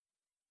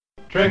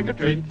Trick or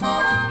treat,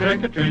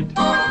 trick or treat,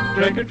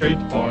 trick or treat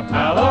for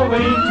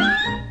Halloween.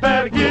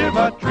 Better give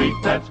a treat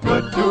that's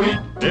good to eat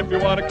if you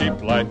want to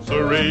keep life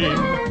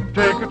serene.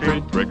 Trick or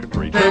treat, trick or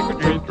treat, trick or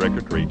treat, trick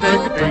or treat, trick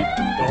or treat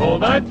the whole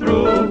night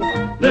through.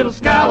 Little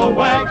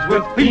scalawags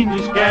with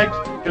fiendish gags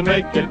can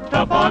make it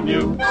tough on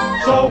you.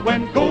 So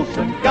when ghosts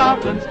and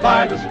goblins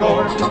by the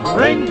score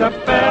ring the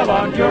bell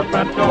on your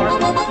front door,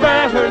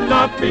 better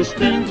not be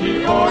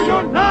stingy or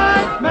your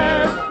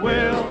nightmares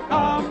will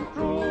come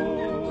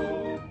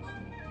true.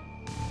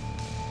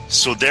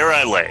 So there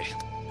I lay,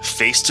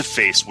 face to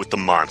face with the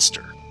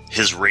monster,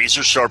 his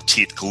razor-sharp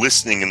teeth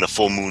glistening in the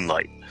full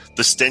moonlight,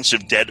 the stench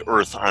of dead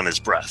earth on his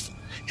breath,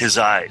 his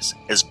eyes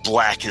as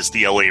black as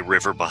the LA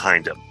River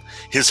behind him,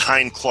 his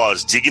hind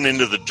claws digging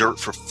into the dirt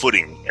for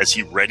footing as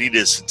he readied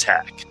his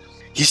attack.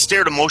 He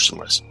stared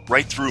emotionless,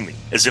 right through me,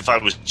 as if I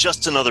was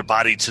just another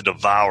body to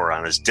devour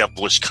on his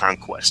devilish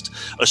conquest.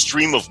 A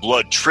stream of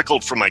blood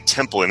trickled from my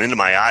temple and into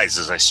my eyes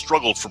as I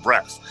struggled for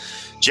breath.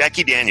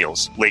 Jackie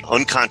Daniels lay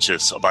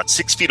unconscious about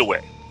 6 feet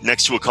away,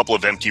 next to a couple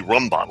of empty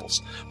rum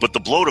bottles. But the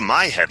blow to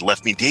my head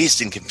left me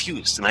dazed and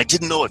confused, and I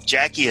didn't know if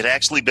Jackie had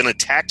actually been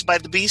attacked by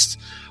the beast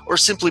or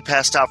simply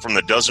passed out from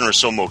the dozen or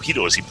so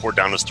mojitos he poured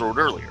down his throat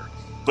earlier.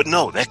 But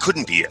no, that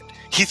couldn't be it.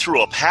 He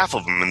threw up half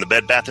of them in the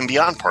Bed Bath &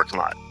 Beyond parking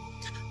lot.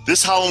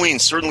 This Halloween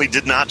certainly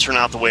did not turn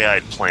out the way I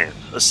had planned.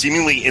 A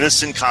seemingly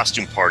innocent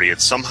costume party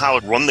had somehow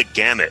run the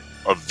gamut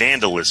of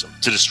vandalism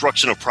to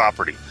destruction of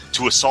property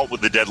to assault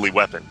with a deadly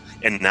weapon,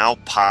 and now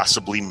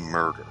possibly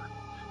murder.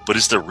 But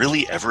is there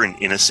really ever an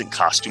innocent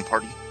costume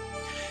party?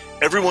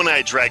 Everyone I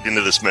had dragged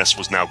into this mess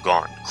was now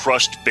gone,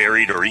 crushed,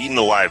 buried, or eaten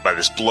alive by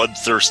this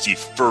bloodthirsty,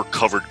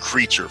 fur-covered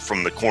creature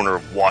from the corner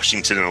of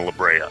Washington and La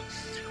Brea.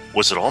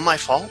 Was it all my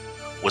fault?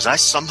 Was I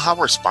somehow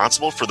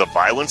responsible for the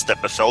violence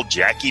that befell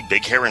Jackie,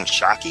 Big Hair, and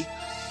Shocky?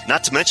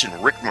 Not to mention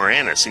Rick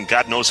Moranis and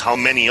God knows how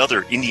many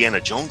other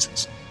Indiana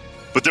Joneses.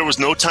 But there was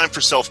no time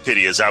for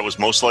self-pity, as I was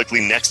most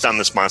likely next on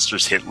this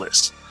monster's hit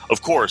list.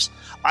 Of course,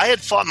 I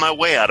had fought my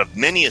way out of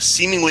many a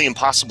seemingly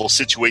impossible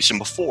situation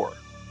before.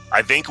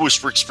 I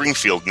vanquished Rick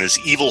Springfield and his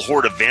evil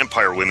horde of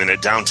vampire women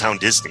at Downtown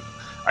Disney.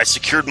 I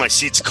secured my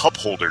seat's cup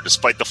holder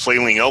despite the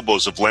flailing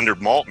elbows of Leonard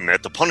Maltin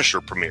at the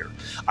Punisher premiere.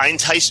 I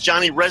enticed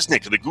Johnny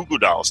Resnick of the Goo Goo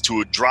Dolls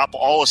to drop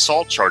all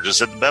assault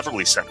charges at the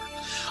Beverly Center.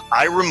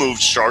 I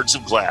removed shards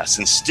of glass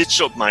and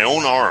stitched up my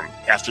own arm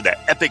after that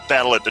epic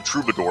battle at the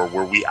Troubadour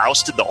where we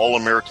ousted the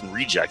All-American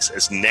Rejects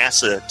as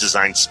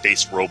NASA-designed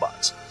space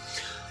robots.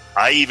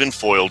 I even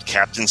foiled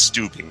Captain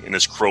Stubing in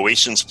his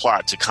Croatian's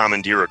plot to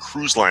commandeer a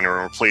cruise liner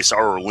and replace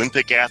our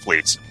Olympic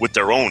athletes with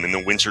their own in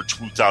the Winter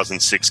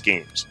 2006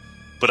 Games.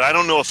 But I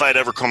don't know if I'd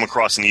ever come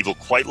across an evil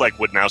quite like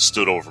what now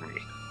stood over me,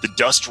 the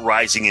dust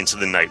rising into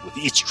the night with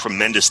each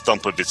tremendous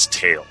thump of its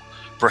tail.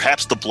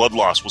 Perhaps the blood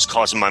loss was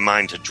causing my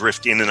mind to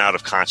drift in and out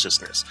of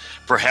consciousness.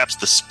 Perhaps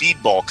the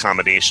speedball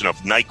combination of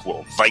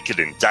NyQuil,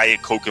 Vicodin,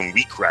 Diet Coke, and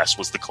wheatgrass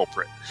was the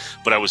culprit.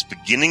 But I was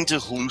beginning to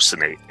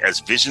hallucinate as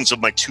visions of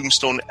my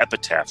tombstone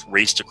epitaph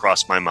raced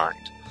across my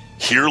mind.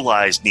 Here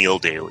lies Neil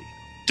Daly,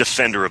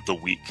 defender of the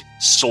weak,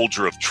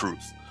 soldier of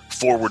truth,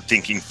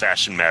 forward-thinking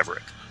fashion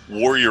maverick,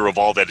 warrior of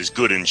all that is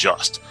good and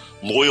just,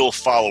 loyal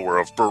follower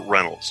of Burt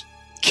Reynolds,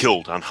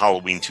 killed on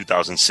Halloween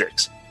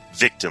 2006,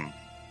 victim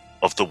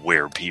of the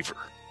Werebeaver.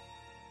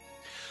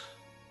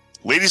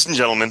 Ladies and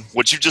gentlemen,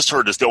 what you just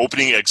heard is the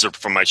opening excerpt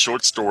from my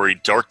short story,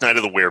 Dark Night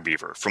of the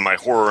Werebeaver, from my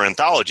horror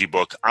anthology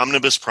book,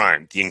 Omnibus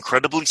Prime, The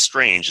Incredibly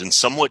Strange and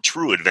Somewhat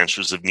True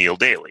Adventures of Neil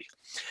Daly.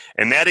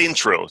 And that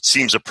intro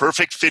seems a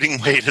perfect fitting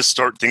way to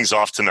start things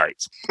off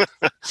tonight.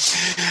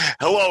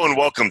 Hello and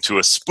welcome to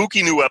a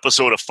spooky new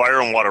episode of Fire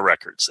and Water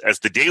Records, as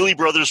the Daly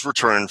brothers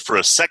return for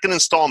a second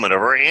installment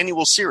of our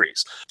annual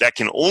series that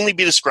can only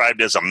be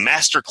described as a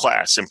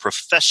masterclass in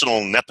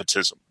professional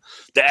nepotism.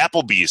 The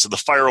Applebees of the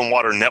Fire and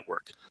Water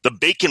Network, the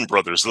Bacon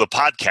Brothers of the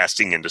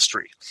podcasting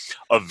industry,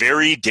 a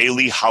very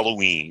Daly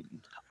Halloween.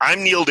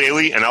 I'm Neil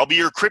Daly, and I'll be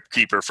your crypt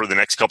keeper for the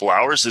next couple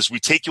hours as we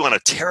take you on a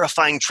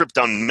terrifying trip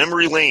down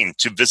memory lane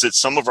to visit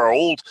some of our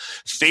old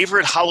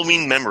favorite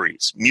Halloween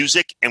memories,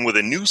 music, and with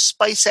a new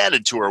spice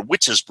added to our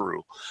Witch's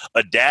Brew,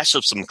 a dash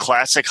of some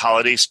classic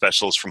holiday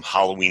specials from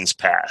Halloween's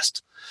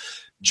past.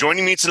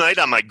 Joining me tonight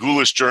on my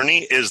ghoulish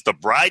journey is the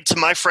bride to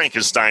my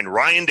Frankenstein,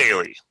 Ryan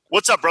Daly.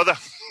 What's up, brother?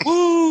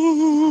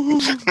 Woo!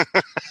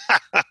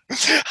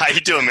 How you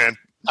doing, man?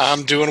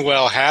 I'm doing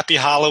well. Happy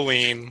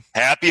Halloween.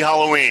 Happy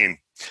Halloween.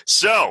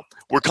 So,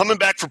 we're coming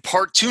back for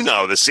part 2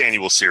 now of this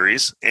annual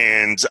series,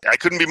 and I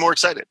couldn't be more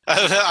excited.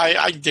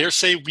 I dare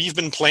say we've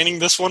been planning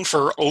this one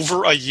for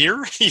over a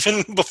year,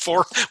 even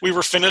before we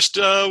were finished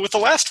with the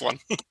last one.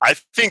 I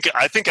think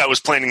I was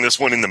planning this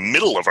one in the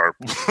middle of our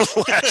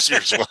last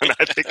year's one.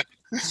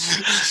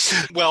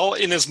 Well,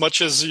 in as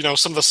much as,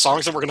 some of the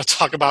songs that we're going to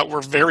talk about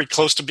were very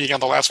close to being on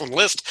the last one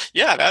list,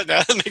 yeah,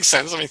 that makes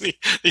sense. I mean,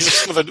 these are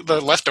some of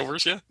the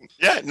leftovers, yeah.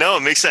 Yeah, no,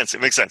 it makes sense.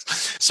 It makes sense.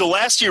 So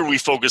last year we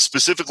focused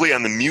specifically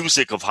on the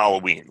music of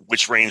Halloween,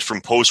 which ranged from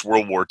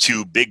post-World War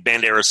II big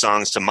band era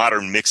songs to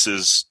modern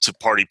mixes to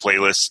party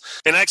playlists.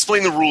 And I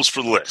explained the rules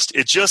for the list.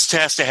 It just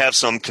has to have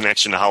some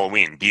connection to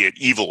Halloween, be it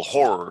evil,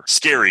 horror,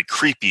 scary,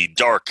 creepy,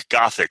 dark,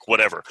 gothic,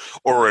 whatever,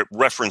 or it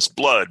referenced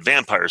blood,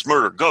 vampires,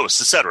 murder,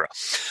 ghosts, etc.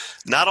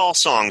 Not all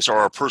songs are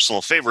our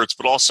personal favorites,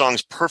 but all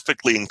songs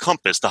perfectly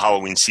encompass the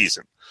Halloween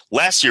season.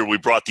 Last year, we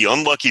brought the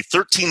unlucky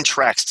 13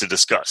 tracks to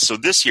discuss. So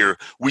this year,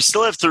 we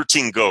still have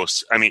 13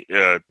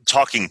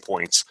 talking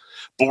points,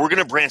 but we're going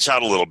to branch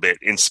out a little bit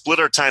and split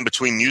our time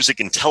between music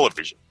and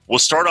television. We'll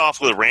start off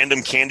with a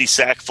random candy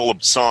sack full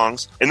of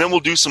songs, and then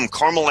we'll do some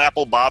caramel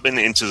apple bobbing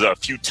into a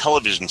few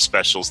television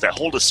specials that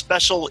hold a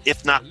special,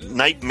 if not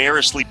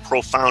nightmarishly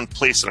profound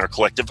place in our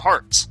collective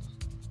hearts.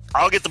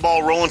 I'll get the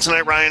ball rolling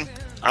tonight, Ryan.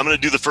 I'm going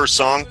to do the first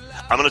song.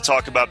 I'm going to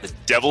talk about The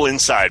Devil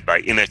Inside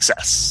by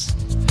INXS.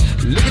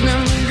 Look at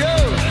them go,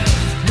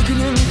 look at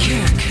them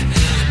kick.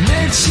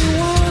 Makes you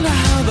wonder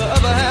how the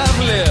other half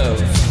live.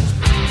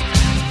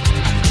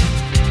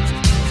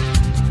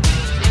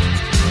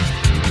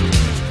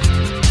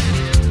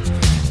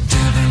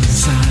 Devil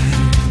inside,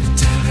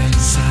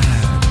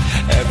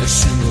 every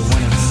single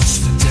one of us.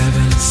 The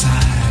devil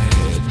inside,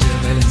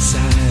 devil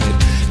inside,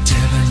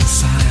 devil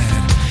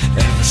inside,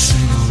 every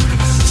single one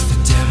of us. The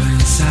devil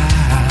inside.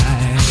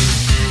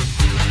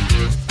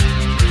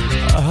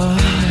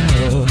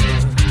 Oh.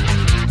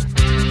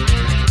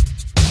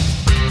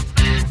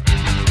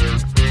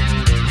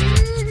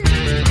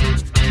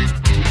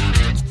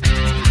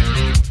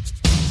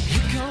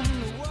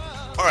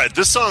 All right,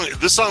 this song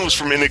was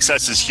from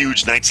INXS's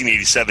huge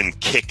 1987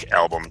 Kick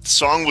album. The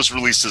song was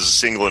released as a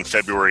single in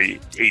February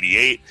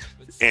 '88,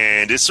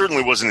 and it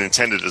certainly wasn't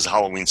intended as a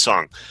Halloween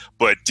song.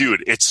 But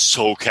dude, it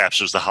so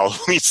captures the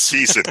Halloween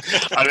season.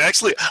 I'm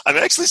actually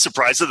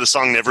surprised that the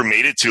song never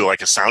made it to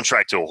like a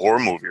soundtrack to a horror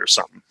movie or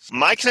something.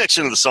 My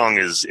connection to the song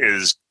is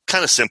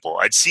kind of simple.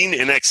 I'd seen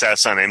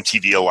INXS on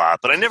MTV a lot,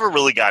 but I never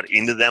really got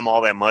into them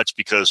all that much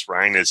because,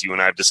 Ryan, as you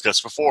and I have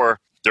discussed before,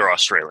 they're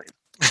Australian.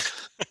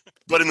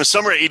 But in the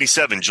summer of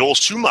 '87, Joel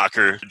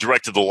Schumacher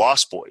directed The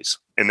Lost Boys,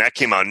 and that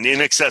came out. And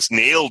INXS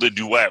nailed a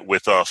duet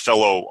with a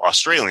fellow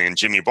Australian,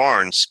 Jimmy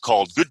Barnes,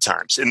 called Good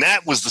Times. And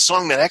that was the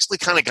song that actually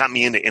kind of got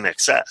me into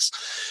INXS.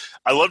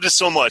 I loved it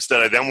so much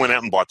that I then went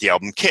out and bought the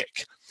album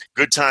Kick.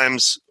 Good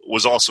Times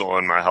was also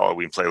on my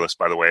Halloween playlist,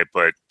 by the way,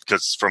 but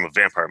because it's from a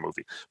vampire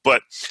movie.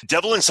 But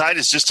Devil Inside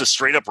is just a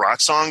straight-up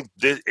rock song.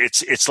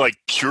 It's like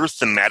pure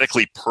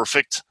thematically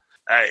perfect.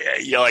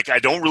 I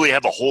don't really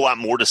have a whole lot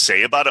more to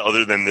say about it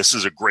other than this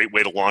is a great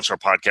way to launch our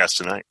podcast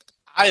tonight.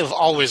 I've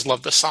always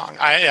loved this song.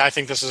 I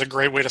think this is a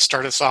great way to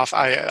start us off.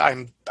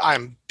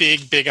 I'm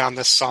big on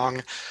this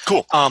song.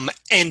 Cool.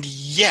 And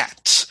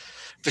yet,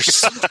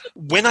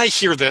 when I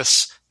hear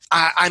this,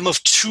 I'm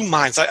of two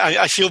minds.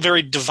 I feel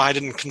very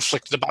divided and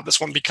conflicted about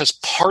this one because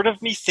part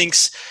of me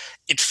thinks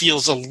it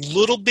feels a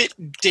little bit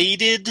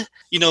dated,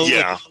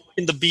 like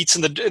in the beats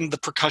and the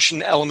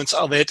percussion elements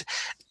of it.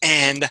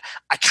 And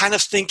I kind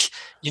of think,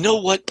 you know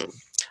what?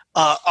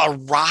 A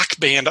rock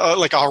band,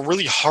 like a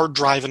really hard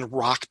driving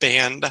rock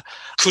band,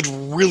 could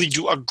really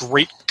do a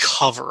great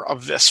cover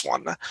of this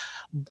one.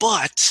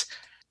 But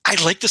I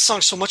like this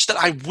song so much that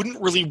I wouldn't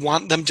really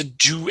want them to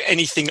do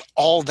anything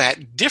all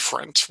that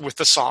different with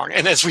the song.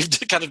 And as we've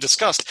kind of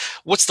discussed,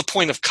 what's the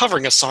point of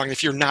covering a song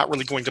if you're not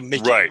really going to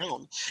make it your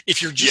own?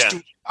 If you're just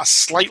doing a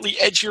slightly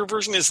edgier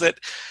version, is that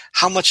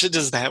how much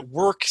does that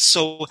work?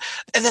 So,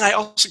 and then I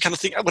also kind of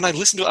think when I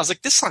listened to it, I was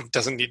like, this song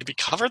doesn't need to be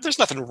covered. There's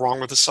nothing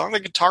wrong with the song. The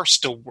guitar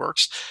still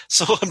works.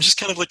 So I'm just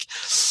kind of like,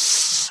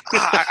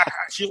 I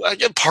feel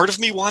like part of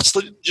me wants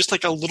just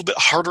like a little bit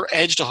harder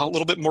edged, a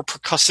little bit more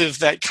percussive,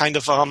 that kind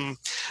of,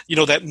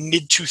 that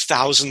mid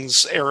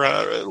 2000s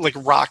era, like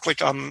rock, like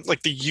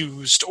The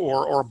Used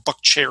or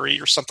Buck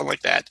Cherry or something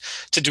like that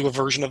to do a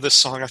version of this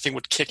song, I think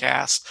would kick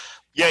ass.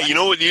 Yeah, you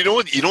know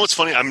what's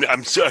funny?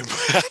 I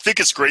think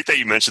it's great that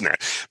you mentioned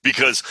that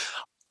because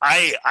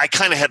I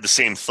kind of had the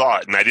same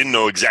thought and I didn't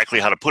know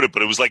exactly how to put it,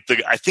 but it was like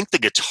I think the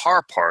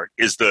guitar part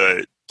is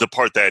the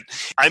part that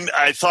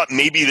I thought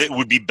maybe that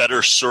would be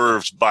better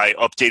served by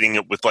updating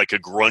it with like a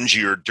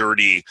grungier,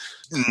 dirty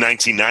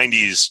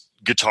 1990s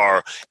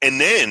guitar.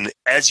 And then,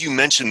 as you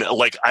mentioned,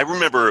 like I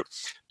remember,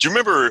 do you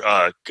remember?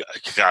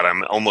 God,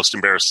 I'm almost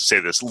embarrassed to say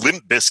this.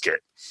 Limp Bizkit.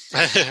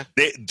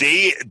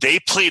 They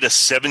played a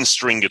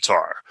 7-string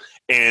guitar,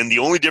 and the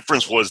only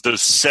difference was the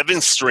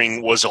 7th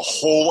string was a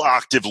whole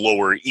octave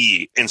lower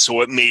E, and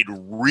so it made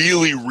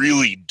really,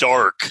 really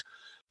dark,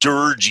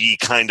 dirgy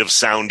kind of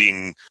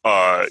sounding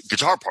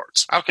guitar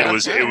parts. Okay,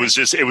 it was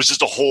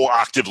just a whole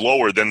octave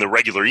lower than the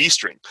regular E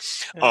string.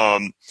 Yeah.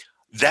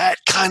 That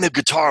kind of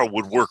guitar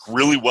would work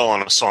really well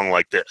on a song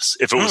like this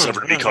if it was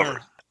ever to be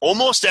covered.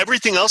 Almost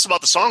everything else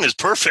about the song is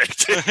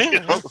perfect.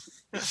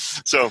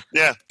 So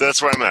yeah,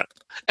 that's where I'm at.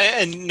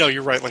 And no,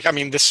 you're right. Like, I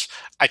mean,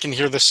 I can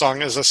hear this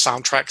song as a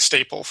soundtrack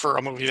staple for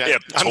a movie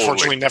that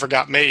unfortunately never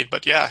got made.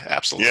 But yeah,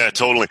 absolutely. Yeah,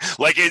 totally.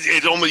 Like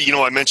it only,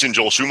 I mentioned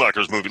Joel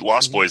Schumacher's movie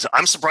Lost Boys.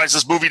 I'm surprised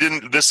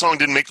this song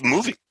didn't make the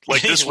movie.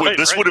 Like this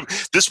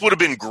would have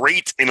been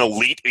great in a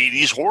late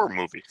 '80s horror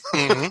movie.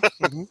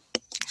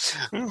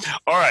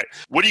 All right,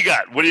 what do you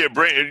got?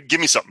 Give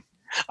me something.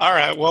 All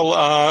right,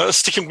 well,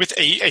 sticking with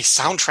a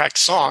soundtrack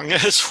song,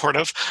 sort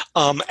of,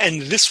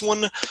 and this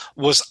one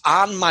was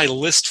on my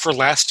list for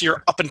last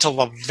year up until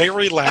the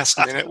very last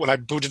minute when I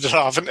booted it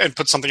off and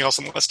put something else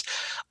on the list.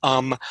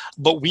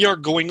 But we are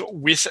going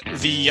with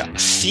the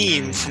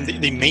theme from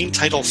the main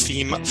title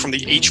theme from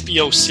the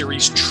HBO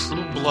series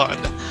True Blood.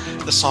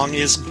 The song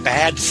is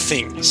Bad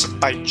Things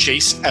by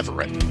Jace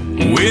Everett.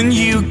 When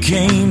you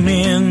came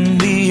in,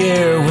 the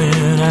air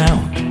went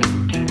out,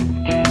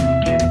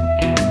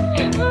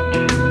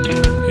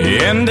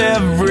 and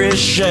every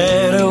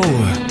shadow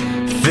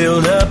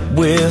filled up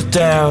with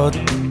doubt.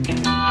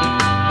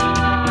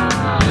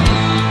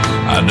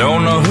 I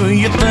don't know who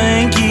you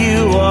think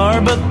you are,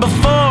 but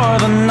before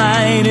the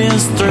night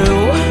is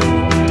through,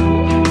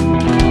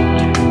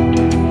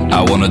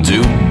 I wanna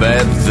do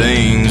bad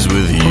things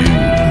with you.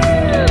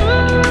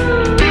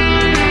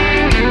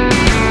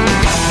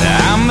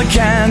 I'm the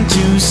kind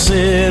to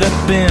sit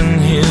up in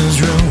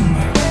his room,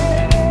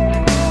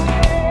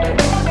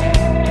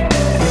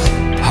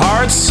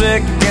 heart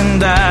sick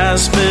and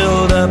eyes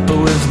filled up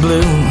with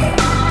blue.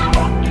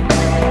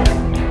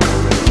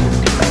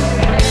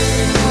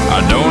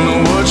 I don't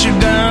know what you've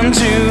done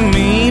to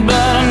me, but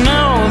I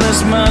know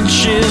this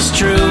much is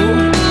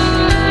true.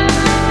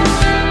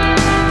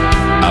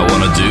 I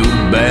wanna do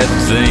bad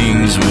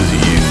things with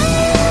you.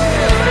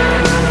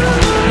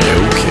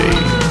 Okay.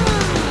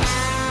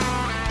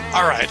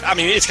 All right. I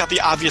mean, it's got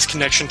the obvious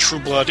connection. True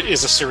Blood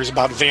is a series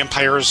about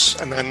vampires,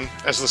 and then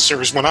as the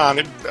series went on,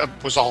 it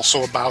was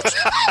also about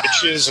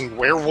witches and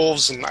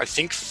werewolves and I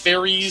think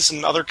fairies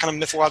and other kind of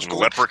mythological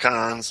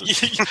leprechauns.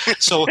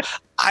 So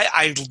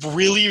I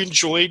really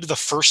enjoyed the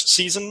first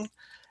season,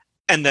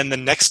 and then the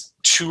next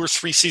 2 or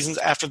 3 seasons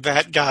after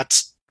that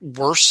got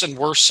worse and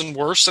worse and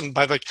worse. And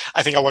by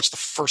I think I watched the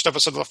first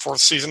episode of the 4th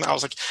season, I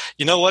was like,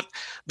 you know what?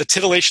 The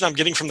titillation I'm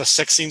getting from the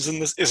sex scenes in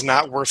this is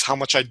not worth how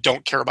much I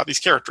don't care about these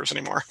characters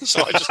anymore.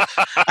 So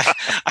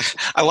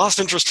I lost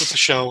interest with the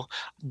show.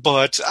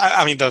 But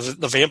I mean,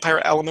 the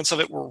vampire elements of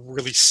it were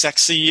really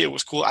sexy. It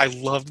was cool. I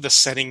loved the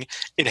setting.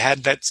 It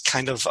had that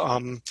kind of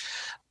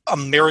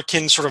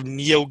American sort of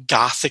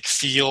neo-Gothic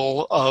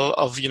feel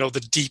of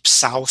the Deep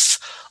South.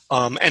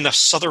 And a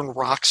Southern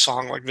rock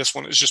song like this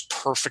one is just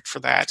perfect for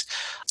that.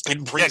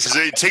 Because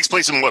it takes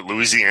place in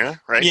Louisiana,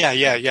 right?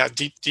 Yeah.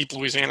 Deep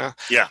Louisiana.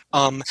 Yeah.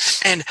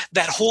 And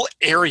that whole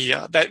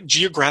area, that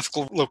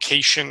geographical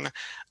location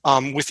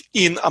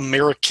within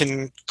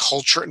American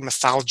culture and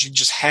mythology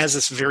just has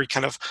this very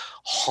kind of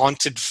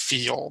haunted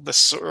feel, this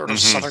sort of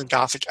Southern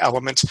Gothic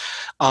element.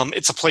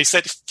 It's a place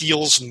that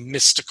feels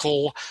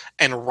mystical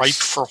and ripe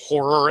for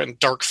horror and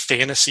dark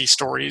fantasy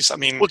stories. I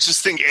mean,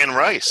 just think Anne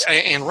Rice.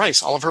 Anne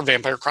Rice, all of her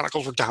Vampire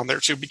Chronicles were down there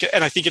too.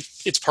 And I think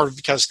it's part of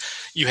because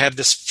you have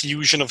this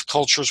fusion of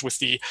cultures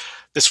with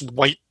this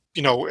white,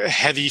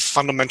 heavy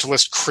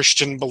fundamentalist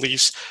Christian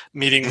beliefs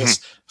meeting this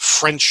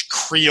French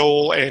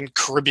Creole and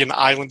Caribbean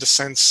island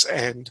descents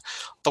and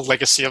the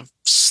legacy of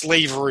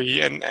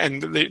slavery.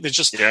 And they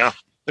just,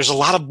 there's a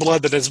lot of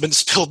blood that has been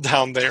spilled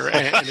down there,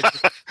 and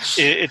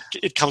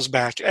it comes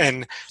back.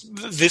 And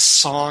this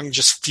song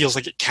just feels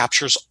like it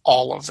captures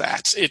all of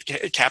that.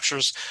 It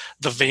captures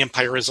the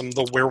vampirism,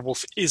 the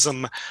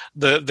werewolfism,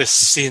 the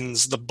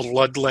sins, the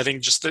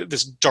bloodletting, just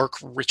this dark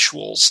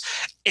rituals.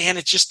 And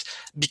it just,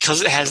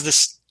 because it has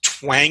this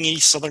twangy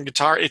Southern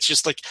guitar, it's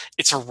just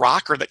it's a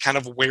rocker that kind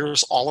of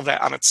wears all of that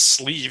on its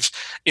sleeve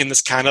in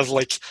this kind of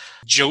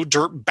Joe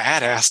Dirt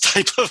badass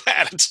type of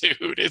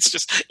attitude.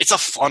 It's a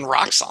fun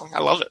rock song. I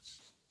love it.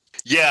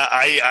 Yeah,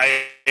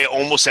 I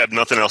almost have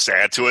nothing else to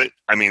add to it.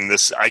 I mean,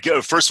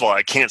 first of all,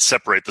 I can't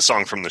separate the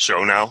song from the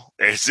show now.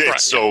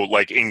 It's so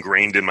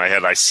ingrained in my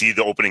head. I see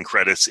the opening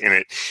credits in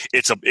it.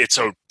 It's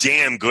a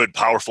damn good,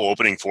 powerful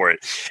opening for it.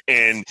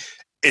 And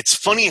it's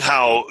funny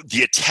how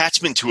the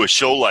attachment to a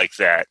show like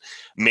that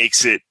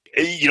makes it,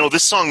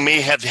 this song may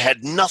have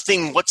had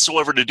nothing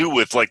whatsoever to do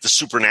with the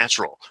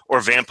supernatural or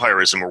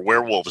vampirism or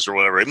werewolves or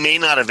whatever. It may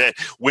not have had,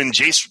 when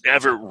Jace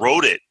Everett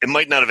wrote it, it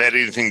might not have had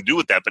anything to do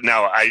with that. But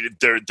now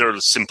they're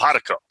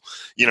simpatico.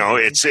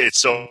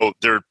 It's so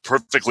they're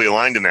perfectly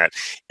aligned in that.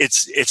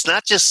 It's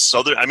not just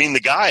Southern. I mean,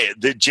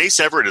 Jace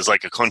Everett is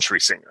like a country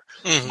singer,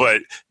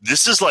 but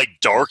this is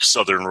dark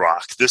Southern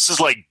rock. This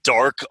is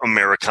dark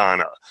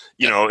Americana.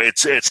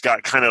 It's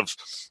got kind of,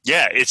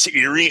 it's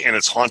eerie and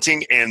it's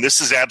haunting. And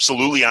this is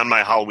absolutely on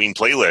my Halloween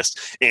playlist.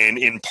 And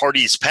in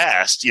parties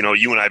past,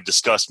 you and I have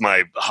discussed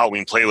my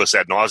Halloween playlist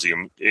ad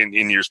nauseum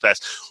in years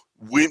past.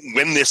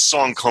 When this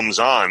song comes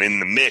on in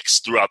the mix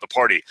throughout the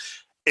party,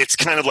 it's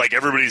kind of like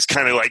everybody's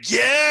kind of like,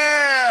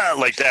 yeah,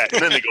 like that,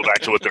 and then they go back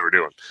to what they were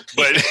doing.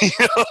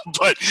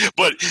 But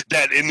but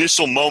that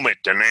initial moment,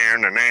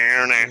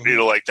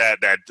 like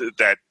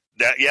that,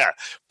 yeah,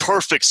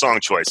 perfect song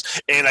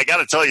choice. And I got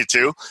to tell you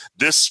too,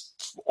 this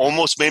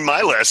almost made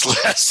my list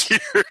last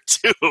year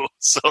too,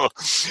 so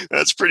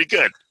that's pretty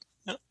good.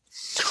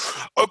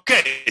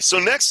 Okay, so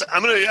next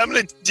I'm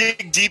gonna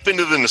dig deep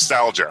into the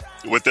nostalgia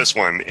with this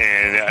one,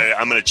 and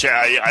I'm gonna chat.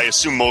 I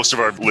assume most of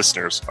our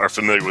listeners are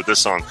familiar with this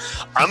song.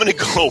 I'm gonna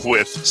go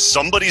with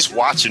 "Somebody's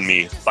Watching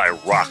Me" by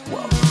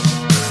Rockwell.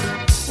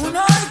 When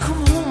I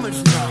come home at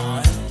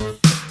night,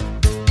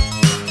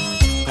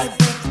 I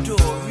break the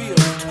door real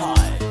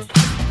tight.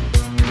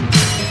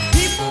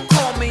 People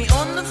call me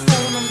on the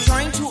phone, I'm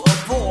trying to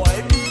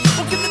avoid.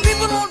 But can the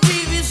people on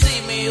TV see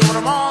me, or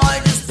am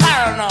I just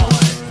paranoid?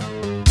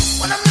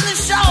 When I'm in the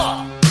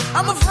shower,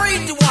 I'm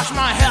afraid to wash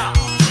my hair,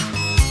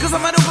 'cause I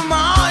might open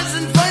my eyes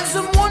and find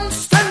someone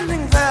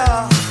standing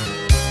there.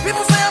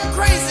 People say I'm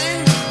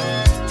crazy,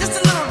 just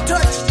a little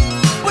touched,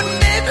 but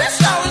maybe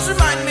showers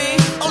remind me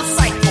of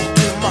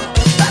psychotism.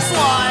 That's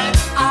why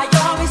I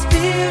always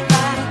feel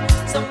like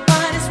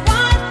somebody's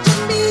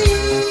watching me,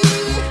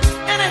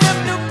 and I have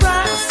no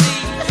privacy.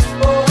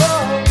 Oh,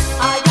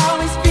 I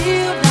always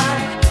feel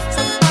like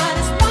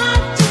somebody's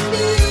watching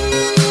me,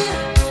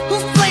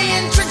 who's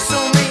playing tricks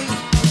on me.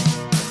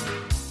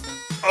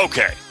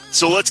 Okay,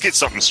 so let's get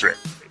something straight.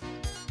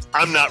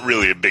 I'm not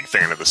really a big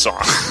fan of the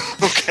song.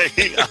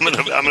 Okay, I'm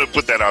gonna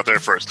put that out there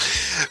first.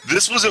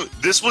 This was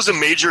a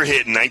major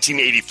hit in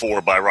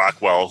 1984 by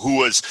Rockwell, who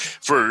was,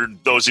 for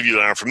those of you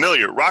that aren't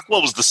familiar,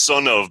 Rockwell was the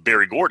son of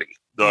Berry Gordy,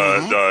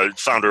 the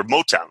founder of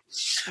Motown,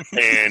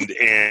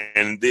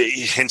 and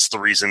hence the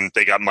reason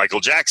they got Michael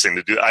Jackson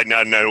to do. I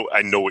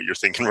know what you're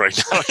thinking right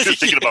now. You're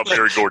thinking about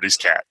Berry Gordy's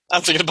cat.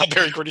 I'm thinking about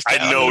Berry Gordy's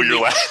cat. I know you're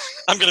laughing.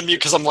 I'm going to mute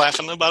because I'm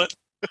laughing about it.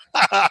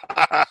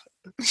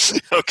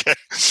 Okay,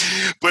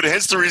 but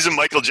hence the reason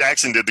Michael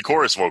Jackson did the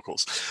chorus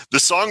vocals. The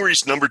song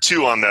reached number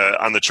 2 on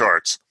the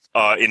charts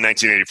in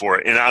 1984,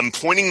 and I'm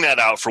pointing that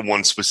out for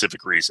one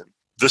specific reason.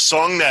 The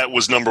song that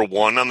was number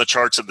 1 on the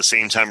charts at the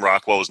same time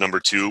Rockwell was number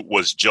 2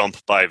 was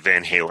 "Jump" by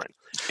Van Halen.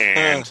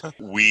 And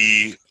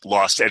we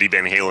lost Eddie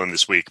Van Halen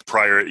this week.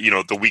 Prior,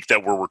 the week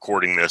that we're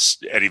recording this,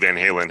 Eddie Van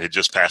Halen had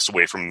just passed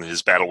away from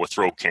his battle with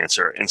throat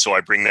cancer. And so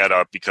I bring that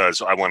up because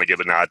I want to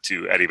give a nod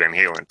to Eddie Van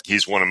Halen.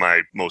 He's one of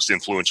my most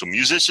influential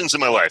musicians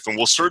in my life. And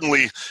we'll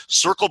certainly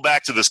circle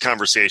back to this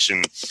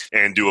conversation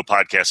and do a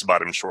podcast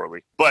about him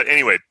shortly. But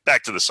anyway,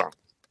 back to the song.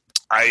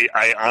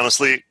 I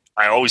honestly...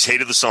 I always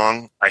hated the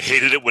song. I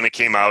hated it when it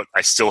came out.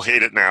 I still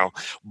hate it now.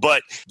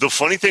 But the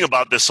funny thing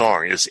about this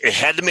song is it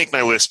had to make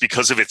my list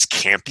because of its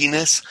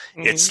campiness.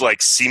 Mm-hmm. It's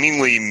like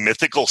seemingly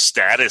mythical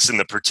status in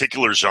the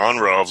particular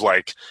genre of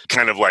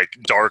kind of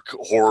dark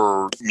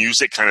horror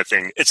music kind of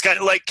thing. It's got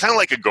kind of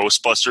like a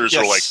Ghostbusters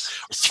or like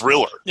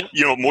Thriller,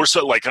 more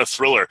so like a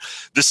Thriller.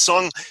 This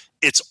song,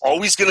 it's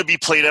always going to be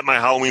played at my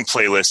Halloween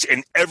playlist,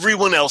 and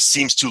everyone else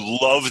seems to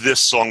love this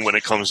song when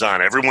it comes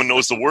on. Everyone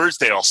knows the words;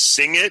 they all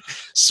sing it.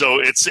 So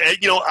it's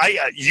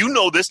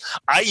this.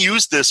 I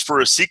used this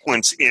for a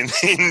sequence in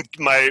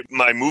my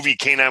movie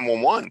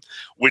K911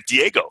 with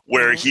Diego,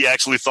 where he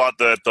actually thought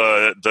that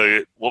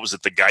the what was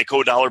it, the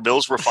Geico dollar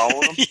bills were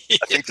following him.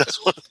 I think that's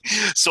what.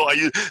 So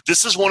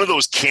this is one of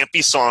those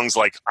campy songs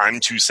like "I'm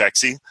Too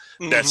Sexy."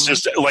 That's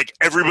just like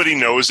everybody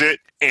knows it,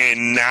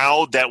 and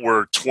now that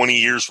we're 20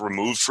 years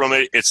removed from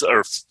it,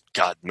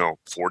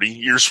 40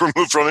 years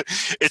removed from it,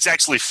 it's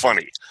actually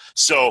funny.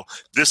 So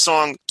this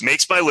song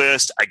makes my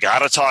list. I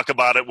gotta talk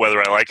about it whether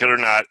I like it or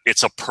not.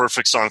 It's a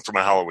perfect song for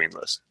my Halloween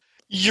list.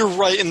 You're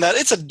right in that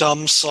it's a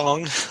dumb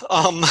song.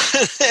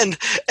 And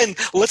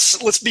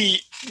let's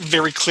be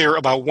very clear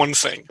about one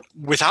thing.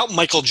 Without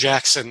Michael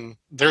Jackson,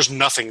 there's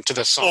nothing to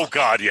this song. Oh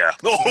God, yeah.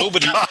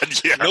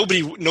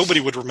 Nobody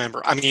would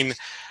remember. I mean,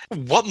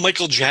 what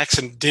Michael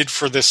Jackson did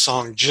for this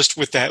song just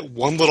with that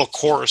one little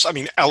chorus, I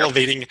mean,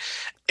 elevating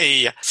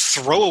a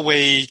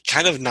throwaway,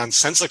 kind of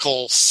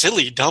nonsensical,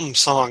 silly, dumb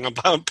song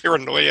about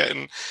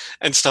paranoia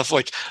and stuff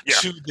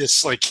to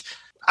this,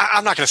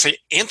 I'm not going to say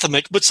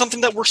anthemic, but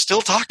something that we're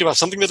still talking about,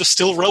 something that is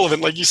still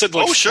relevant, like you said,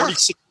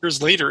 46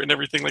 years later and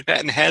everything like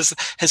that, and has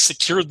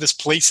secured this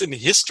place in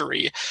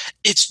history.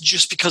 It's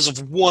just because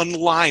of one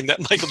line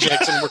that Michael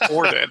Jackson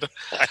recorded.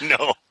 I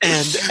know.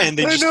 And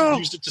they just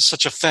used it to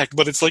such effect.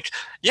 But it's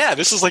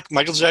this is like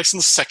Michael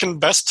Jackson's second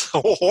best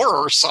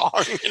horror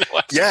song.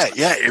 Yeah,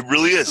 it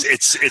really is.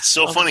 It's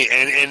so funny.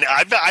 And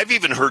I've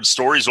even heard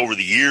stories over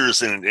the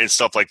years and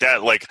stuff like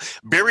that. Like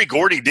Berry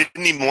Gordy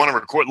didn't even want to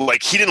record,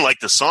 he didn't like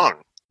the song.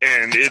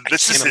 And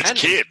this is his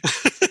kid.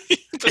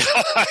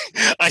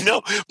 I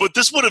know, but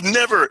this would have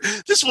never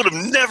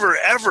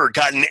ever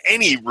gotten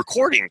any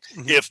recording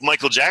if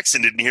Michael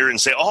Jackson didn't hear it and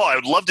say, "Oh, I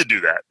would love to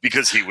do that,"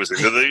 because he was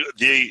into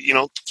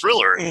the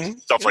Thriller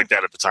and stuff like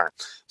that at the time.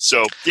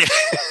 So yeah.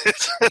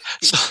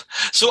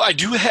 so I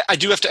do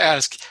have to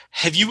ask: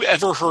 have you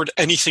ever heard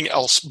anything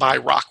else by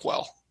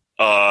Rockwell?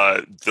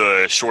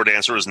 The short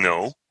answer is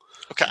no.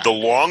 Okay. The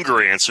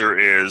longer answer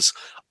is,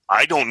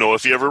 I don't know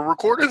if he ever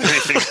recorded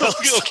anything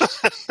else.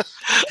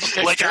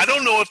 Okay, Like, I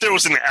don't know if there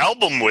was an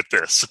album with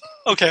this.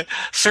 Okay,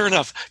 fair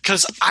enough.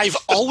 Because I've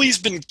always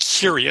been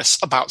curious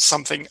about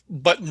something,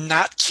 but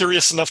not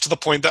curious enough to the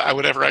point that I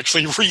would ever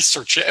actually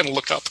research it and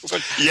look up.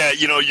 Like, Yeah,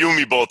 you and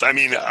me both. I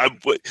mean,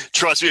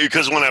 trust me,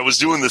 because when I was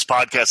doing this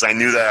podcast, I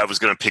knew that I was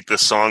going to pick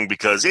this song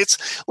because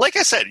it's, like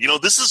I said,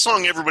 this is a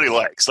song everybody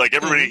likes. Like,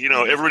 everybody,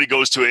 everybody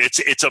goes to it.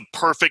 It's a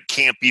perfect,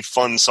 campy,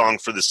 fun song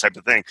for this type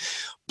of thing.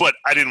 But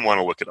I didn't want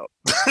to look it up.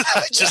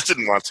 I just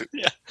didn't want to.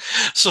 Yeah.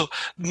 So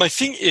my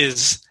thing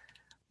is,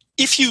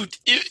 if you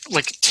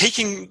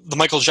taking the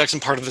Michael Jackson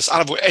part of this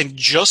out of it and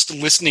just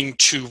listening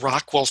to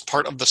Rockwell's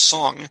part of the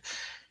song,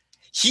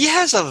 he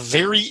has a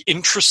very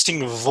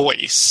interesting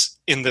voice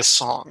in this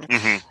song.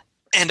 Mm-hmm.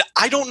 And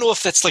I don't know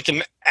if that's like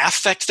an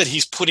affect that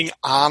he's putting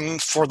on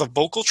for the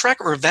vocal track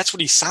or if that's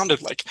what he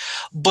sounded like.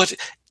 But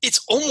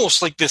it's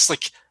almost like this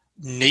like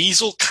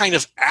nasal kind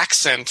of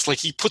accent. Like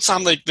he puts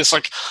on like this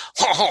like,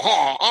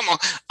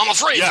 I'm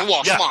afraid to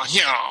walk my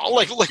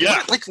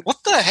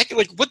what the heck?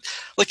 Like what?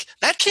 Like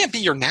that can't be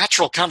your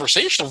natural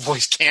conversational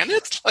voice, can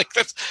it? Like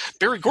that's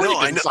Barry Gordy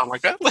didn't sound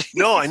like that. Like,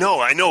 no, I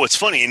know. It's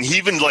funny, and he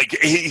even like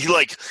he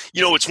like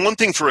it's one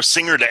thing for a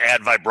singer to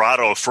add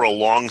vibrato for a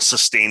long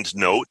sustained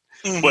note,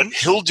 but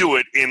he'll do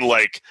it in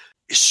like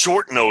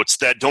short notes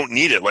that don't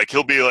need it. Like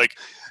he'll be like,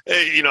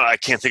 hey, I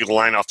can't think of the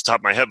line off the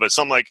top of my head, but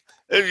something like,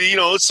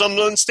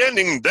 someone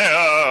standing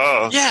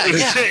there. Yeah.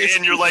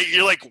 And you're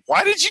like,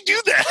 why did you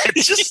do that?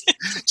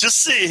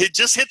 just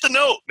hit the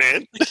note,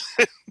 man.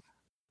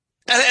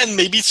 and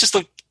maybe it's just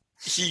like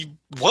he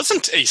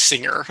wasn't a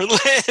singer, and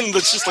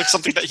it's just like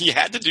something that he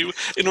had to do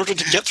in order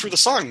to get through the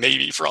song.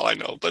 Maybe, for all I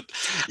know, but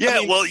yeah.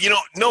 I mean,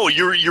 no,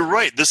 you're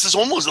right. This is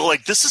almost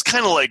like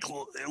kind of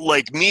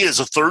like me as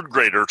a third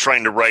grader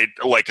trying to write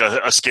like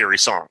a scary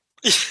song.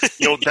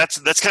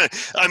 That's kind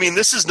of. I mean,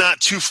 this is not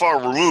too far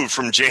removed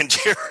from Jan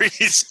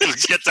Jerry's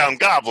 "Get Down,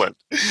 Goblin."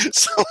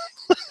 So,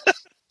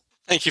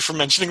 thank you for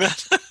mentioning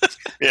that.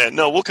 Yeah,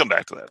 no, we'll come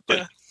back to that.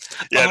 But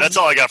yeah, that's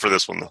all I got for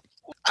this one, though.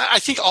 I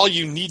think all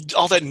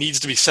that needs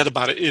to be said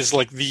about it is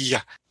like the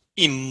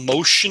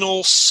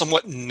emotional,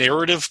 somewhat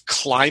narrative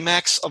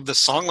climax of the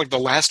song. Like the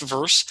last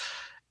verse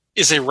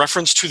is a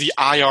reference to the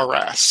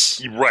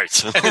IRS.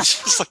 Right. And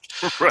it's just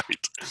like,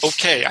 right.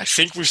 Okay, I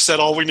think we've said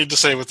all we need to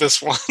say with this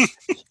one.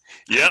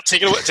 Yep.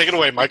 Take it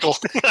away, Michael.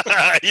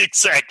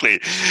 Exactly.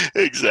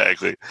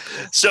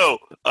 So,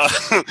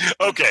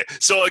 okay.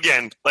 So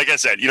again, like I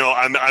said,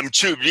 I'm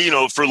too,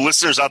 for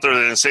listeners out there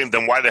that are saying,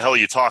 then why the hell are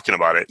you talking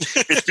about it?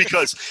 It's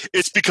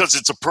because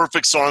it's a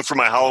perfect song for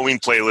my Halloween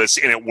playlist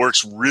and it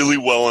works really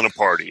well in a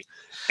party.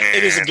 And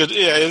it is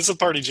it's a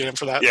party jam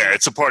for that. Yeah,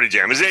 it's a party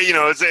jam.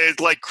 It's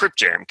like Crip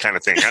Jam kind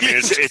of thing. I mean,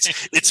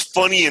 it's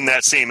funny in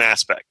that same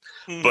aspect,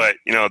 but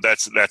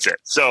that's it.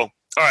 So,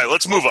 all right,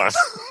 let's move on.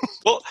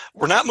 Well,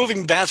 we're not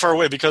moving that far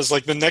away because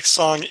like the next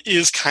song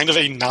is kind of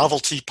a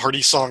novelty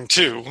party song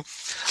too.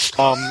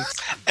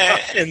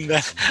 And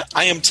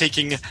I am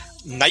taking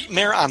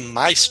Nightmare on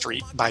My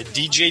Street by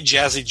DJ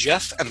Jazzy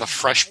Jeff and the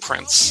Fresh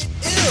Prince.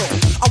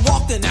 Ew. I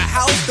walked in the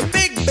house, the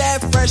big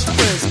bad Fresh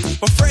Prince,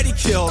 but Freddie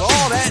killed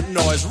all that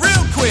noise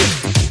real quick.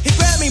 He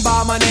grabbed me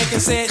by my neck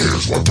and said,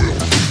 "Here's what we'll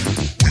do.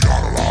 We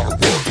got a lot of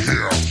work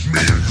here.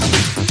 Me and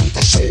you,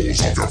 the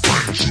souls of your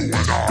friends, you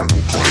and I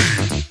will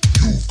claim.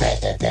 You've got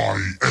the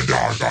body and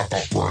I got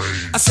the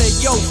brain." I said,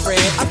 "Yo, Fred,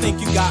 I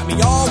think you got me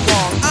all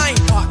wrong. I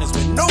ain't partners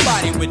with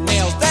nobody with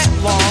nails that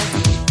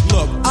long.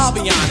 Look, I'll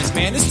be honest,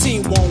 man, this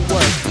team won't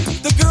work.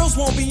 The girls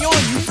won't be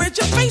on you, Fred,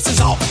 your face is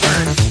all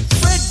burned."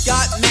 Fred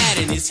got mad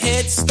and his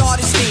head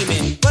started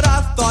steaming, but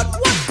I thought,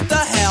 what the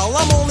hell,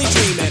 I'm only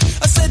dreaming.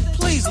 I said,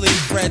 "Please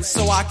leave, Fred,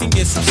 so I can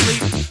get some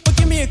sleep. But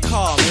give me a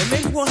call, man,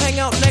 maybe we'll hang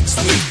out next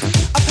week."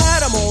 I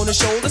pat him on the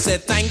shoulder,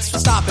 said, "Thanks for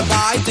stopping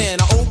by."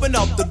 Then I opened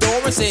up the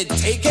door and said,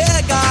 "Take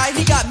care, guy."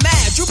 He got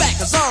mad, drew back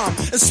his arm,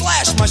 and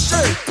slashed my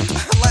shirt.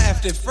 I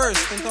laughed at first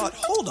and thought,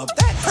 hold up,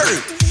 that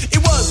hurt. It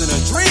wasn't a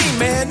dream,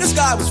 man, this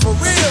guy was for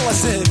real. I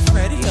said,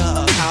 "Freddie,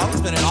 Hal,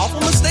 it's been an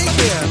awful mistake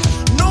here."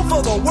 No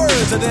further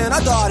words, and then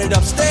I darted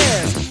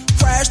upstairs,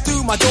 crashed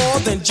through my door,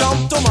 then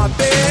jumped on my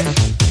bed,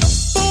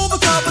 pulled the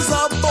covers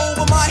up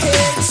over my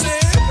head,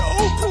 said,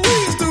 "Oh,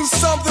 please do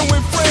something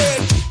with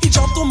Fred." He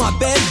jumped on my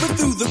bed, ripped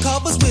through the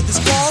covers with his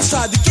claws,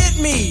 tried to get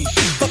me,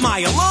 but my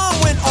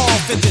alarm went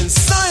off, and then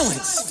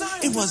silence.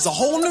 It was a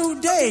whole new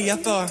day. I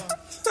thought,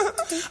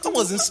 I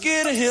wasn't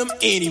scared of him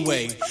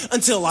anyway,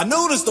 until I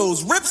noticed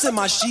those rips in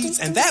my sheets,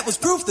 and that was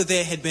proof that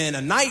there had been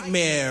a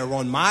nightmare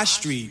on my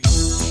street.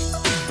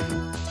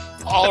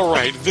 All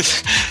right,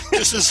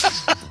 this is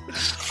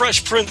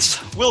Fresh Prince,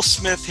 Will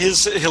Smith,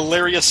 his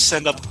hilarious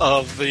send-up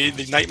of the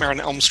Nightmare on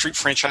Elm Street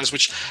franchise,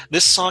 which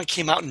this song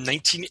came out in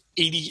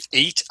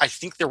 1988. I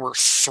think there were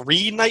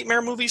 3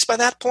 Nightmare movies by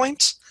that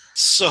point.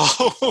 So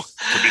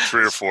could be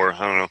 3 or 4. I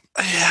don't know.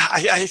 Yeah,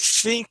 I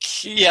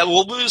think. Yeah.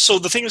 Well, so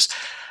the thing is,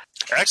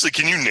 actually,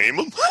 can you name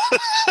them?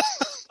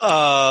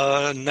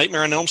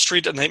 Nightmare on Elm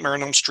Street, A Nightmare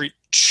on Elm Street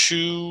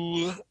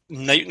 2,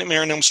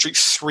 Nightmare on Elm Street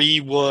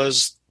 3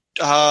 was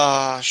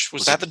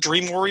that the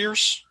Dream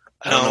Warriors?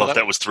 I don't No, know if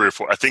that was 3 or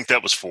 4. I think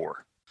that was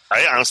 4.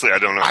 I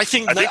don't know. I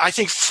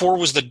think 4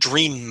 was the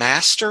Dream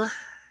Master.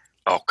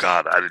 Oh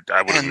God, I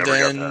would have And never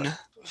got then that.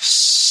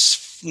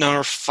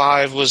 number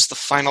 5 was The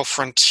Final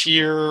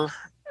Frontier,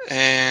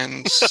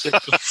 and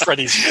 6 was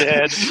Freddy's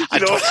Dead.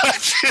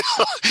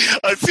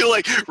 I feel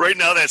like right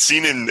now that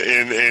scene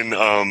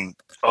in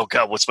oh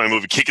God, what's my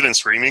movie? Kicking and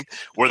Screaming,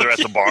 where they're at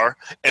the bar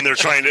and they're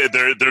trying to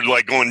they're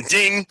like going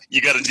ding, you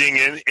got to ding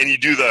in, and you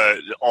do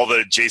all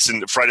the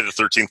Friday the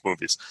 13th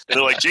movies. And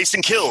they're like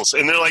Jason Kills,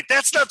 and they're like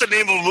that's not the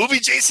name of a movie.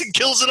 Jason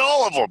kills in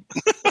all of them.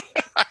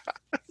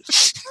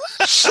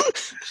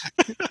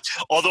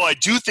 Although I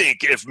do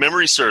think, if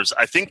memory serves,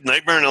 I think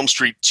Nightmare on Elm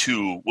Street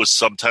 2 was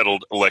subtitled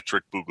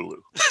Electric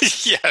Boogaloo.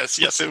 Yes,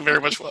 it very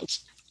much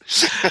was.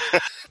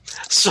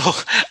 So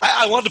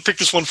I wanted to pick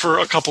this one for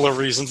a couple of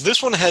reasons.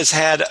 This one has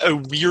had a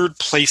weird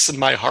place in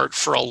my heart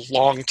for a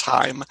long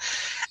time,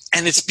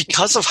 and it's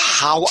because of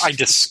how I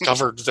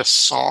discovered this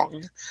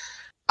song.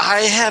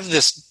 I have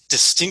this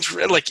distinct,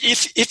 like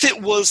if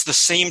it was the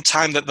same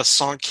time that the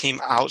song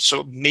came out,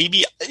 so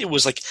maybe it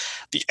was like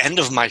the end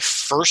of my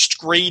first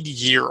grade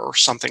year or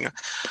something.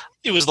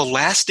 It was the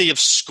last day of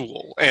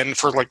school, and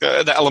for like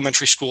the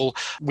elementary school,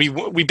 we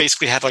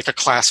basically had like a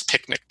class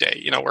picnic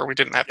day, where we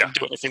didn't have to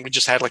do anything. We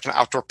just had like an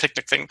outdoor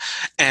picnic thing,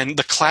 and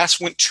the class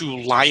went to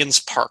Lions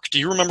Park. Do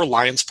you remember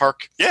Lions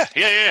Park?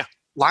 Yeah.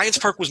 Lions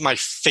Park was my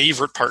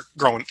favorite park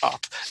growing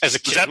up as a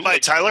kid. Was that by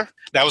Tyler?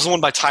 That was the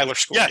one by Tyler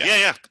School.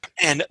 Yeah.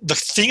 And the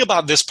thing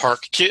about this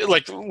park,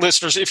 like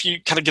listeners, if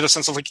you kind of get a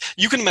sense of like,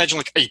 you can imagine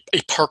like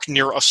a park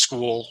near a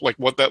school, like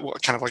what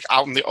kind of like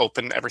out in the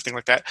open, everything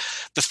like that.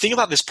 The thing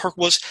about this park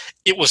was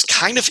it was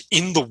kind of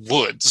in the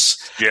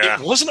woods. Yeah.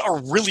 It wasn't a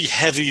really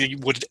heavy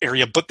wooded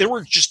area, but there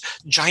were just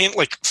giant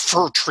like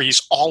fir trees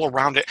all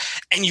around it.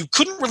 And you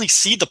couldn't really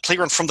see the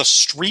playground from the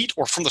street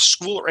or from the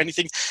school or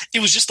anything. It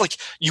was just like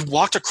you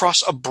walked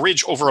across a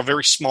bridge over a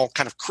very small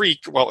kind of creek.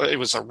 Well, it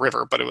was a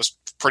river, but it was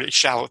pretty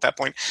shallow at that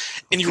point.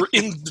 And you were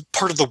in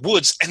part of the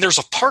woods, and there's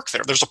a park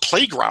there. There's a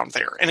playground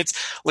there. And it's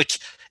like,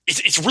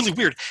 it's really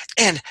weird.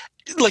 And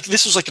like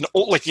this was like an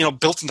old, like,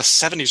 built in the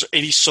 70s or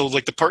 80s. So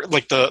like the part,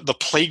 like the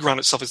playground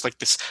itself is like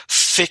this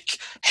thick,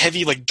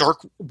 heavy, like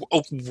dark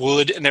oak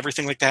wood and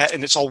everything like that.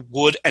 And it's all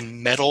wood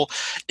and metal.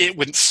 It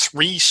went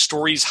 3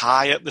 stories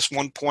high at this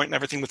one point and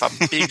everything with a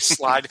big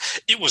slide.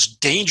 It was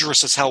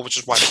dangerous as hell, which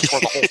is why they tore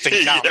the whole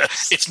thing down.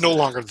 Yes. It's no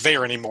longer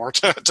there anymore,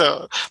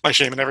 to my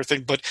shame and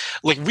everything. But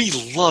like we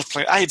loved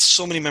playing. I had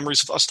so many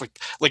memories of us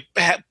like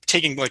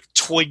taking like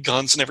toy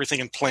guns and everything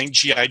and playing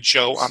G.I.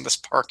 Joe on this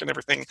park and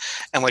everything.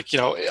 And like,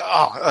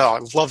 I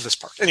love this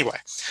park. Anyway,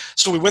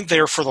 so we went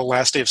there for the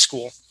last day of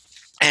school,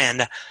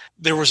 and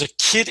there was a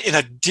kid in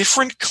a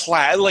different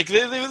class. Like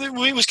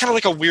it was kind of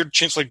like a weird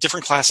change, like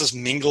different classes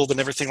mingled and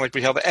everything like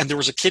we held. And there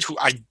was a kid who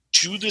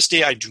to this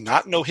day, I do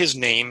not know his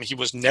name. He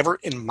was never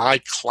in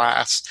my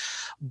class,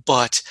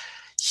 but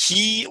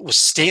he was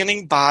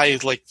standing by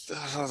like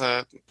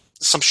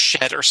some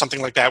shed or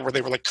something like that where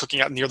they were like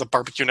cooking out near the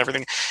barbecue and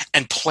everything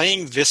and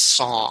playing this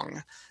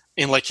song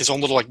in like his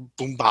own little like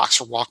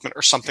boombox or Walkman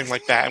or something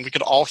like that, and we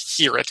could all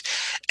hear it,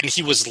 and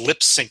he was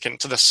lip syncing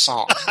to this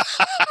song.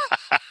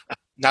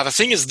 Now the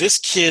thing is, this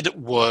kid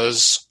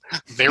was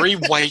very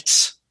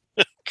white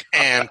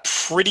and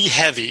pretty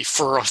heavy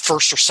for a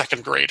first or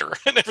second grader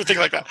and everything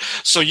like that.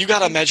 So you got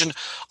to imagine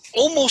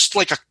almost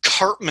like a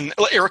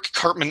Eric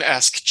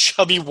Cartman-esque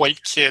chubby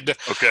white kid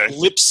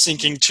lip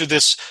syncing to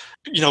this,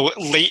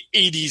 late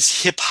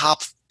 80s hip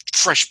hop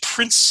Fresh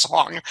Prince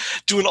song,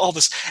 doing all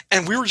this,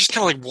 and we were just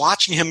kind of like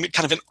watching him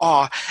kind of in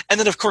awe. And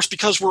then of course,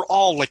 because we're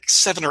all like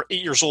 7 or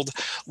 8 years old,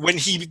 when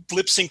he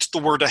lip synced the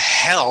word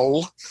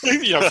hell,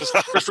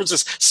 Fresh Prince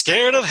is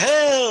scared of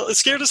hell,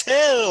 scared as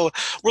hell,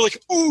 we're like,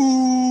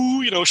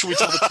 ooh, should we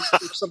tell the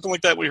truth or something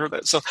like that? We heard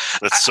that. So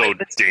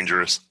that's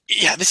dangerous.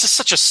 Yeah, this is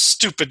such a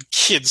stupid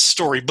kid's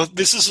story, but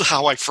this is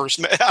how I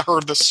first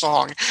heard the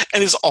song,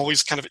 and is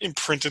always kind of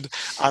imprinted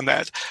on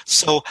that.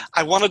 So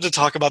I wanted to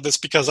talk about this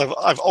because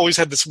I've always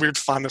had this weird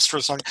fondness for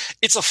the song.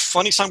 It's a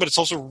funny song, but it's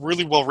also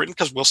really well written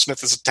because Will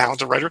Smith is a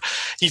talented writer.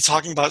 He's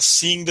talking about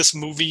seeing this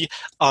movie.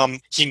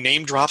 He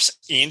name drops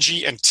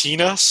Angie and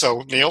Tina.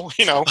 So Neil,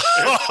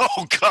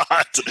 oh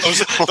God,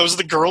 those are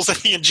the girls that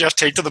he and Jeff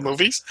take to the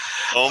movies.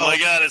 Oh my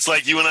God, it's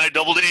like you and I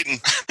double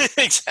dating.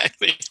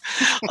 Exactly.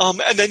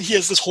 And then he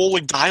has this whole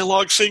like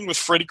dialogue thing with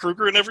Freddy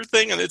Krueger and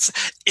everything, and it's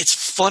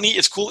funny.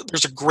 It's cool.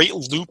 There's a great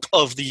loop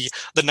of the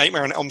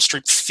Nightmare on Elm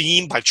Street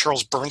theme by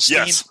Charles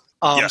Bernstein. Yes.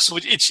 So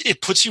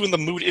it puts you in the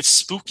mood. It's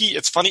spooky.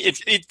 It's funny.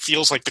 It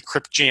feels like the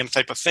Crypt Jam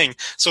type of thing.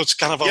 So it's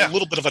kind of a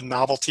little bit of a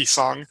novelty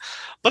song,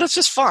 but it's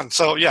just fun.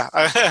 So yeah,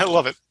 I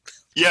love it.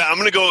 Yeah, I'm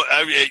going to go,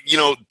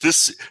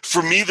 this,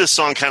 for me, this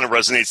song kind of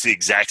resonates the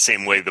exact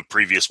same way the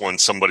previous one,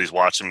 Somebody's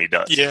Watching Me,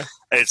 does. Yeah.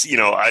 It's,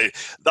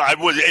 I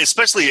would,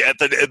 especially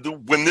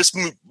when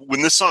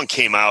this song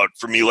came out,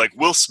 for me, like,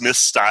 Will Smith's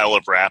style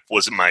of rap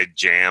wasn't my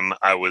jam.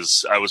 I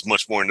was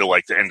much more into,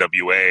 like, the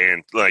NWA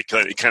and, like,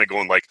 kind of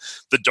going, like,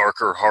 the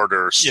darker,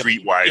 harder,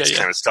 streetwise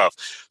kind of stuff.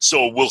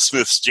 So Will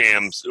Smith's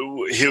jams,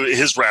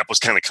 his rap was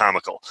kind of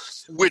comical,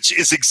 which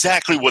is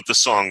exactly what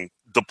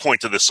the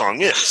point of the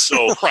song is.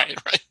 So right.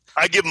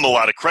 I give him a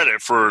lot of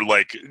credit for,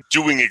 like,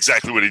 doing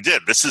exactly what he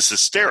did. This is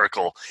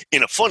hysterical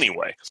in a funny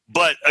way.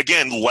 But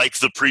again, like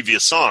the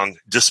previous song,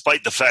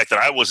 despite the fact that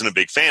I wasn't a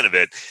big fan of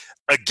it,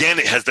 again,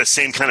 it has that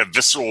same kind of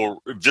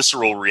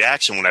visceral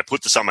reaction when I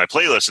put this on my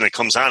playlist and it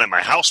comes on at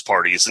my house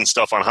parties and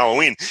stuff on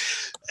Halloween.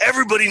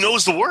 Everybody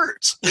knows the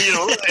words.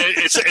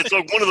 It's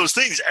like one of those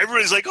things.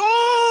 Everybody's like,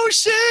 "Oh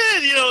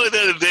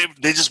shit!"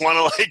 They just want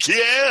to, like,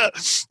 yeah.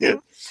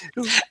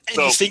 And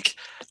you think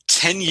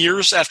 10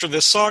 years after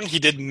this song, he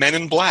did Men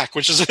in Black,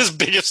 which is his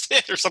biggest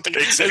hit or something.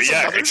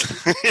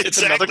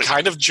 It's another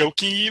kind of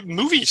jokey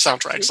movie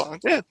soundtrack song.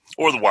 Yeah.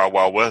 Or the Wild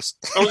Wild West.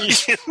 Oh,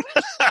 yeah.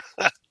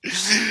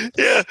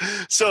 Yeah.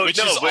 So, which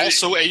is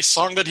also a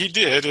song that he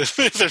did, if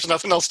there's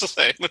nothing else to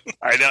say.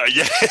 I know.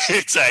 Yeah,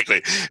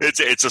 exactly.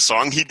 It's a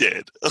song he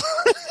did.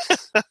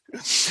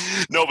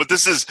 No, but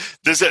this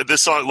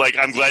song, like,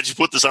 I'm glad you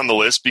put this on the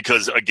list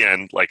because,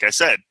 again, like I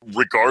said,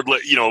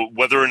 regardless,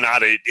 whether or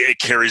not it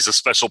carries a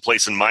special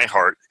place in my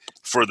heart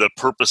for the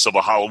purpose of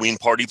a Halloween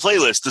party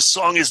playlist, the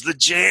song is the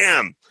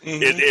jam.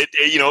 Mm-hmm.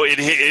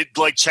 It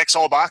like checks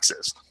all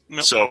boxes.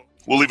 Yep. So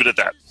we'll leave it at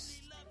that.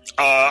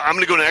 I'm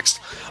going to go next.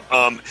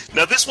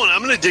 Now this one,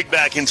 I'm going to dig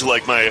back into,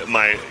 like,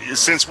 my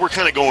since we're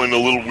kind of going a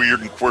little weird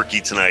and quirky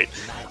tonight,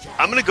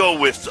 I'm going to go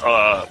with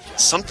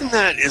something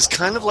that is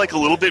kind of like a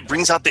little bit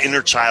brings out the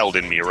inner child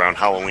in me around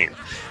Halloween.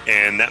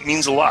 And that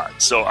means a lot.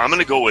 So I'm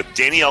going to go with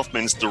Danny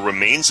Elfman's The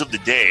Remains of the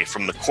Day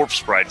from the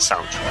Corpse Bride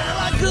soundtrack.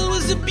 Like who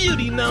was a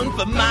beauty known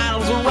for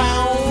miles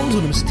around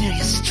when a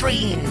mysterious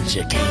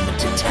stranger came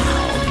into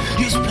town.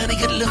 He was plenty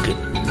good looking,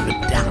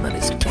 but down on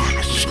his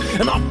cash.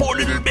 And our poor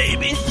little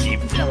baby, she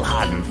fell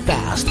hard and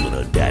fast when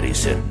her daddy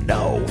said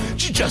no.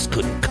 She just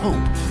couldn't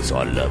cope, so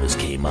our lovers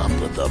came up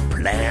with a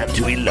plan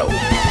to elope.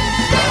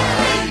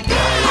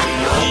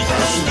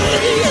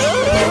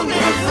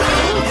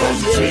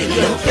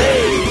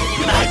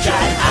 You might try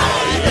and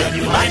hide, and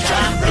you might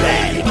try and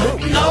play.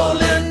 All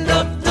end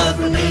up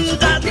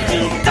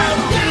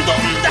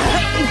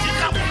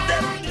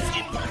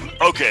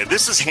Okay,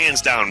 this is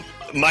hands down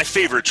my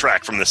favorite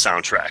track from the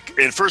soundtrack.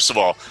 And first of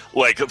all,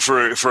 like,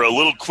 for a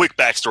little quick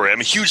backstory, I'm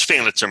a huge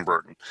fan of Tim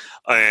Burton,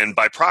 and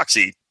by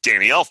proxy,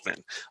 Danny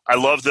Elfman. I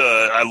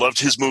loved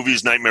his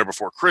movies, Nightmare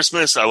Before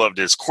Christmas. I loved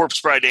his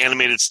Corpse Bride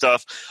animated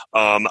stuff.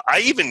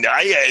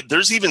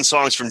 There's even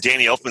songs from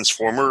Danny Elfman's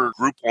former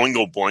group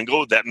Oingo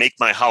Boingo that make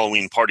my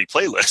Halloween party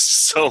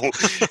playlist. So,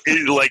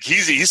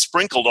 he's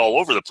sprinkled all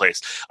over the place.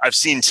 I've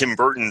seen Tim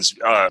Burton's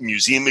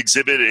museum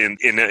exhibit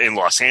in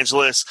Los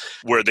Angeles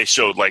where they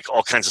showed, like,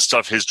 all kinds of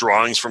stuff, his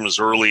drawings from his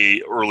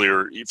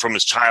earlier from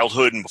his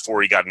childhood and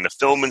before he got into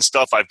film and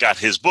stuff. I've got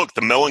his book,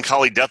 The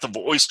Melancholy Death of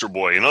Oyster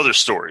Boy, and other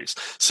stories.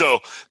 So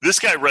this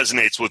guy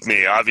resonates with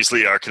me.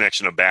 Obviously, our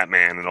connection to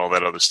Batman and all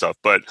that other stuff.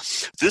 But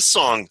this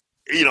song,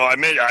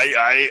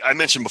 I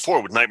mentioned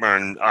before with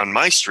Nightmare on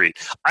My Street,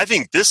 I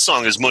think this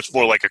song is much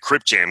more like a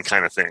Crypt Jam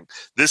kind of thing.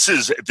 This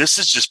is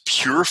just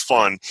pure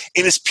fun,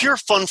 and it's pure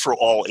fun for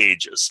all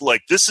ages.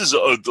 Like, this is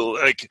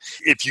like,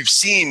 if you've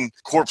seen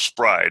Corpse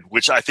Bride,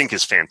 which I think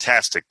is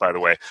fantastic, by the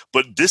way,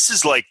 but this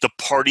is like the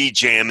party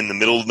jam in the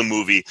middle of the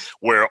movie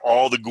where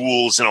all the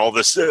ghouls and all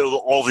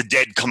the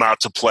dead come out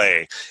to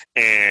play,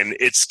 and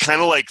it's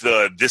kind of like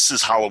This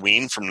Is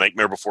Halloween from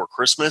Nightmare Before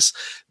Christmas.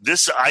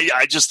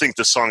 I just think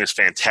the song is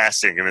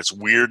fantastic. And it's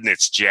weird and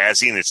it's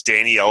jazzy and it's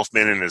Danny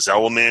Elfman in his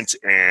element,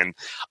 and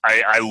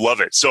I love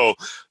it. So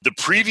the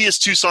previous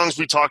two songs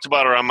we talked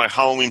about are on my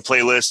Halloween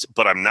playlist,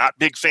 but I'm not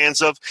big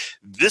fans of.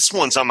 This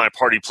one's on my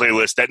party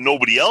playlist that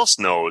nobody else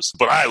knows,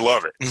 but I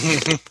love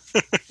it.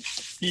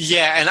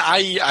 Yeah, and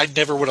I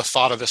never would have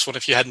thought of this one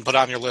if you hadn't put it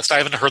on your list. I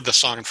haven't heard this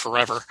song in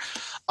forever.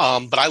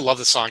 But I love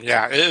the song.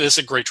 Yeah, it is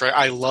a great track.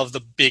 I love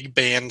the big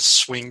band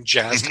swing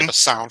jazz kind of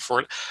sound for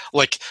it.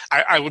 Like,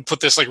 I would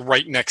put this, like,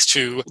 right next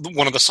to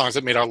one of the songs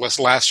that made our list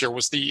last year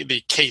was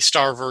the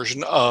K-Star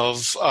version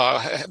of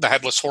the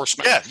Headless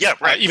Horseman. Yeah,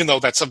 right. Even though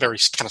that's a very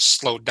kind of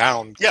slowed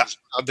down. Yeah.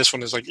 This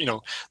one is, like,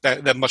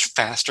 that much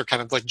faster,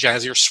 kind of like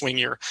jazzier,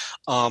 swingier.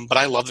 But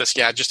I love this.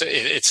 Yeah, just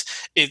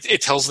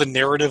it tells the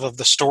narrative of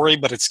the story,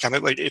 but it's kind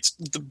of like it's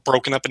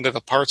broken up into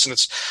the parts, and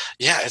it's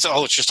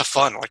just a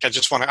fun. Like, I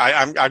just want to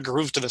I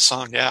groove to the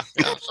song. Yeah.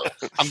 So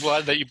I'm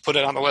glad that you put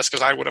it on the list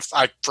because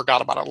I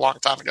forgot about it a long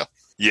time ago.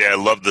 Yeah, I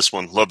love this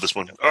one. All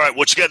right,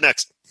 what you got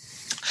next?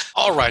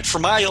 All right, for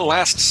my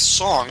last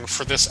song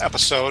for this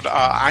episode,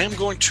 I am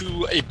going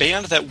to a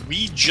band that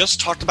we just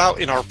talked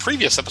about in our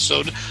previous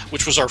episode,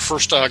 which was our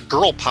first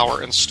Girl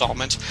Power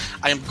installment.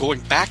 I am going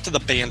back to the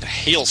band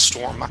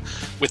Hailstorm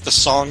with the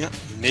song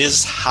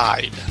Ms.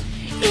 Hyde.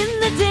 In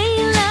the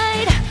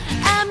daylight,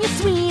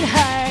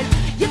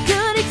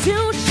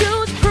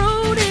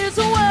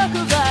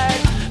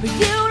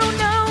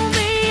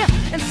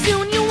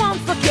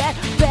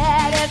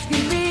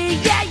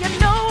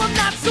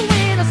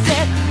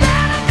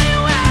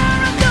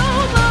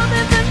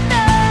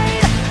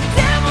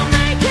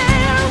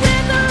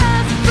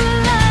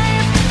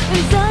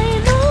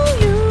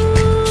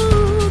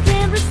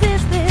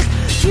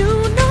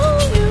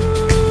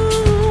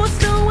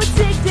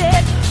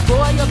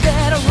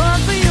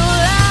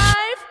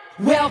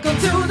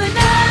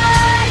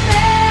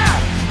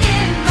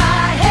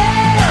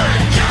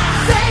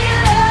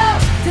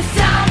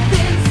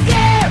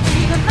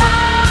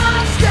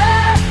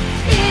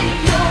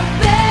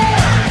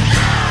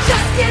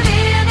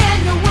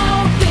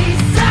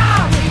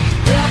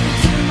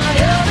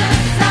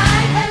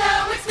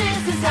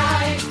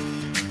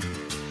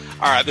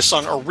 Yeah, this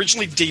song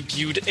originally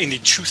debuted in the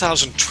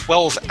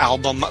 2012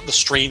 album The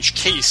Strange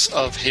Case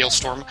of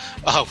Hailstorm,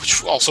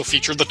 which also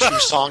featured the two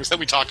songs that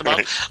we talked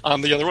about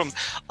on the other one.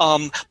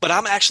 But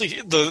I'm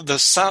actually,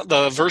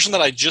 the version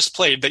that I just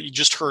played, that you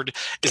just heard,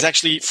 is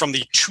actually from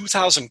the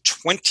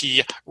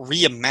 2020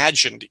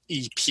 Reimagined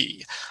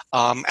EP.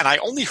 And I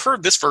only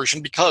heard this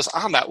version because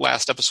on that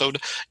last episode,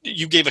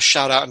 you gave a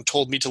shout out and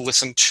told me to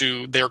listen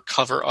to their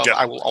cover of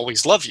I Will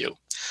Always Love You.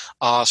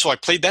 So I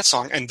played that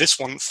song, and this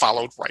one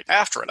followed right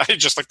after it. I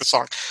just like the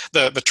song.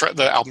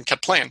 The album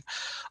kept playing.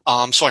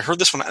 So I heard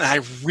this one, and I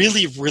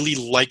really, really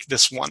like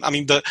this one. I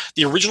mean, the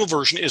original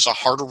version is a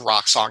harder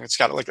rock song. It's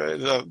got like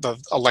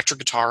the electric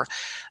guitar.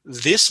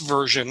 This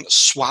version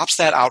swaps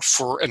that out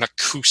for an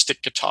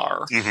acoustic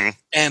guitar. Mm-hmm.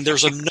 And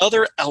there's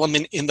another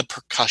element in the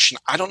percussion.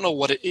 I don't know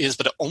what it is,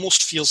 but it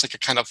almost feels like a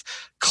kind of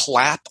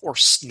clap or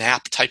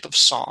snap type of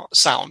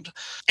sound.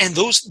 And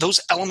those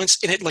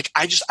elements in it, like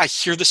I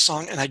hear this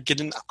song and I get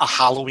a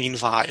Halloween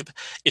vibe.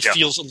 It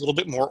feels a little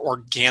bit more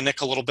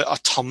organic, a little bit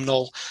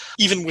autumnal,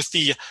 even with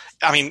the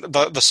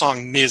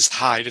song Ms.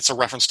 Hyde. It's a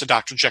reference to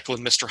Dr. Jekyll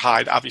and Mr.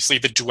 Hyde. Obviously,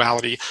 the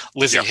duality.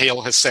 Lizzie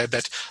Hale has said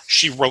that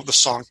she wrote the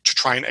song to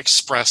try and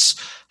express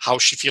how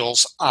she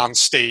feels on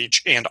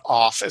stage and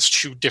off as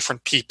two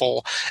different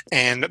people.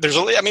 And there's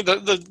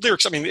the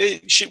lyrics,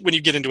 when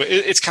you get into it,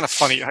 it's kind of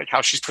funny like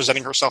how she's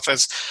presenting herself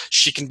as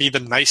she can be the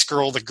nice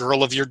girl, the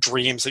girl of your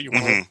dreams that you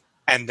want.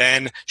 And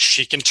then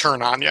she can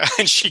turn on you,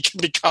 and she can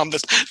become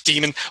this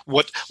demon,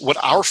 what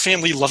our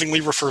family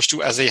lovingly refers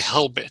to as a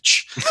hell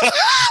bitch.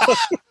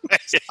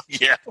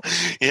 Yeah.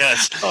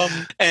 Yes.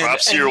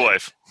 Props to your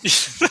wife.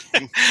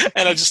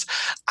 And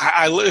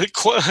I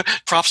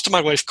props to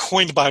my wife,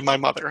 coined by my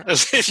mother,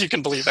 as if you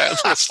can believe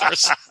that,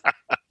 listeners.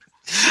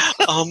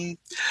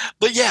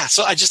 But yeah,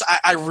 so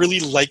I really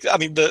like,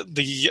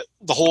 the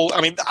whole,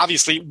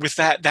 obviously with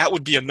that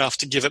would be enough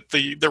to give it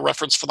the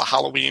reference for the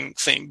Halloween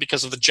thing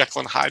because of the Jekyll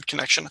and Hyde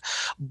connection.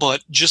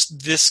 But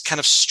just this kind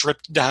of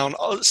stripped down,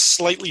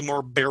 slightly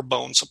more bare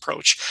bones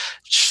approach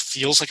just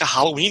feels like a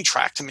Halloween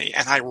track to me.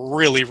 And I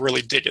really,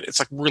 really dig it. It's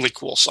like a really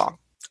cool song.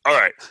 All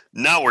right,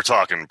 now we're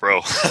talking, bro.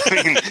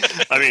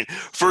 I mean,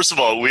 first of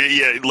all,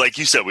 like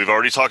you said, we've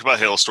already talked about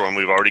Hailstorm.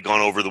 We've already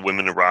gone over the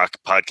Women in Rock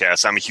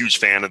podcast. I'm a huge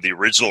fan of the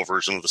original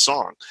version of the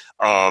song.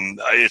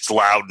 It's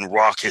loud and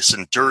raucous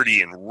and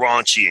dirty and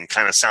raunchy and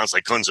kind of sounds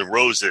like Guns N'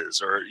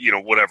 Roses or,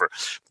 whatever.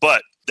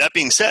 But that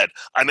being said,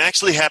 I'm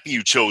actually happy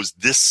you chose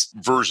this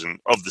version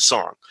of the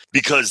song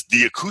because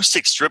the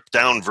acoustic stripped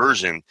down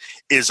version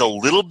is a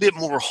little bit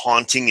more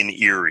haunting and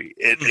eerie.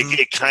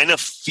 It kind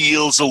of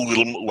feels a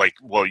little like,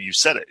 well, you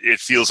said it. It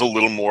feels a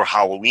little more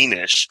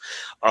Halloweenish.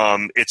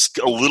 It's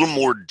a little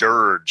more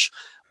dirge.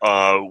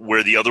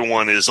 Where the other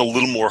one is a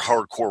little more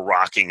hardcore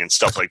rocking and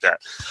stuff like that.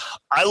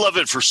 I love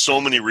it for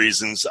so many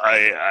reasons.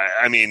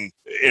 I mean,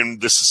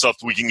 and this is stuff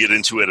we can get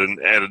into at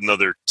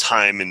another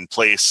time and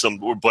place.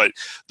 But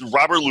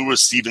Robert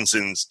Louis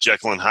Stevenson's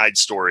Jekyll and Hyde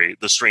story,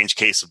 The Strange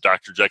Case of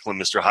Dr. Jekyll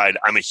and Mr. Hyde,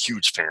 I'm a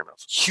huge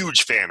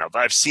fan of.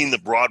 I've seen the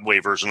Broadway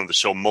version of the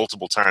show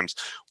multiple times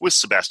with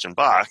Sebastian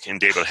Bach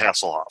and David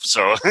Hasselhoff.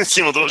 So,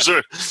 those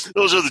are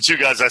the two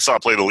guys I saw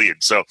play the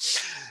lead. So,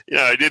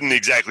 I didn't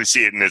exactly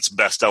see it in its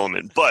best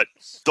element, but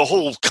the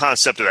whole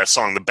concept of that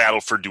song, the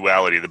battle for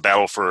duality, the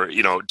battle for,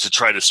 to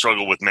try to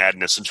struggle with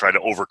madness and try to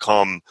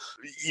overcome,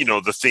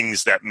 the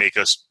things that make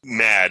us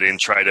mad and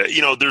try to,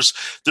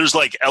 there's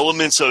like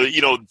elements of,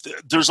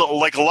 there's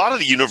like a lot of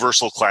the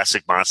Universal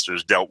classic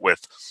monsters dealt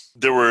with.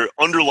 There were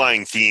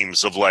underlying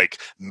themes of like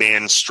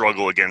man's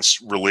struggle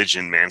against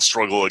religion, man's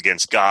struggle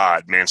against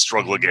God, man's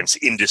struggle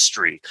against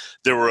industry.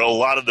 There were a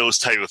lot of those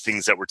type of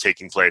things that were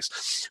taking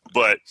place.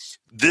 But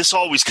this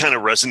always kind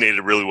of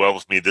resonated really well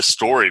with me, this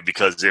story,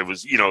 because it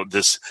was,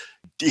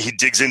 he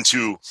digs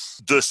into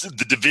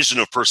the division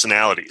of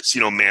personalities,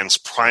 man's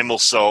primal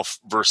self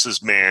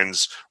versus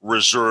man's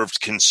reserved,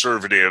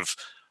 conservative,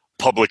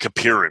 public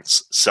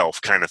appearance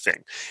self kind of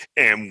thing.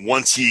 And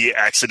once he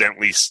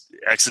accidentally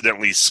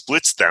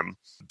splits them,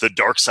 the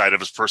dark side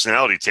of his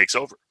personality takes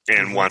over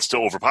and wants to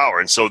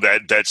overpower. And so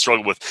that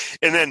struggle with,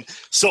 and then,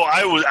 so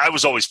I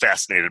was always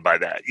fascinated by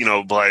that,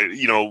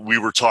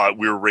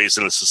 we were raised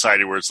in a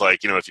society where it's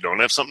like, if you don't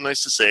have something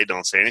nice to say,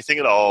 don't say anything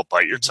at all,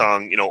 bite your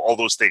tongue, all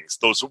those things,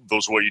 those are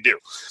what you do.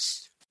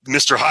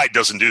 Mr. Hyde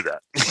doesn't do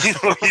that.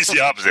 He's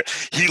the opposite.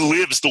 He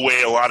lives the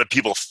way a lot of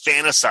people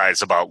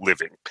fantasize about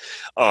living,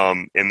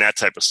 and that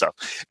type of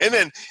stuff. And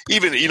then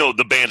even,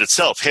 the band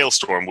itself,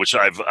 Hailstorm, which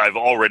I've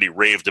already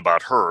raved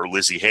about her,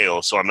 Lizzie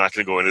Hale, so I'm not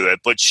going to go into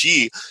that. But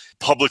she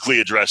publicly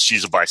addressed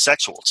she's a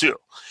bisexual too.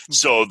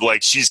 So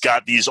like she's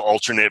got these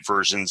alternate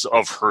versions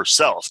of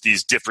herself,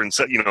 these different,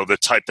 the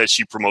type that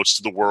she promotes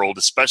to the world,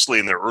 especially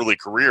in their early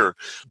career,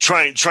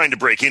 trying to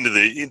break into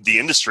the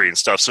industry and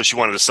stuff. So she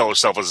wanted to sell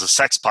herself as a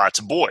sex pot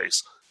to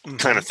boys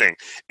kind of thing.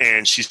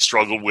 And she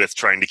struggled with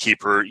trying to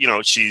keep her,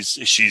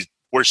 she's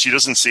where she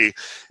doesn't see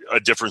a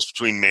difference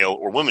between male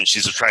or woman.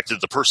 She's attracted to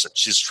the person.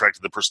 She's attracted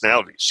to the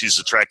personality. She's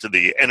attracted to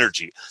the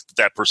energy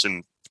that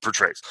person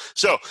portrays.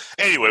 So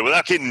anyway,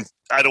 without getting,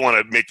 I don't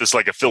want to make this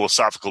like a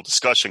philosophical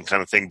discussion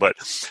kind of thing, but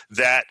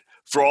that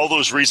for all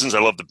those reasons, I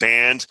love the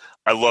band.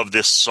 I love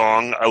this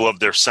song. I love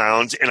their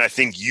sound. And I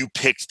think you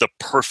picked the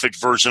perfect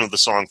version of the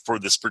song for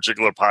this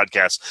particular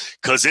podcast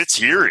because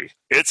it's eerie.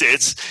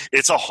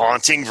 It's a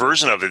haunting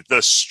version of it.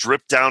 The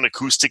stripped down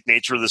acoustic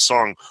nature of the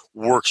song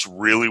works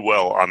really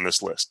well on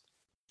this list.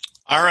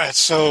 All right,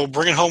 so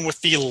bring it home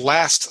with the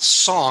last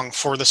song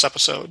for this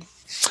episode.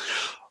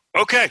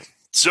 Okay,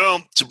 so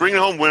to bring it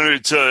home,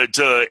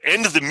 to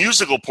end the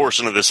musical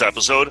portion of this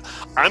episode,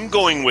 I'm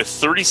going with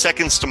 30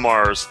 Seconds to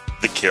Mars,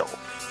 The Kill.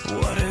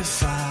 What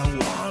if I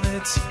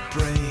wanted to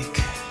break,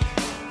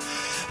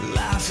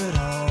 laugh it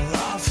all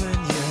off in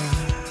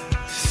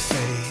your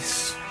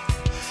face?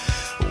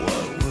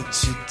 What would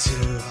you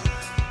do?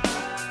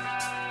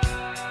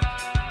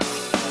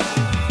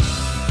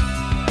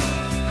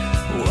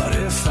 What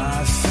if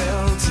I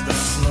fell to the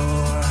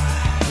floor,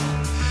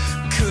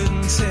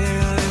 couldn't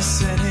take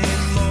this anymore?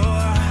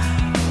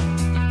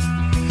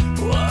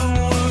 What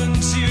would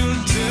you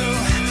do?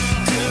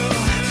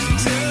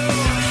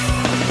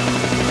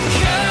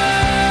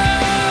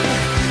 Come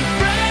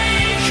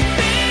break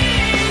me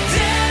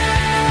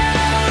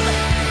down,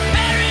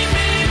 bury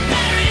me, I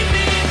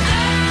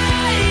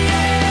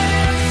am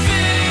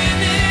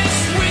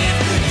finished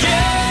with you.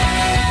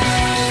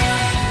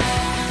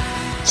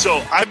 So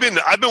I've been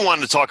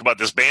wanting to talk about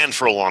this band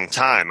for a long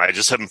time. I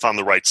just haven't found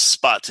the right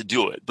spot to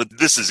do it. But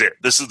this is it.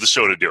 This is the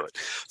show to do it.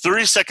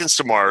 30 Seconds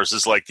to Mars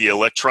is like the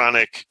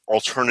electronic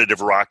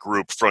alternative rock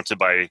group fronted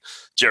by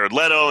Jared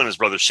Leto and his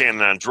brother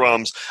Shannon on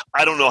drums.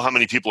 I don't know how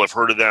many people have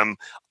heard of them.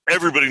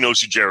 Everybody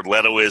knows who Jared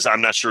Leto is.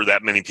 I'm not sure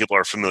that many people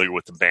are familiar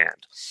with the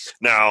band.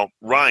 Now,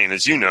 Ryan,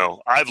 as you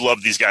know, I've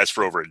loved these guys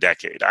for over a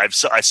decade. I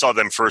saw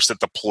them first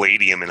at the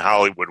Palladium in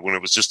Hollywood when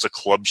it was just a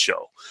club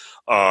show.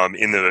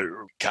 In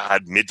the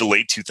mid to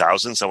late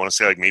 2000s. I want to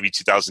say like maybe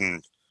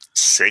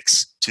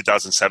 2006,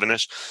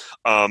 2007-ish.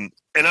 And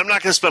I'm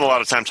not going to spend a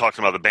lot of time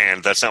talking about the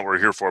band. That's not what we're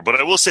here for. But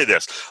I will say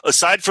this.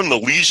 Aside from the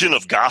legion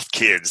of goth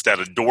kids that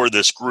adore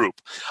this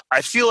group,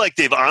 I feel like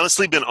they've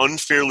honestly been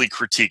unfairly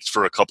critiqued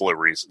for a couple of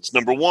reasons.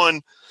 Number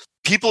one,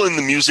 people in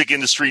the music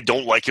industry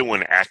don't like it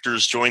when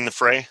actors join the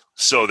fray.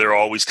 So they're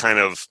always kind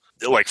of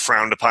like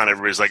frowned upon.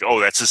 Everybody's like, oh,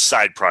 that's a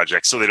side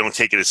project. So they don't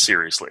take it as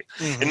seriously.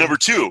 Mm-hmm. And number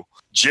two,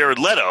 Jared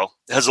Leto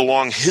has a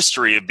long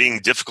history of being a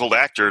difficult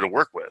actor to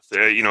work with,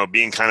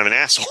 being kind of an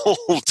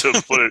asshole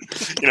to put it,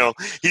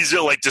 he's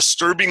like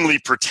disturbingly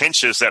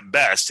pretentious at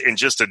best and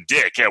just a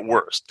dick at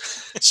worst.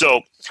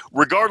 So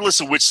regardless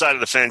of which side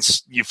of the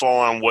fence you fall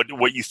on,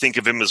 what you think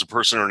of him as a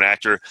person or an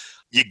actor,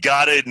 you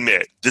got to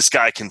admit this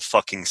guy can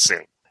fucking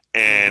sing.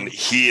 And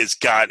he has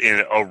got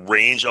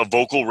a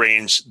vocal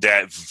range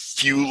that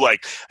few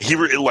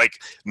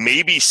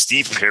maybe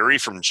Steve Perry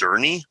from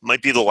Journey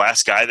might be the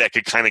last guy that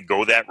could kind of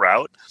go that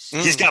route.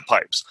 He's got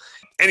pipes.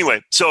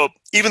 Anyway, so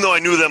even though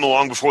I knew them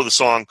long before the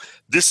song,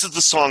 this is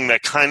the song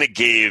that kind of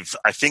gave,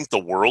 I think, the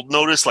world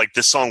notice. Like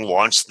this song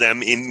launched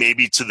them in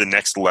maybe to the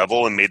next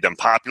level and made them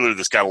popular.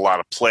 This got a lot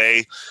of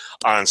play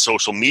on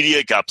social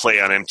media, got play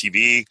on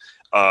MTV.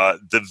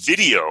 The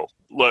video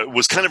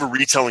was kind of a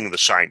retelling of The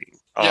Shining.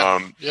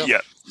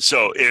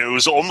 So it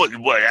was almost,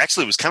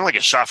 it was kind of like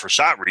a shot for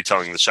shot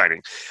retelling of The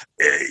Shining.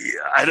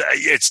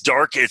 It's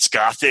dark, it's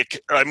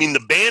gothic. I mean, the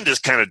band is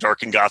kind of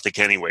dark and gothic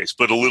anyways,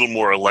 but a little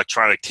more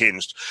electronic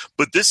tinged.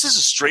 But this is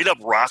a straight up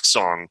rock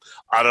song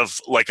out of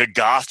like a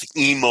goth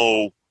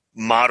emo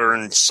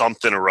modern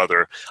something or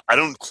other. I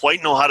don't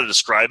quite know how to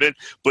describe it,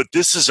 but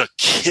this is a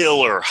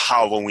killer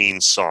Halloween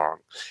song.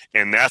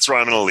 And that's where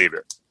I'm going to leave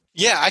it.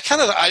 Yeah,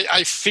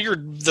 I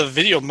figured the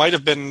video might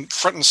have been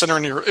front and center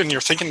in your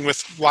thinking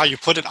with why you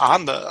put it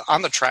on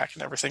the track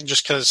and everything.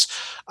 Just because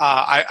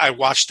I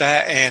watched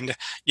that, and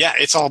yeah,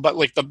 it's all about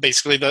like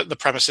basically the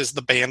premise is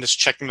the band is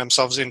checking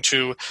themselves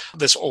into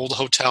this old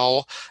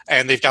hotel,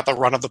 and they've got the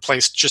run of the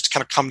place just to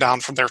kind of come down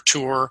from their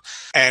tour,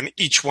 and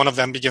each one of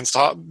them begins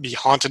to be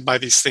haunted by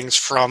these things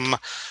from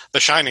The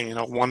Shining.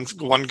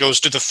 One goes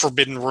to the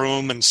forbidden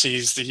room and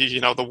sees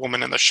the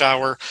woman in the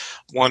shower.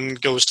 One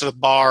goes to the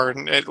bar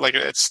and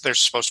they're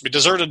supposed to be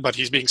deserted, but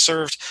he's being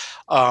served.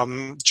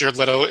 Jared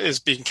Leto is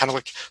being kind of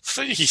like,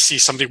 he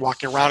sees somebody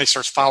walking around, he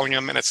starts following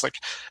him, and it's like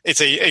it's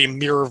a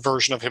mirror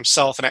version of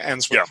himself, and it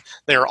ends with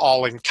they're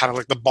all in kind of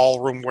like the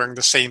ballroom wearing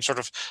the same sort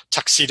of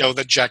tuxedo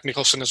that Jack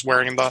Nicholson is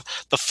wearing in the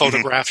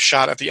photograph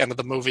shot at the end of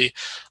the movie.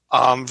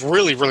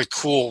 Really, really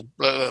cool.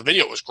 The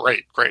video was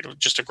great.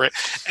 Just a great,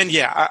 and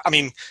yeah, I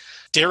mean,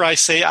 dare I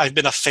say I've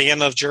been a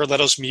fan of Jared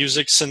Leto's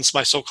music since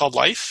my so-called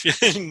life.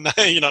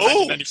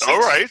 1996. All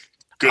right.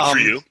 Good for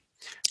you.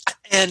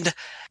 And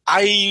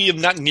I am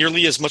not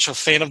nearly as much a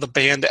fan of the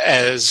band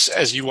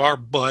as you are,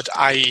 but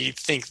I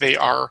think they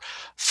are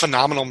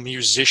phenomenal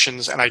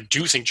musicians, and I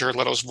do think Jared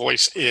Leto's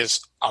voice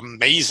is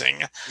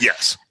amazing.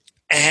 Yes.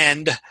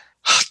 And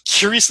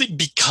curiously,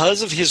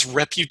 because of his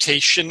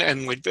reputation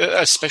and like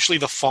especially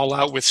the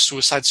fallout with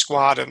Suicide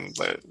Squad and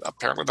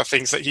apparently the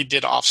things that he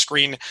did off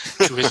screen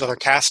to his other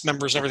cast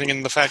members and everything,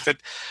 and the fact that,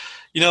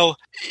 you know,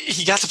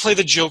 he got to play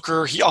the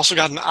Joker. He also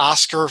got an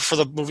Oscar for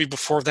the movie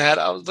before that.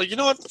 I was like, you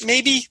know what,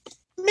 maybe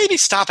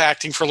stop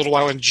acting for a little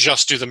while and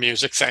just do the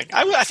music thing.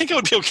 I think it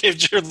would be okay if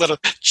Jared Leto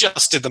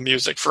just did the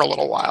music for a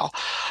little while.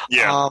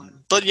 Yeah.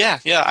 But yeah,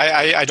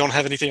 I don't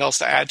have anything else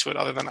to add to it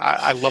other than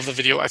I love the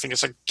video. I think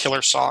it's a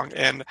killer song.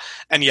 And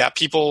yeah,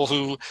 people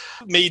who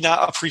may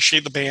not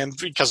appreciate the band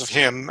because of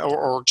him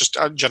or just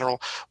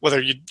general,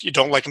 whether you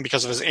don't like him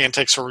because of his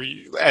antics or,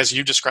 as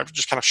you described,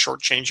 just kind of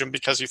shortchange him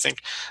because you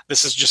think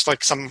this is just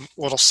like some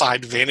little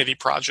side vanity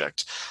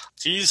project.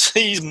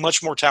 He's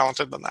much more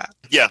talented than that.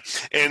 Yeah,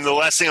 and the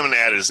last thing I'm going to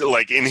add is,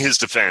 like, in his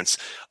defense,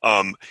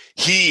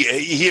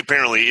 he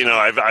apparently, you know,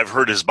 I've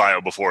heard his bio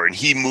before, and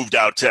he moved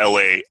out to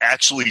LA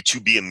actually to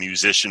be a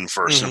musician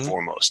first and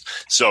foremost.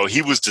 So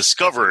he was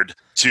discovered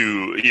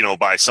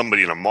by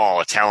somebody in a mall,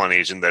 a talent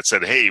agent that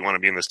said, "Hey, you want to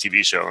be in this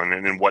TV show?"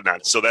 and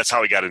whatnot. So that's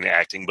how he got into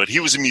acting. But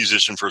he was a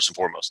musician first and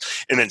foremost.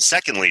 And then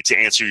secondly, to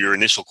answer your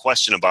initial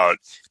question about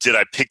did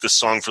I pick the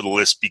song for the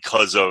list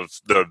because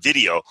of the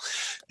video,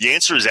 the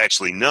answer is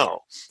actually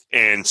no.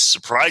 And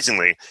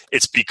surprisingly,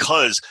 it's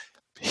because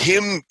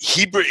maybe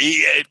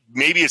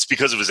it's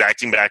because of his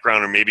acting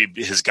background or maybe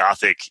his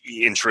gothic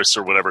interests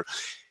or whatever.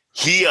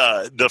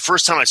 The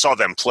first time I saw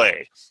them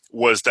play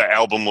was the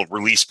album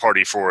release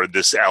party for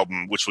this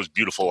album, which was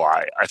Beautiful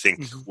Lie, I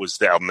think was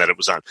the album that it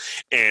was on.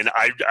 And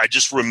I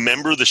just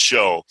remember the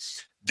show.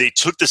 They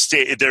took the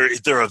stage.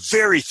 They're a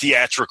very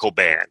theatrical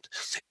band,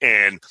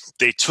 and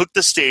they took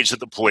the stage at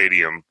the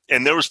Palladium.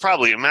 And there was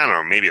probably, I don't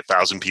know, maybe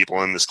 1,000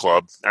 people in this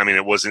club. I mean,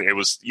 it was,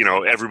 you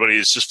know, everybody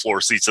is just floor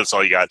seats. That's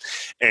all you got.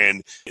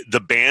 And the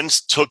bands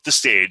took the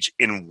stage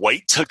in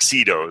white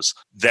tuxedos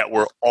that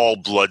were all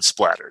blood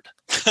splattered.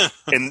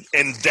 and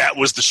that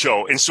was the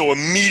show. And so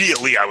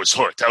immediately I was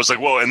hooked. I was like,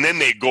 whoa. And then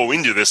they go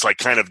into this like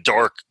kind of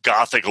dark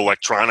gothic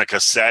electronica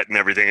set and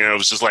everything. And I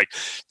was just like,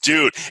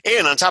 dude.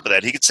 And on top of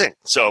that, he could sing.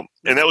 So,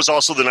 and that was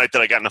also the night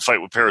that I got in a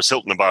fight with Paris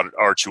Hilton about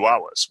our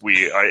chihuahuas.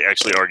 I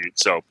actually argued.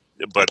 So,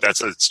 but that's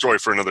a story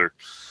for another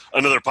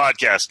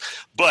podcast.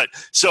 But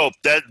so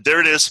there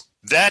it is.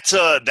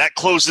 That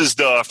closes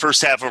the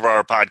first half of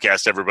our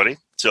podcast, everybody.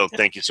 So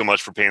thank you so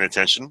much for paying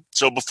attention.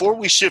 So before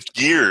we shift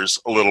gears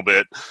a little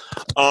bit,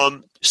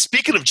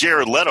 speaking of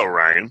Jared Leto,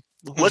 Ryan,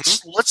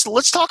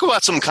 let's talk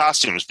about some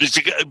costumes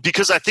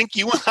because I think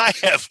you and I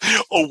have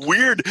a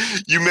weird.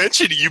 You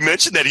mentioned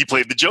that he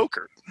played the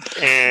Joker,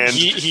 and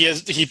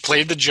he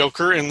played the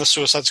Joker in the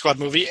Suicide Squad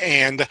movie,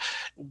 and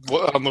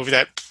a movie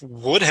that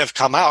would have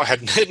come out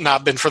had it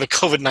not been for the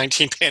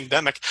COVID-19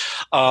 pandemic.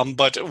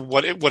 But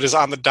what is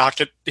on the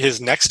docket?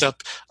 His next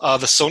up,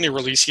 the Sony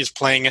release, he is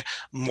playing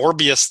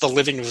Morbius, the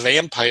Living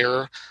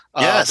Vampire.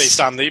 Yes. based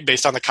on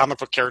the comic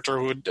book character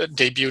who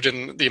debuted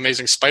in the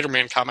Amazing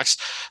Spider-Man comics.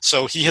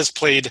 So he has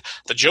played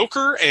the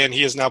Joker, and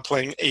he is now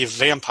playing a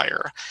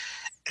vampire.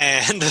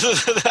 And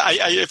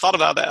I thought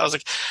about that. I was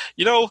like,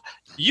 you know,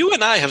 you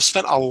and I have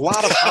spent a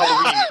lot of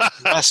Halloween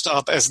dressed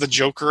up as the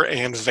Joker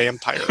and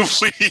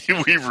vampires.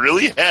 we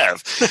really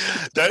have.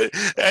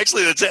 That's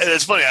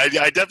funny.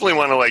 I definitely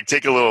want to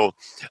take a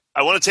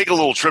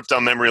little trip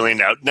down memory lane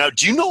now. Now,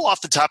 do you know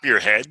off the top of your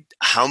head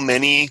how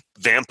many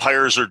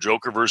vampires or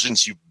Joker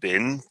versions you've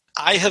been?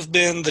 I have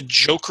been the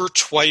Joker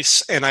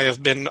twice, and I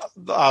have been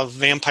a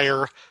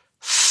vampire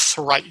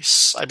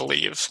thrice, I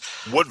believe.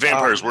 What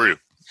vampires were you?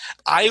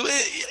 I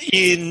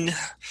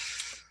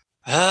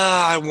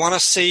want to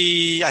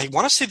say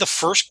the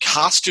first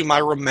costume I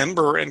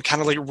remember and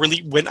kind of like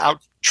really went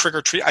out trick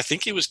or treat. I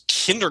think it was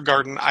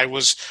kindergarten. I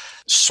was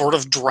sort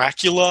of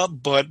Dracula,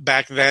 but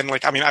back then,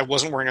 I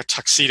wasn't wearing a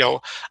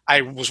tuxedo.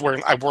 I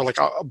wore like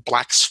a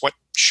black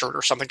sweatshirt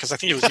or something because I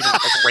think it was even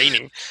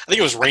raining. I think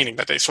it was raining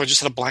that day, so I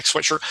just had a black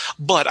sweatshirt.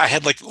 But I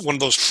had like one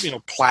of those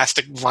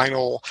plastic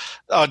vinyl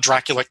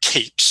Dracula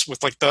capes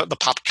with like the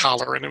pop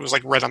collar, and it was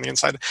like red on the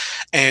inside.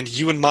 And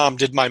you and Mom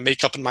did my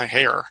makeup and my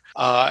hair,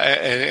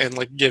 and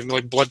like gave me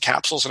like blood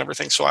capsules and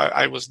everything. So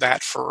I was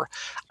that for,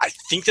 I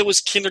think that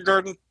was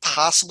kindergarten,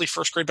 possibly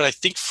first grade. But I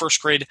think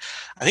first grade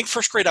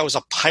I was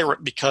a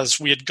pirate because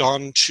we had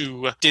gone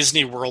to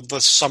Disney World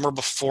the summer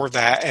before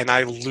that, and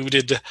I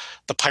looted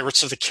the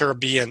Pirates of the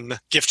Caribbean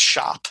gift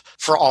shop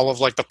for all of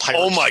like the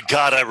pirates. Oh my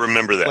God, I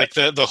remember that. Like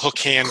the hook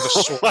hand, the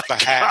sword, the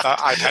hat, the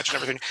eye patch, and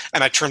everything.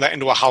 And I turned that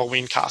into a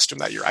Halloween costume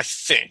that year, I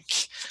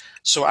think.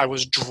 So I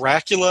was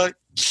Dracula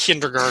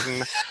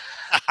kindergarten.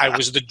 I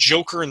was the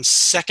Joker in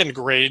second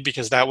grade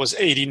because that was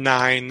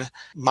 89.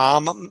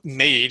 Mom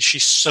she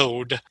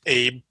sewed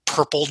a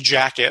purple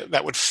jacket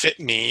that would fit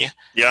me.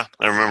 Yeah,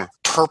 I remember.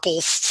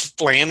 Purple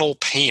flannel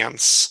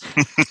pants.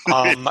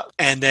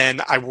 And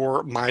then I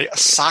wore my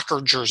soccer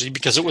jersey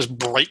because it was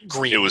bright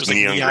green. It was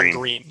neon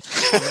green.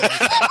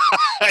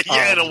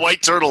 Yeah, and a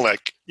white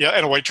turtleneck. Yeah,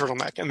 and a white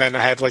turtleneck. And then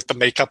I had like the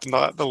makeup and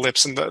the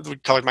lips and we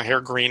colored my hair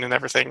green and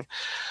everything.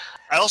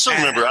 I also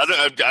remember,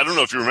 I don't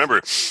know if you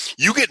remember,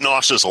 you get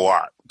nauseous a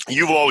lot.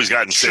 You've always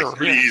gotten sick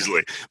pretty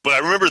easily. But I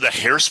remember the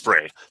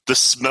hairspray. The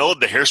smell of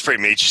the hairspray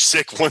made you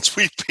sick once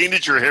we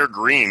painted your hair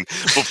green.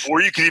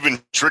 Before you could even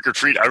trick or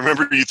treat, I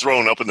remember you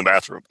throwing up in the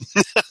bathroom.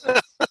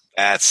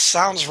 That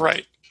sounds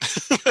right.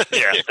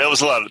 Yeah, that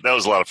was a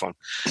lot of fun.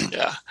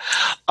 Yeah.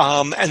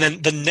 And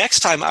then the next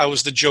time I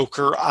was the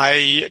Joker,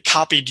 I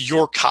copied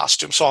your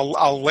costume. So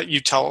I'll let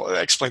you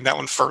explain that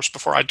one first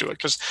before I do it,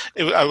 because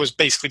I was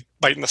basically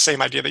biting the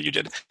same idea that you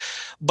did.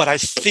 But I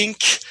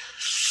think,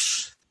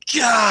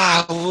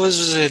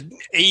 was it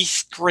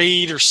 8th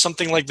grade or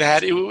something like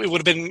that? It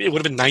would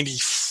have been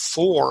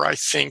 94, I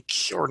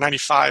think, or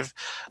 95.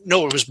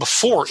 No, it was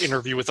before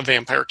Interview with the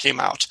Vampire came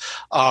out.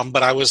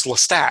 But I was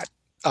Lestat.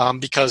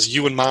 Because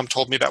you and Mom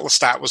told me that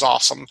Lestat was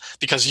awesome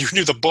because you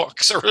knew the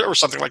books or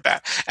something like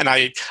that, and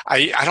I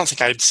don't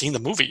think I had seen the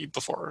movie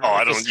before. Oh,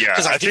 I don't. Yeah,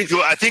 I think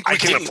we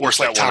can enforce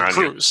that Tom one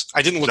Cruise.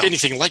 I didn't look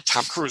anything like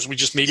Tom Cruise. We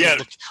just made me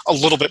look a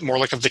little bit more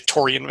like a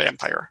Victorian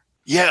vampire.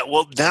 Yeah.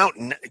 Well, now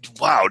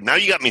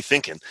you got me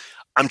thinking.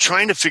 I'm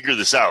trying to figure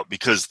this out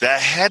because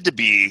that had to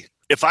be,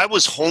 if I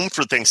was home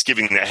for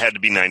Thanksgiving, that had to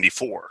be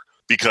 94.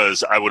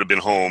 Because I would have been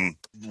home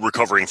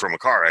recovering from a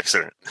car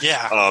accident.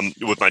 Yeah.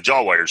 With my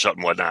jaw wired shut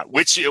and whatnot,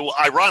 which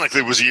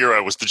ironically was the year I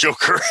was the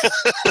Joker.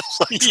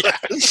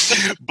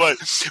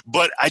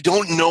 But I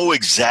don't know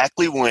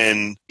exactly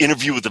when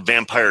Interview with the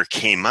Vampire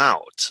came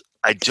out.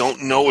 I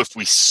don't know if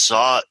we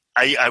saw.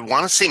 I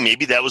want to say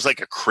maybe that was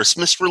like a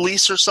Christmas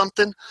release or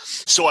something.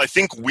 So I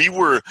think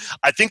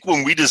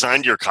when we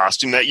designed your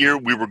costume that year,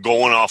 we were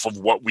going off of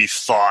what we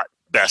thought.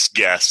 Best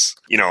guess,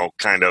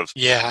 kind of.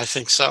 Yeah, I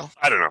think so.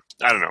 I don't know.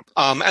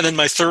 And then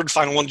my third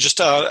final one, just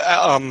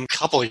a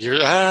couple of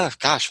years,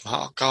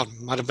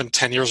 might have been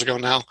 10 years ago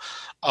now.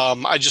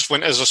 I just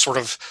went as a sort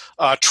of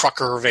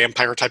trucker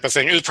vampire type of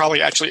thing. It was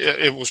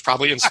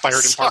probably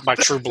inspired in part by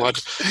True Blood.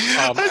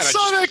 I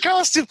saw that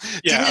costume.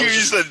 Yeah,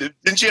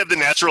 didn't you have the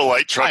natural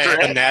light trucker hat?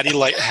 I had a natty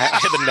light hat. I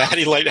had the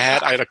natty light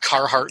hat. I had a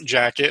Carhartt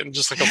jacket and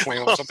just like a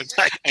flannel or something,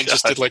 and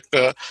just did like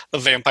the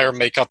vampire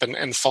makeup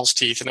and false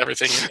teeth and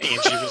everything. And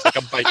Angie was like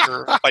a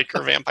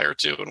biker vampire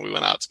too, and we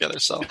went out together.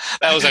 So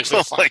that was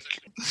actually fun.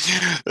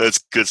 That's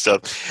good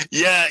stuff.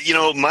 Yeah,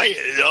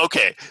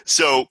 okay.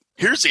 So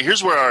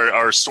here's where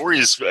our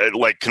stories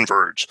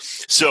converge.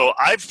 So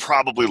I've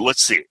probably,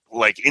 let's see,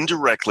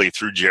 indirectly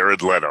through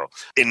Jared Leto.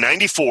 In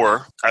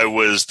 94, I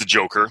was the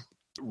Joker.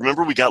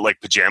 Remember we got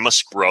pajama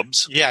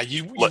scrubs? Yeah,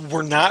 you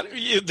were not.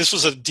 This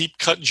was a deep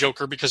cut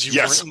Joker because you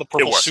weren't in the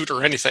purple suit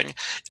or anything. It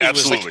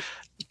Absolutely. was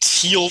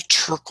teal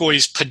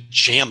turquoise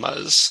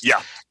pajamas.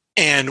 Yeah.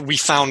 And we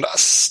found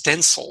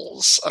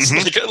stencils,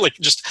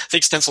 just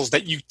fake stencils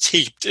that you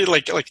taped,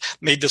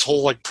 made this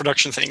whole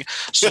production thing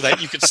so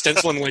that you could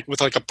stencil in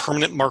with a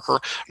permanent marker,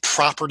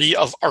 "Property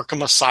of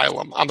Arkham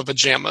Asylum" on the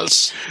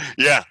pajamas.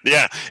 Yeah.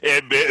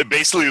 It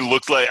basically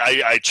looked like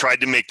I tried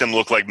to make them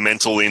look like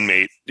mental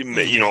inmate,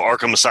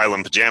 Arkham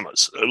Asylum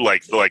pajamas,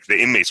 like the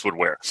inmates would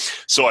wear.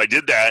 So I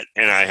did that,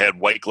 and I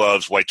had white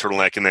gloves, white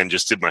turtleneck, and then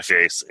just did my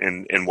face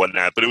and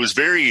whatnot. But it was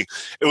very.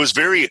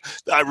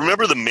 I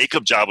remember the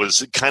makeup job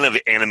was kind of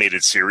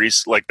animated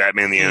series, like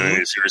Batman the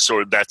Animated Series.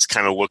 So that's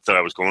kind of look that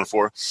I was going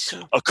for.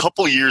 A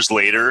couple years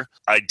later,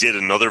 I did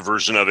another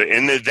version of it,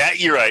 and that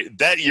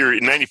year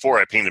in '94,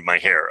 I painted my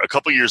hair. A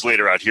couple years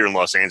later, out here in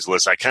Los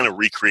Angeles, I kind of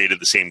recreated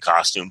the same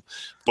costume,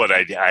 but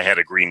I had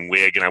a green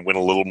wig, and I went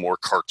a little more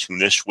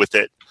cartoonish with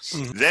it.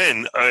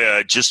 Then,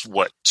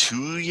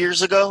 2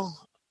 years ago,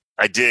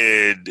 I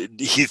did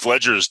Heath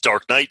Ledger's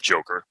Dark Knight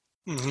Joker.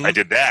 I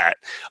did that,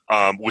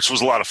 which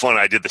was a lot of fun.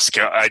 I did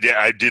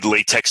I did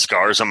latex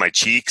scars on my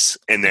cheeks,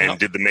 and then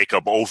did the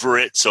makeup over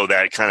it, so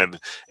that kind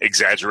of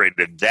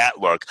exaggerated that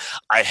look.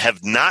 I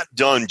have not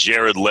done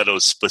Jared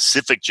Leto's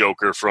specific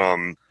Joker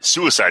from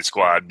Suicide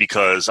Squad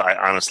because I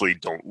honestly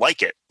don't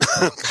like it,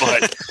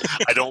 but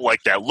I don't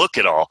like that look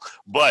at all.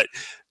 But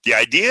the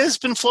idea has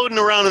been floating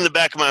around in the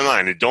back of my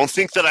mind. I don't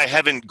think that I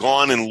haven't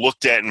gone and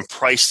looked at and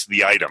priced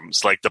the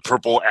items, like the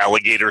purple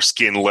alligator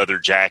skin leather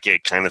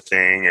jacket kind of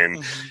thing.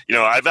 And,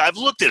 I've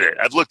looked at it.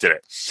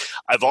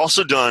 I've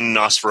also done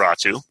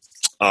Nosferatu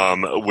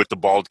with the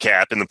bald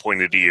cap and the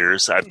pointed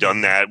ears. I've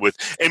done that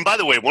and by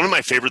the way, one of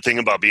my favorite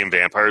things about being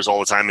vampires all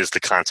the time is the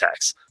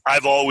contacts.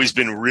 I've always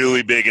been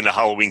really big into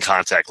Halloween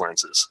contact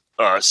lenses.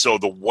 So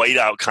the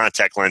whiteout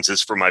contact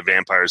lenses for my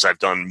vampires I've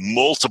done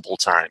multiple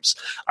times.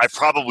 I've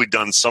probably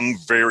done some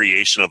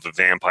variation of a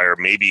vampire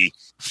maybe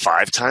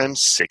 5 times,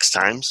 6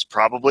 times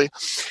probably.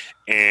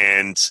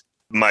 And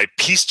my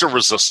piece de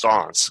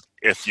resistance,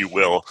 if you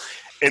will,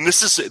 and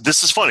this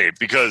is funny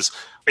because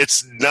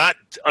it's not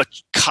a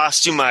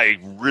costume I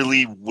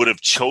really would have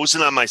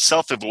chosen on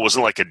myself if it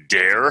wasn't like a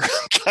dare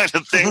kind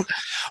of thing.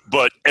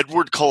 But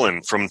Edward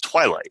Cullen from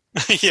Twilight.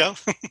 Yeah.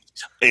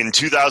 In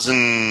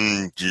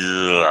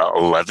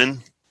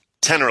 2011,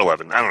 10 or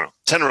 11. I don't know.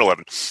 10 or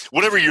 11.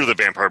 Whatever year the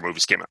vampire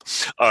movies came out,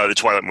 the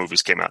Twilight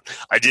movies came out.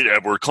 I did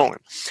Edward Cullen.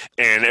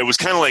 And it was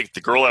kind of like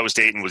the girl I was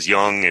dating was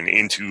young and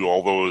into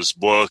all those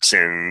books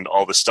and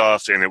all the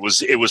stuff. And it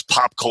was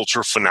pop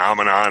culture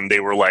phenomenon. They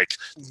were like,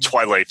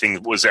 Twilight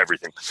thing was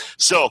everything.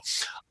 So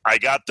I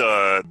got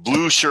the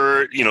blue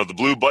shirt, the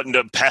blue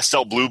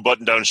pastel blue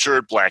button-down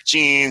shirt, black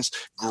jeans,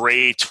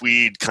 gray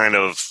tweed kind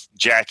of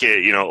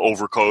jacket,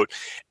 overcoat,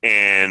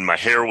 and my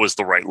hair was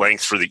the right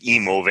length for the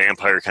emo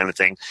vampire kind of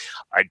thing.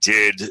 I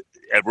did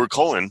Edward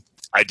Cullen.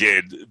 I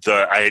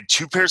had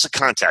 2 pairs of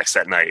contacts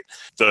that night.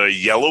 The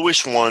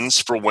yellowish ones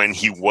for when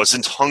he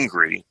wasn't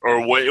hungry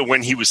or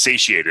when he was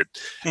satiated.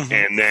 Mm-hmm.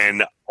 And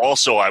then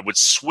also I would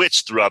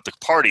switch throughout the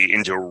party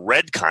into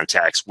red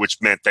contacts, which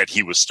meant that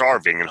he was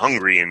starving and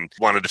hungry and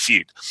wanted to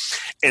feed.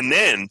 And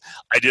then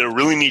I did a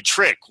really neat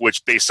trick,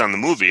 which based on the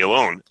movie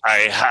alone,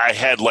 I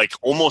had like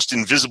almost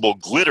invisible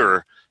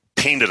glitter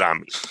painted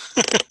on me.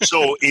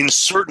 So in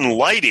certain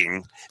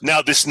lighting,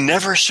 now this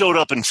never showed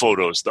up in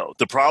photos though.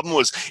 The problem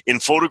was in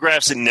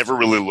photographs, it never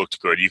really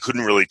looked good. You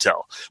couldn't really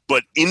tell.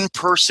 But in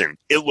person,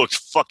 it looked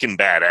fucking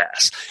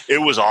badass. It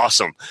was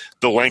awesome.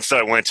 The length that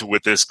I went to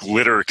with this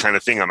glitter kind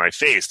of thing on my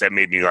face that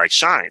made me like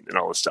shine and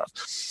all this stuff.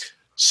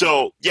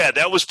 So yeah,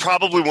 that was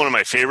probably one of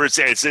my favorites.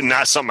 It's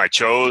not something I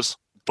chose,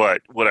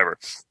 but whatever.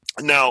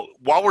 Now,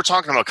 while we're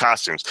talking about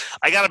costumes,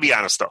 I got to be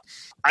honest, though.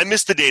 I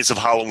miss the days of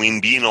Halloween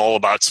being all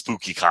about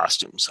spooky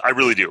costumes. I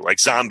really do. Like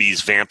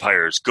zombies,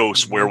 vampires,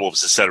 ghosts,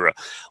 werewolves, etc.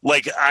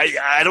 Like,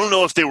 I don't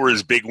know if they were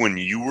as big when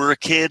you were a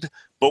kid,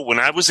 but when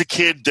I was a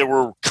kid, they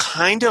were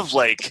kind of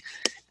like –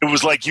 it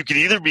was like you could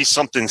either be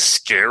something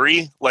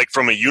scary, like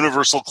from a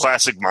Universal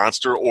classic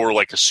monster, or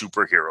like a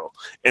superhero.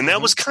 And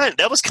that was kind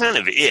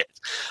of it.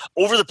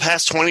 Over the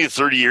past 20 to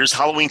 30 years,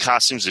 Halloween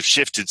costumes have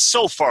shifted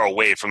so far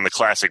away from the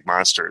classic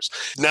monsters.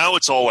 Now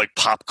it's all like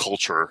pop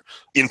culture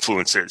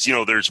influences.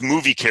 There's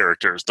movie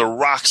characters, they're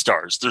rock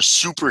stars, there's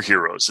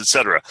superheroes,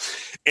 etc.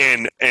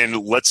 And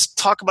let's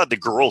talk about the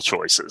girl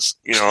choices.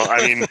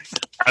 I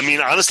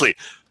mean, honestly,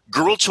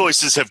 girl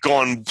choices have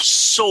gone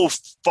so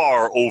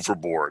far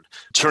overboard,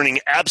 turning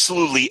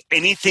absolutely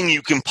anything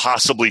you can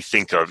possibly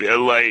think of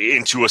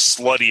into a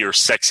slutty or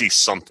sexy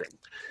something.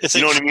 It's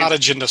a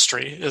cottage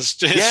industry.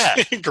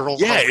 Girl.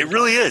 Yeah, it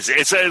really is.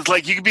 It's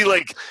like you could be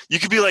like, you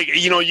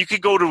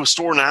could go to a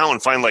store now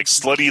and find like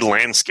slutty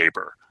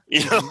landscaper.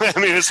 I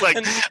mean, it's like,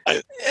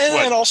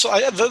 and also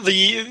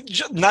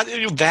not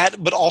that,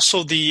 but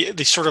also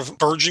the sort of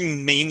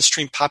burgeoning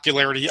mainstream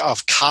popularity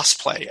of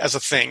cosplay as a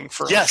thing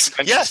for yes,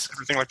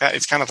 everything like that.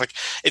 It's kind of like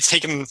it's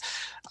taken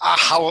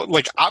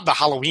the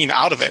Halloween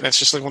out of it, and it's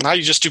just like, well, now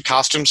you just do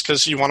costumes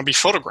because you want to be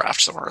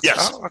photographed somewhere. It's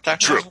yes, like, okay,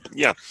 true,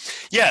 yeah.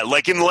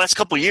 Like in the last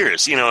couple of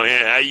years,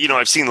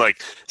 I've seen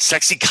like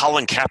sexy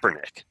Colin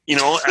Kaepernick.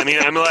 I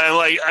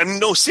mean,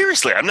 no,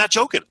 seriously, I'm not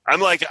joking.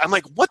 I'm like,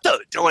 what the,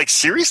 like,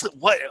 seriously,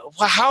 what?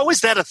 How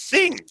is that a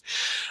thing?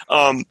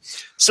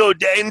 So,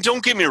 and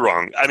don't get me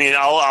wrong. I mean,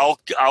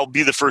 I'll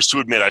be the first to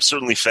admit I've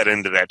certainly fed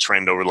into that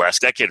trend over the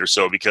last decade or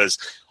so, because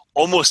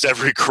almost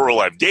every girl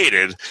I've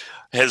dated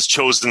has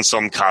chosen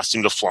some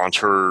costume to flaunt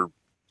her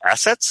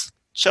assets,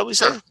 shall we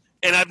say? Sure.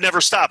 And I've never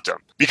stopped them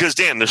because,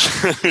 damn,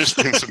 there's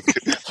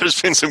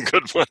been some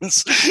good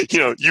ones.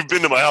 You've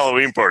been to my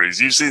Halloween parties,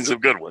 you've seen some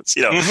good ones.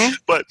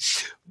 But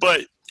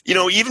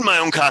even my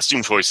own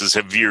costume choices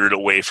have veered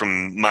away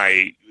from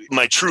my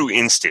true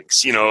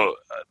instincts.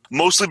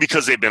 Mostly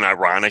because they've been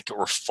ironic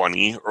or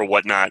funny or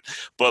whatnot.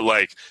 But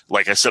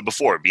like I said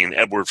before, being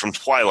Edward from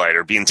Twilight,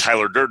 or being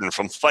Tyler Durden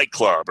from Fight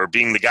Club, or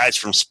being the guys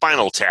from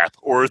Spinal Tap,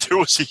 or there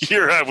was a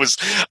year I was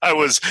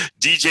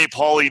DJ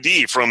Pauly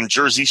D from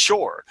Jersey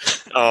Shore.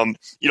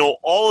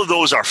 All of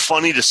those are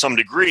funny to some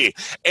degree,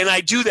 and I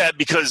do that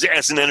because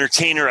as an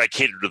entertainer, I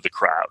cater to the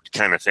crowd,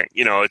 kind of thing.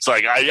 It's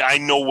like I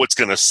know what's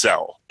going to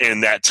sell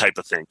and that type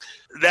of thing.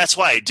 That's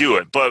why I do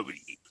it, but.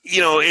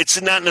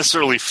 It's not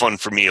necessarily fun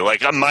for me.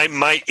 Like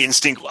my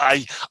instinct,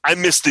 I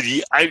miss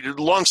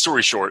long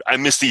story short, I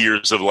miss the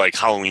years of like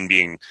Halloween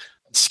being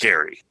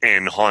scary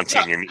and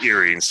haunting and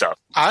eerie and stuff.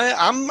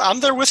 I'm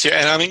there with you.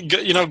 And I mean,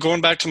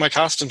 going back to my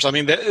costumes, I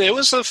mean, it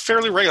was a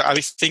fairly regular, I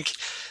think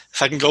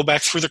if I can go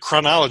back through the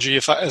chronology,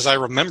 as I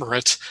remember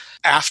it,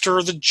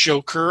 after the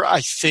Joker,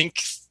 I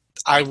think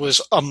I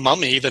was a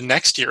mummy the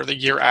next year, the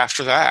year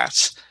after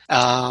that.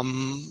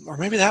 Or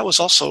maybe that was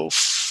also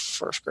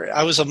first grade.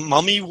 I was a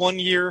mummy one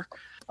year.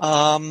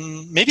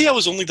 Maybe I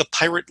was only the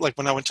pirate like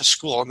when I went to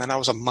school, and then I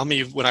was a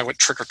mummy when I went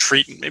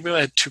trick-or-treating. Maybe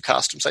I had 2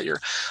 costumes that year.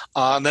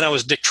 And then I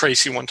was Dick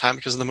Tracy one time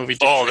because of the movie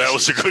Dick Tracy. That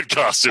was a good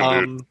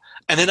costume, dude.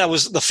 And then I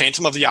was the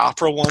Phantom of the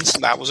Opera once,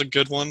 and that was a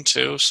good one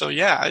too. So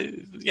I'm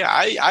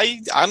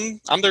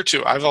there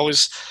too.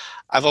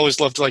 I've always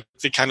loved like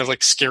the kind of like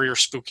scarier,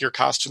 spookier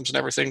costumes and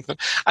everything. But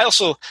I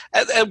also,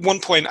 at one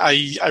point,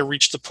 I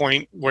reached the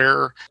point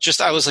where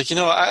just I was like,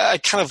 I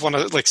kind of want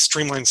to like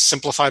streamline,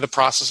 simplify the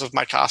process of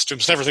my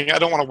costumes and everything. I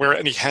don't want to wear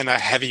any kind of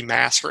heavy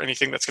mask or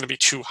anything that's going to be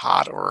too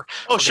hot or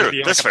sure,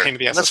 be that's like a fair. pain in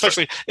the ass. That's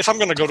Especially if I'm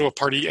going to go to a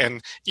party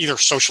and either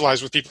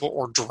socialize with people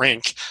or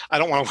drink. I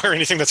don't want to wear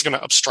anything that's going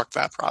to obstruct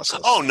that process.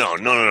 Oh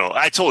no!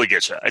 I totally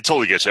get you.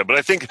 But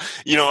I think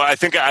I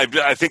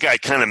think I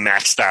kind of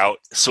maxed out,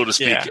 so to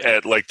speak,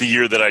 at like the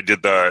year that I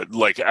did a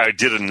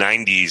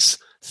 '90s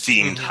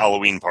themed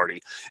Halloween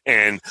party,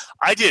 and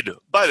I did.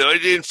 By the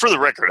way, for the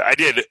record, I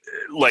did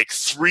like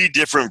 3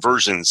 different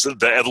versions of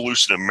the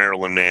evolution of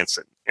Marilyn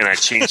Manson, and I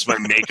changed my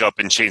makeup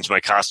and changed my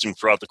costume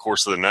throughout the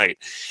course of the night,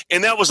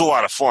 and that was a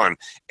lot of fun,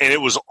 and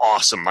it was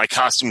awesome. My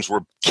costumes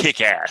were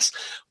kick ass,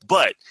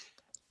 but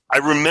I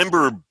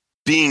remember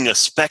being a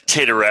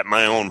spectator at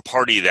my own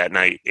party that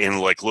night and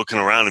like looking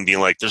around and being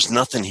like, there's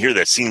nothing here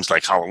that seems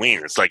like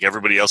Halloween. It's like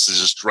everybody else is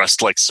just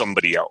dressed like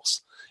somebody else.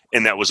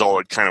 And that was all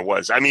it kind of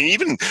was. I mean,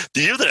 even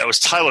the year that I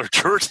was Tyler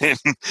Durden,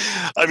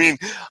 I mean,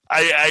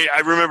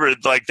 I remember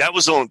like that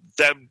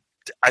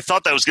I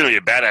thought that was going to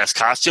be a badass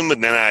costume, but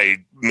then I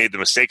made the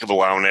mistake of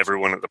allowing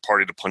everyone at the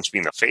party to punch me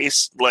in the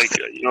face. Like,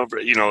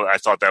 I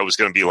thought that was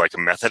going to be like a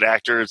method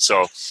actor.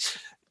 So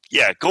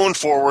yeah, going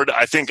forward,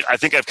 I think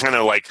I've kind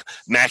of like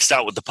maxed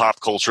out with the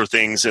pop culture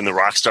things and the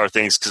rock star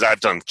things, because I've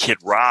done Kid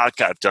Rock,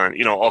 I've done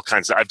all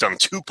kinds of. I've done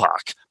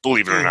Tupac,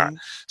 believe it or not.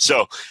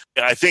 So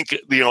I think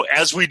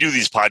as we do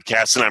these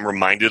podcasts, and I'm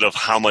reminded of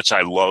how much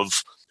I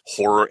love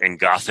horror and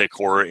gothic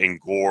horror and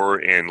gore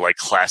and like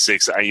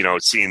classics.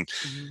 Seeing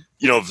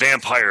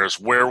vampires,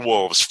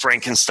 werewolves,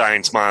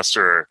 Frankenstein's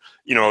monster.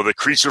 The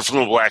Creature from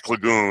the Black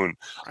Lagoon,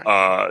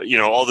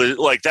 all the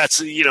like.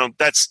 That's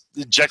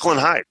Jekyll and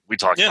Hyde we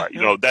talked about.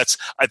 That's.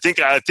 I think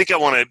I'm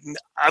going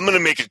to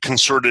make a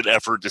concerted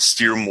effort to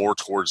steer more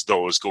towards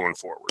those going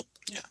forward.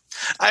 Yeah,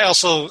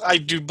 I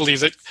do believe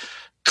that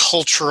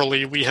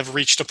culturally we have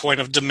reached a point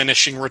of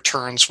diminishing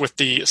returns with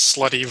the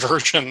slutty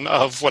version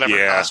of whatever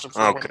costume.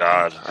 Oh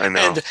God, I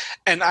know.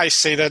 And I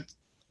say that,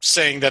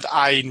 saying that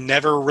I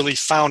never really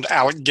found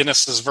Alec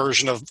Guinness's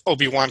version of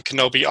Obi-Wan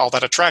Kenobi all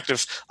that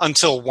attractive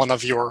until one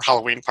of your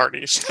Halloween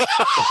parties.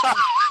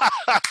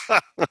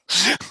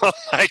 Oh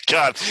my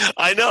God.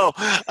 I know.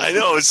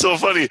 It's so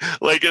funny.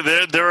 Like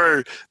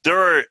there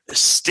are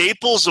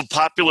staples of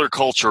popular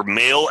culture,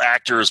 male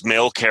actors,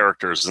 male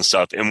characters and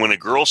stuff. And when a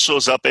girl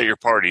shows up at your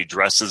party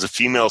dressed as a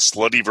female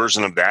slutty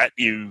version of that,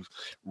 you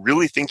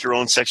really think your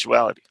own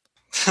sexuality.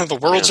 The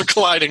worlds are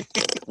colliding.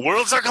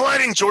 Worlds are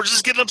colliding. George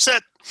is getting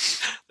upset.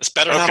 This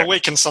better not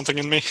awaken something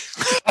in me.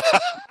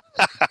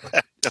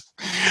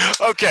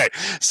 Okay,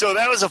 so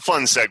that was a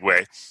fun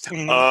segue.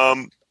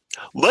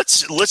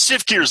 Let's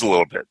shift gears a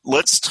little bit.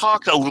 Let's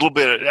talk a little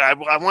bit. I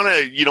want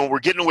to, we're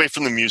getting away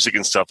from the music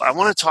and stuff. I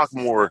want to talk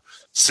more,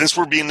 since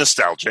we're being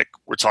nostalgic,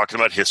 we're talking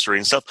about history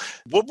and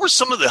stuff. What were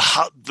some of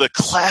the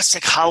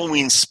classic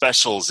Halloween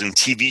specials and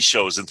TV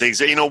shows and things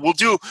that,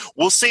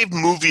 we'll save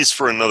movies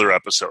for another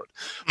episode.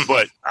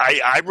 But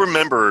I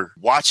remember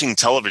watching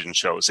television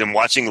shows and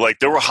watching, like,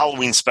 there were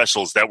Halloween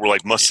specials that were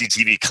like must-see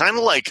TV, kind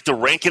of like the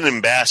Rankin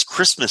and Bass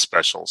Christmas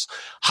specials.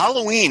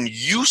 Halloween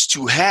used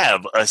to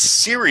have a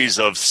series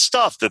of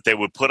stuff that they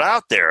would put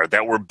out there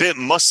that were a bit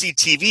must-see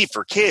TV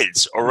for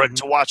kids or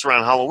to watch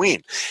around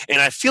Halloween.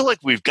 And I feel like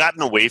we've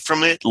gotten away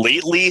from it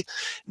lately.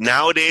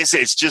 Nowadays,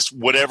 it's just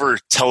whatever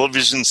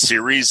television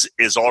series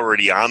is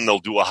already on, they'll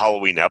do a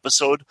Halloween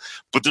episode.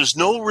 But there's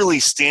no really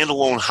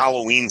standalone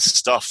Halloween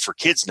stuff for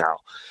kids now.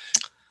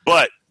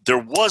 But there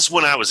was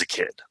when I was a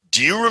kid.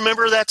 Do you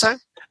remember that time?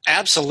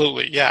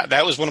 Absolutely. Yeah,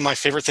 that was one of my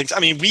favorite things. I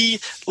mean,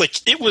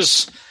 it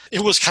was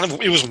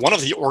one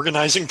of the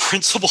organizing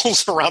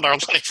principles around our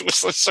life.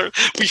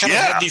 We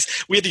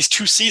had these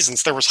 2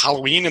 seasons. There was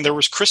Halloween and there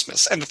was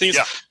Christmas. And the thing is,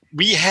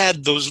 we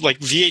had those like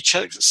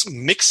VHS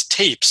mixed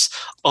tapes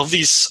of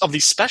these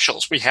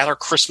specials. We had our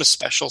Christmas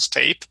specials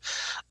tape,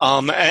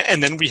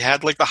 and then we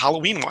had like the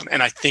Halloween one.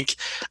 And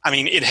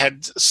it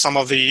had some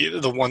of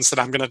the ones that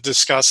I'm going to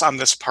discuss on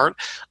this part.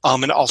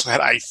 And it also had,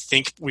 I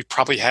think we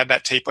probably had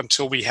that tape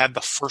until we had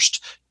the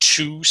first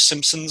 2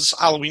 Simpsons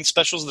Halloween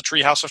specials, the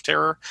Treehouse of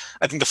Terror.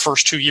 I think the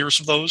first 2 years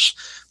of those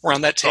were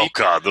on that tape. Oh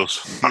God, those.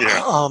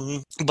 Yeah.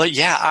 But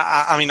yeah,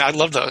 I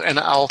love those, and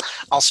I'll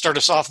start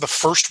us off. The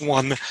first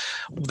one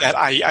that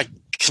I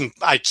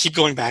keep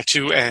going back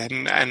to,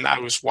 and I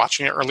was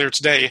watching it earlier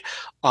today,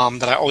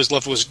 that I always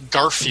loved was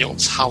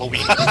Garfield's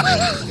Halloween.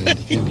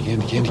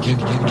 Candy.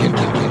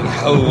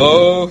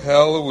 Hello,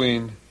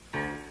 Halloween.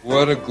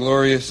 What a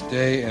glorious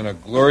day and a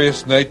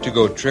glorious night to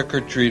go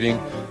trick-or-treating.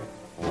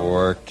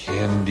 Or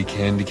candy.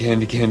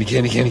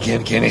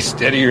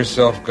 Steady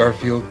yourself,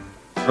 Garfield.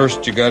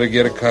 First you gotta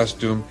get a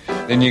costume,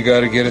 then you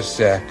gotta get a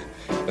sack.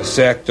 A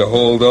sack to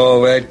hold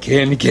all that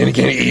candy.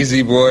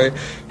 Easy, boy.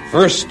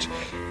 First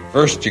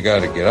you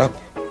gotta get up.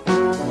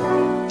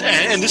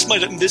 And this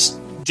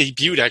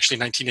debuted actually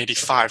in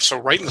 1985, so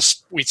right in the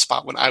sweet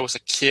spot when I was a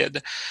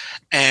kid.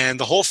 And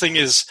the whole thing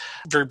is,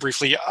 very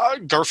briefly,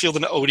 Garfield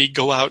and Odie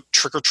go out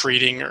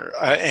trick-or-treating,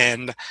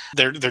 and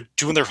they're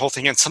doing their whole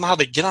thing, and somehow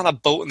they get on a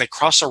boat and they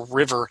cross a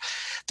river.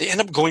 They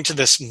end up going to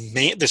this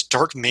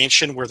dark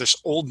mansion where this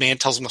old man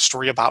tells them a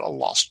story about a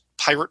lost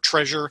pirate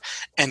treasure,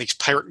 and these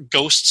pirate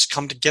ghosts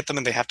come to get them,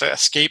 and they have to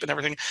escape and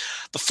everything.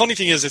 The funny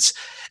thing is,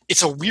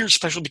 it's a weird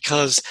special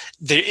because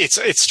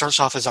it starts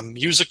off as a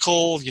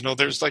musical. You know,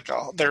 there's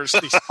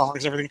these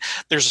songs and everything.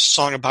 There's a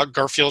song about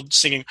Garfield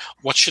singing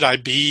 "What Should I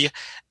Be,"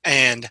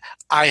 and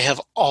I have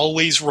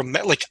always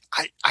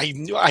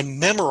I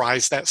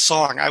memorized that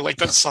song. I like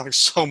that song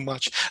so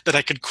much that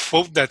I could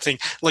quote that thing.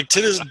 Like,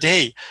 to this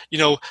day,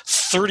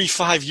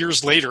 35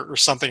 years later or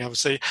something, I would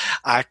say,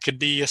 I could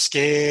be a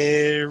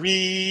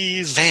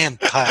scary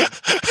vampire,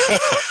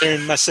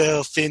 turn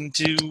myself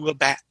into a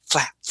bat,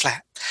 flap,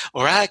 flap.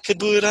 Or I could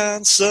put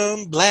on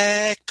some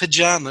black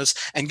pajamas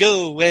and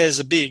go as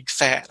a big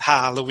fat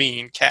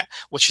Halloween cat.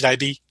 What should I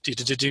be?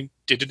 And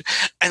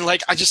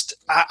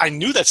I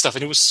knew that stuff,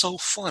 and it was so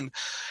fun.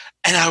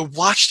 And I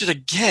watched it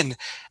again.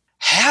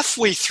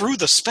 Halfway through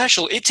the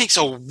special, it takes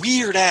a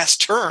weird ass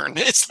turn.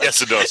 It's like,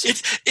 yes, it does.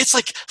 It's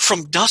like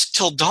from dusk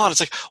till dawn. It's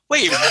like,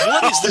 wait,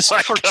 what is this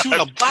cartoon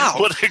about?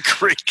 What a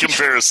great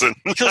comparison!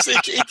 Because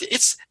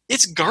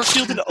it's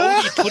Garfield and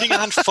Odie putting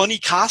on funny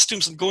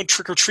costumes and going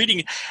trick or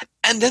treating,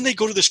 and then they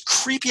go to this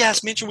creepy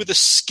ass mansion with a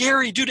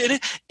scary dude, and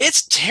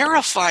it's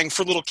terrifying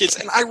for little kids.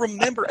 And I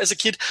remember as a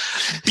kid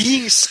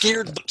being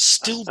scared, but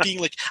still being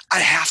like, I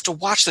have to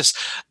watch this.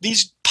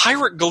 These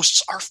pirate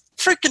ghosts are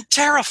freaking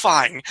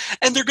terrifying,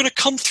 and they're going to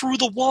come through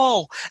the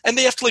wall, and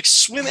they have to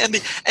swim, and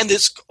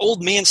this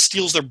old man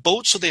steals their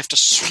boat, so they have to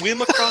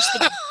swim across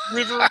the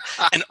river,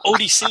 and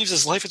Odie saves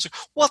his life. It's like,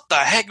 what the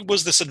heck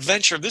was this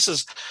adventure? This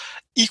is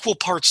equal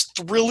parts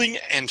thrilling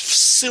and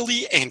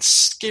silly and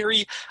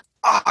scary.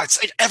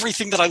 It's like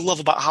everything that I love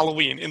about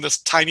Halloween in this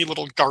tiny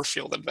little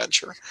Garfield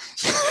adventure.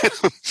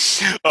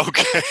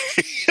 Okay.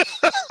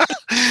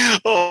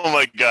 Oh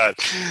my God.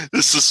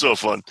 This is so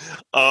fun.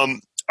 All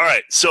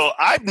right. So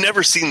I've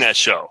never seen that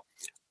show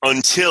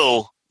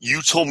until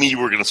you told me you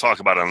were going to talk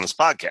about it on this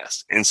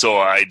podcast. And so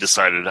I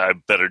decided I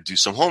better do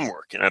some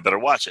homework and I better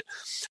watch it.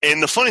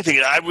 And the funny thing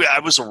is, I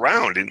was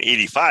around in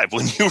 85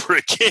 when you were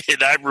a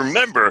kid. I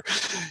remember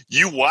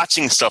you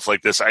watching stuff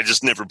like this. I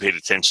just never paid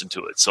attention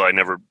to it. So I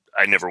never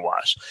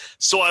watched.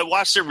 So I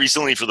watched it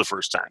recently for the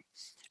first time.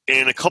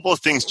 And a couple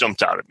of things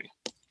jumped out at me.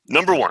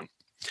 Number one,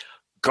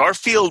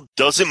 Garfield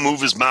doesn't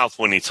move his mouth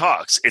when he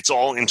talks. It's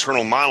all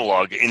internal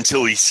monologue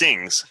until he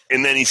sings.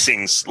 And then he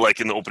sings,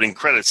 like in the opening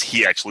credits,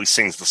 he actually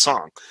sings the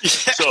song.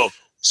 Yeah.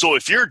 So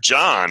if you're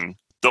John,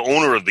 the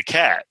owner of the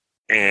cat,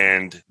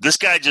 and this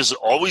guy just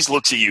always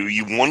looks at you,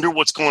 you wonder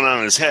what's going on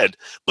in his head,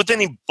 but then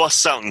he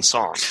busts out in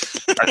song.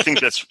 I think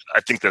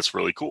that's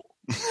really cool.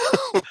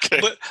 Okay.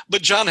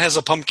 But John has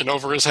a pumpkin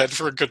over his head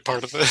for a good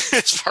part of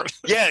it.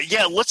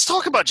 Yeah. Let's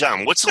talk about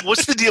John. What's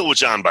the deal with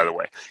John, by the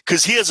way?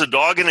 Because he has a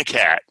dog and a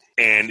cat.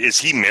 And is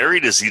he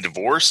married? Is he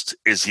divorced?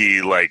 Is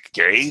he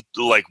gay?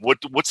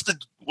 What's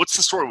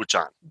the story with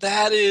John?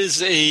 That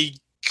is a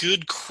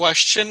good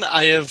question.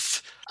 I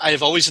have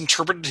always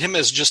interpreted him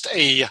as just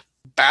a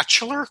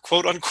bachelor,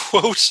 quote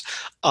unquote.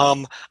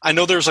 I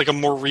know there's a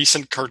more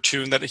recent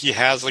cartoon that he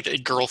has a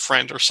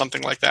girlfriend or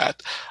something like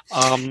that.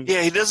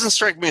 Yeah, he doesn't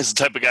strike me as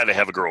the type of guy to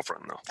have a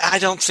girlfriend, though. I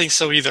don't think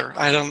so either.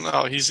 I don't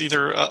know. He's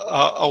either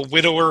a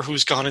widower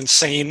who's gone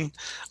insane,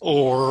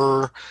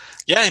 or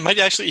yeah,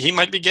 he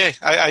might be gay.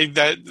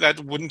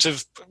 That wouldn't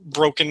have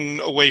broken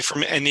away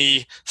from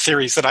any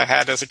theories that I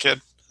had as a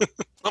kid.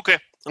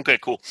 Okay,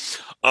 cool.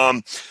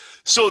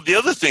 So the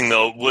other thing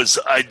though was,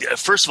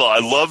 first of all, I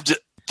loved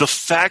the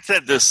fact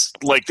that this,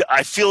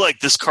 I feel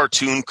like this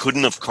cartoon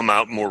couldn't have come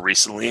out more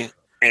recently,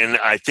 and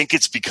I think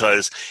it's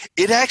because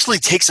it actually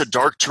takes a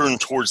dark turn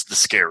towards the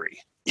scary.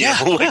 Yeah,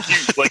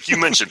 like you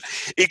mentioned,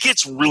 it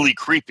gets really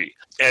creepy,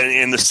 and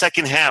in the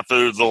second half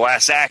of the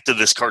last act of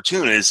this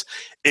cartoon is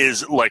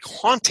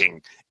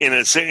haunting in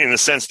a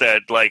sense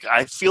that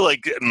I feel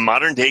like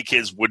modern day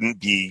kids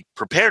wouldn't be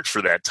prepared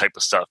for that type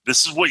of stuff.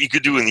 This is what you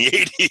could do in the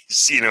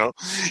 80s,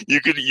 you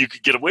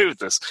could get away with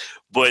this,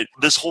 but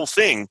this whole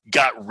thing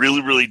got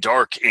really, really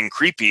dark and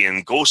creepy,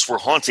 and ghosts were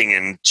haunting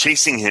and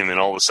chasing him and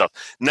all this stuff.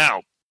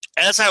 Now,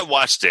 as I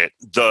watched it,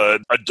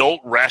 the adult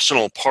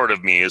rational part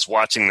of me is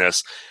watching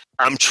this.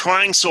 I'm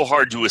trying so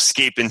hard to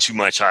escape into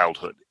my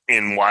childhood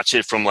and watch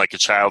it from a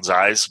child's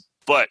eyes.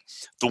 But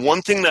the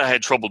one thing that I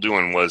had trouble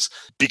doing was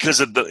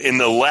because in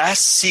the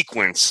last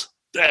sequence,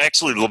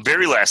 actually the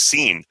very last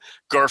scene,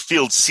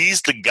 Garfield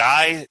sees the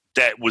guy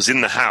that was in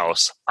the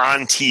house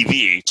on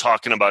TV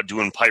talking about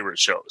doing pirate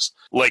shows.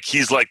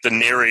 He's the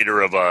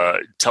narrator of a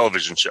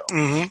television show.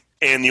 Mm-hmm.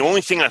 And the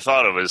only thing I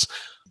thought of is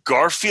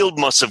Garfield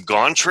must have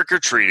gone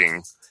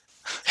trick-or-treating,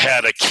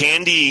 had a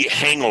candy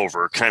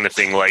hangover kind of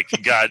thing,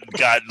 got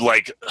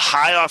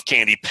high off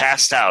candy,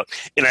 passed out,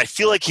 and I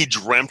feel like he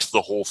dreamt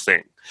the whole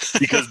thing,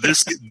 because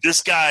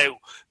this guy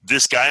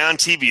this guy on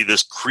TV,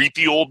 this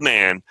creepy old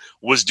man,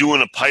 was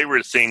doing a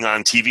pirate thing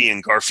on TV,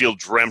 and Garfield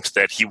dreamt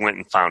that he went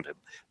and found him.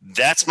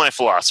 That's my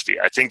philosophy.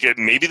 I think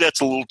maybe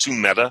that's a little too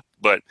meta,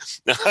 but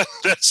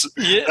that's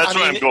where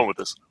I'm going with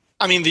this.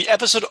 I mean, the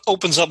episode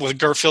opens up with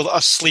Garfield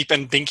asleep,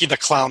 and Binky the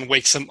Clown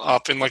wakes him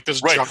up in like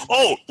this. Right. Junk.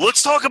 Oh,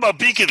 let's talk about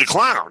Binky the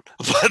Clown.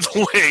 By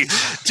the way,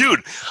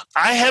 dude,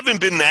 I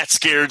haven't been that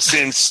scared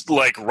since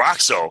like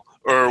Roxo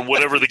or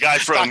whatever the guy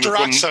from Dr.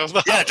 Roxo.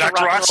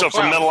 Dr. Roxo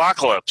from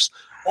Metalocalypse.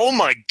 Oh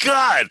my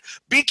God,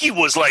 Binky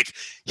was like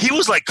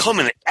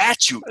coming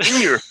at you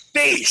in your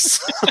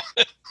face.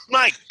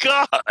 My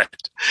God!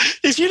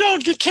 If you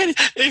don't get candy,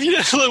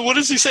 what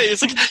does he say?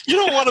 It's like you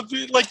don't want to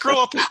be like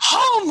grow up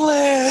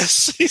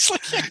homeless. He's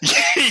like,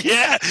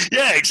 yeah,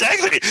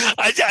 exactly.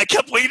 I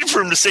kept waiting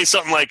for him to say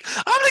something like,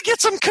 "I'm gonna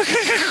get some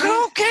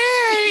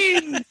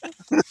cocaine."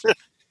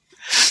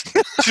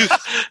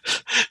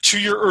 To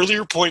your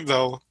earlier point,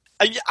 though,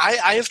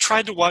 I have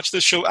tried to watch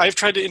this show. I have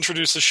tried to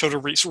introduce this show to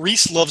Reese.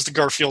 Reese loves the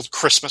Garfield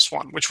Christmas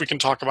one, which we can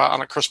talk about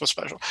on a Christmas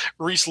special.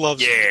 Reese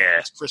loves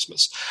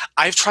Christmas.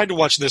 I've tried to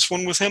watch this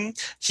one with him.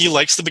 He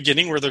likes the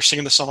beginning where they're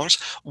singing the songs.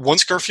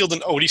 Once Garfield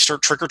and Odie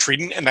start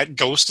trick-or-treating and that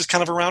ghost is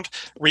kind of around,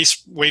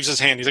 Reese waves his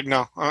hand. He's like,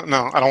 no,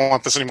 I don't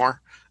want this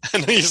anymore.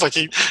 And he's like,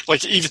 I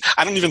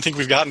don't even think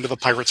we've gotten to the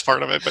pirates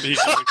part of it, but he's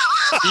like,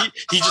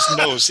 he just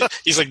knows.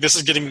 He's like, this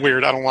is getting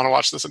weird. I don't want to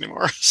watch this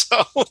anymore. So,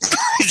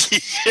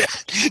 yeah.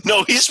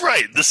 No, he's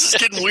right. This is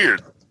getting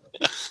weird.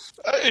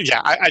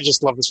 I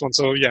just love this one.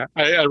 So yeah,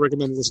 I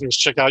recommend listeners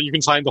check out. You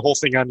can find the whole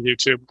thing on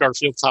YouTube.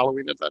 Garfield's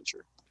Halloween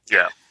Adventure.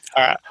 Yeah.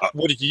 All right.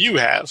 What do you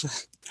have?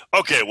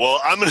 Okay. Well,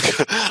 I'm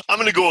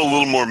gonna go a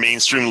little more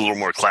mainstream, a little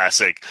more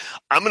classic.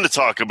 I'm gonna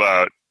talk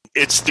about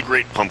It's the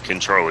Great Pumpkin,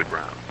 Charlie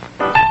Brown.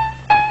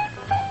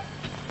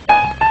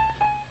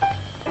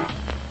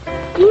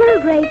 Dear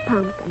Great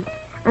Pumpkin,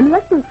 I'm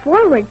looking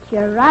forward to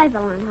your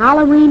arrival on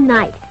Halloween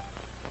night.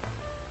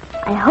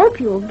 I hope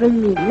you will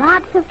bring me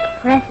lots of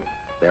presents.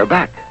 They're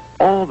back.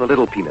 All the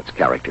Little Peanuts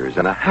characters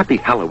in a happy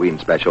Halloween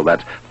special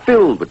that's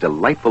filled with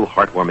delightful,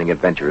 heartwarming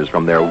adventures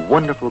from their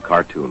wonderful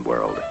cartoon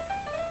world.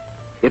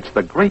 It's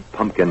the Great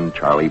Pumpkin,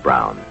 Charlie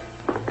Brown.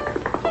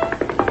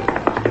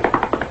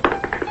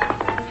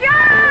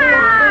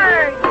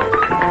 George!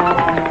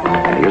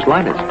 And here's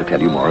Linus to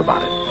tell you more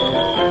about it.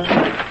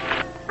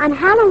 On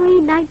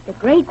Halloween night, the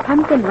Great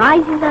Pumpkin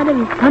rises out of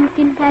his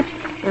pumpkin patch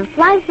and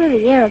flies through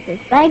the air with his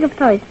bag of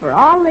toys for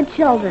all the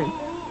children.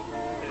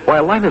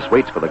 While Linus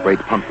waits for the Great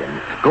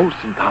Pumpkin, ghosts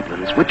and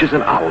goblins, witches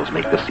and owls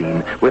make the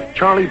scene, with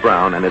Charlie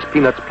Brown and his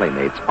Peanuts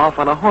playmates off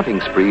on a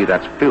haunting spree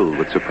that's filled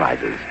with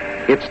surprises.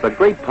 It's the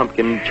Great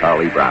Pumpkin,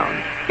 Charlie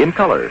Brown, in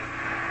color.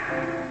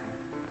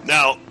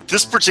 Now,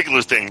 this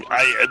particular thing,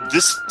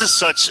 this is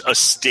such a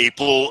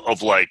staple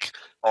of like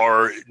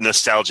our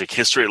nostalgic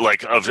history,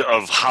 like of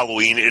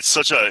Halloween. It's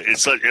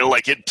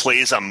like it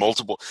plays on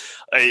multiple.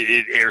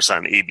 It airs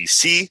on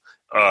ABC.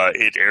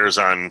 It airs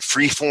on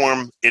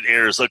Freeform. It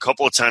airs a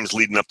couple of times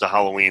leading up to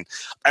Halloween.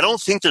 I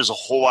don't think there's a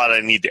whole lot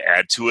I need to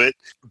add to it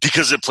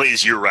because it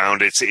plays year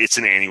round. It's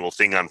an annual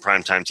thing on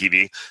primetime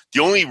TV. The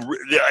only,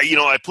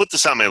 I put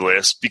this on my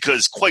list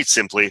because quite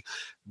simply,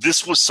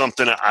 this was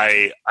something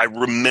I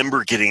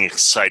remember getting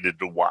excited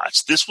to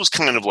watch. This was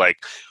kind of like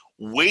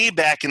way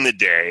back in the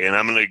day, and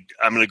I'm gonna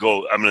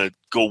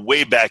go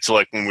way back to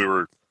like when we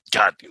were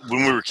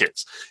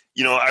kids.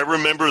 I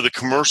remember the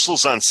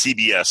commercials on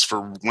CBS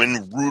for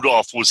when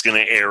Rudolph was going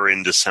to air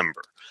in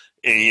December.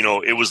 And,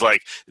 it was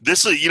like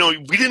this, we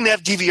didn't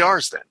have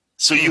DVRs then.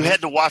 So you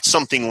had to watch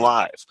something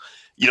live.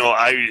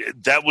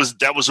 That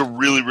was a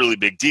really, really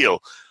big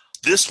deal.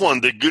 This one,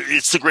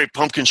 It's the Great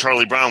Pumpkin,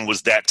 Charlie Brown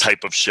was that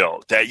type of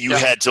show that you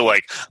had to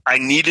I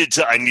needed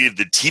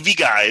the TV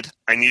guide.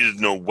 I needed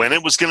to know when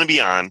it was going to be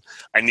on.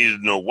 I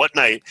needed to know what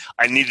night.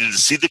 I needed to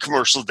see the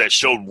commercials that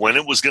showed when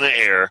it was going to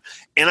air.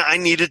 And I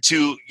needed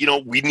to,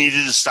 we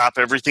needed to stop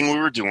everything we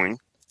were doing,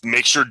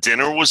 make sure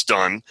dinner was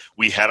done.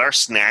 We had our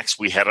snacks,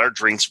 we had our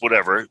drinks,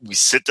 whatever. We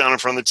sit down in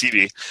front of the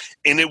TV,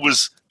 and that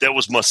was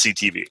must-see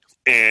TV.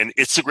 And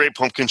It's the Great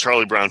Pumpkin,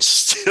 Charlie Brown,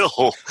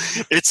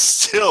 it's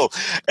still,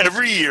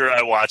 every year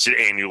I watch it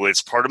annually.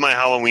 It's part of my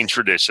Halloween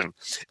tradition.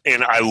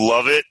 And I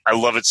love it. I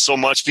love it so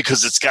much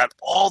because it's got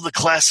all the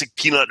classic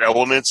Peanut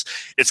elements.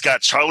 It's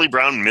got Charlie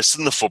Brown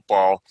missing the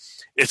football.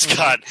 It's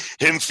got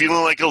him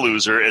feeling like a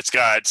loser. It's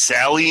got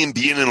Sally and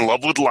being in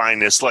love with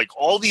Linus. Like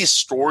all these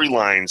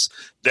storylines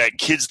that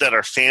kids that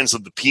are fans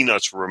of the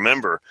Peanuts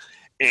remember.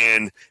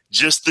 And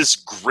just this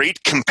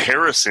great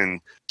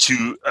comparison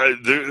to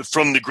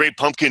from the Great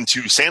Pumpkin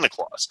to Santa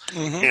Claus.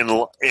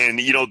 And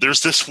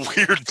there's this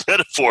weird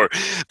metaphor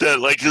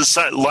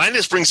that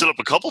Linus brings it up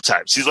a couple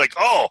times. He's like,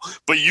 oh,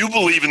 but you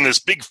believe in this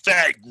big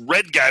fat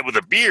red guy with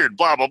a beard,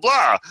 blah, blah,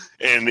 blah.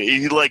 And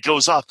he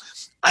goes off.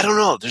 I don't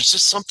know. There's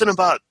just something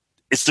about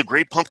It's the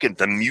Great Pumpkin.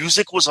 The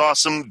music was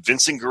awesome.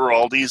 Vincent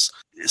Guaraldi's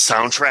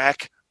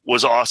soundtrack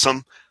was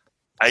awesome.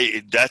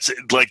 I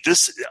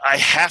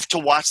have to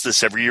watch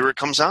this every year it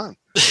comes on.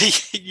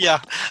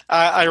 Yeah,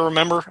 I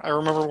remember. I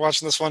remember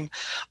watching this one.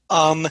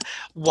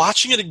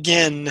 Watching it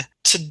again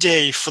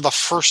today for the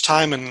first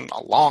time in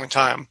a long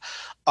time,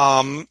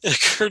 it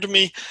occurred to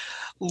me,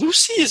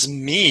 Lucy is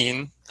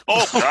mean.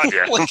 Oh God,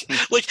 yeah. like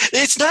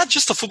it's not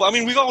just the football. I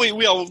mean, we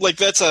all like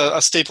that's a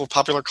staple of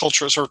popular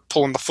culture is her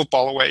pulling the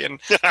football away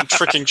and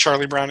tricking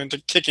Charlie Brown into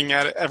kicking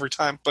at it every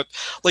time. But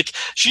like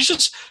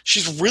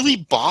she's really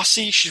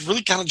bossy. She's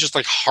really kind of just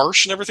like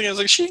harsh and everything. I was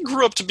like, she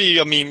grew up to be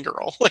a mean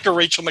girl, like a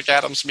Rachel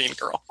McAdams mean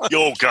girl.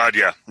 Oh God,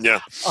 yeah.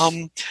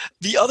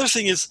 The other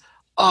thing is,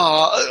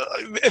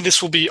 and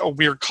this will be a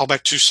weird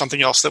callback to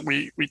something else that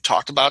we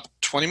talked about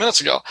 20 minutes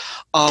ago.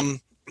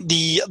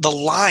 The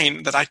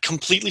line that I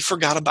completely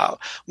forgot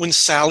about when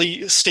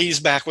Sally stays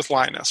back with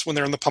Linus when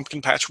they're in the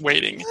pumpkin patch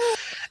waiting,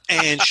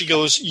 and she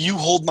goes, "You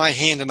hold my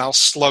hand and I'll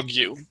slug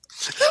you."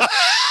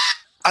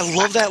 I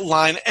love that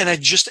line, and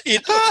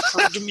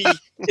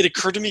it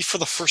occurred to me for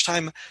the first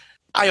time.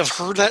 I have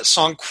heard that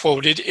song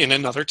quoted in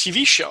another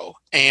TV show,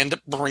 and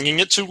bringing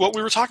it to what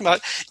we were talking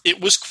about, it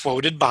was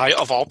quoted by,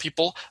 of all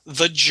people,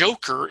 the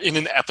Joker in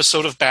an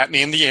episode of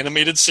Batman the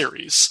Animated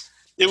Series.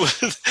 It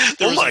was.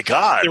 My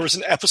God! There was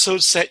an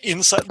episode set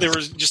inside. There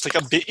was just like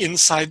a bit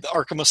inside the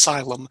Arkham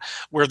Asylum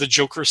where the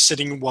Joker is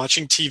sitting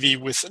watching TV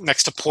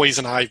next to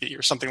Poison Ivy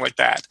or something like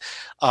that.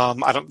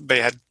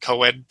 They had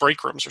co-ed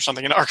break rooms or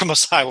something in Arkham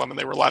Asylum, and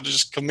they were allowed to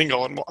just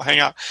commingle and hang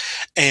out.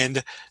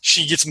 And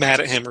she gets mad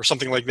at him or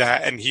something like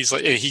that, and he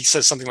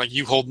says something like,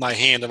 "You hold my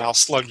hand and I'll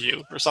slug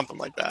you" or something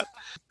like that.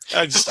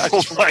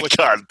 Oh my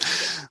God!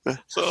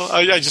 So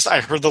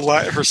I heard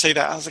her say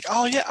that. I was like,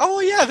 oh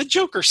yeah, the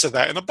Joker said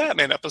that in a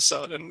Batman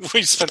episode, and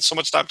we spent so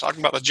much time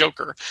talking about the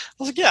Joker. I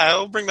was like, yeah,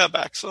 I'll bring that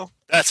back. So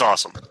that's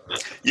awesome.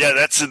 Yeah,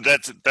 that's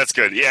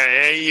good. Yeah,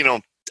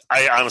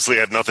 I honestly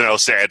have nothing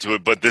else to add to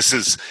it, but this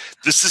is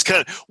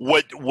kind of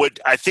what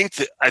I think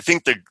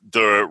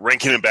the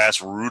Rankin and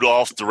Bass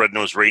Rudolph the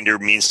Red-Nosed Reindeer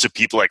means to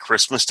people at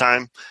Christmas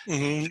time.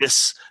 Mm-hmm.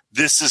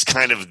 This is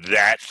kind of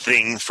that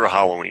thing for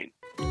Halloween.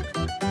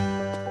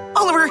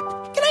 Oliver,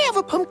 can I have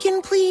a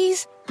pumpkin,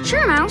 please?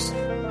 Sure, Mouse.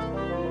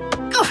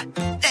 Oh,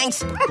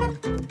 thanks.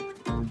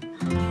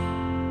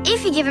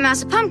 If you give a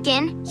mouse a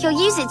pumpkin, he'll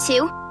use it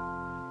to...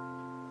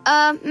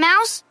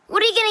 Mouse,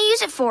 what are you going to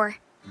use it for?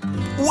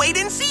 Wait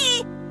and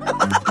see.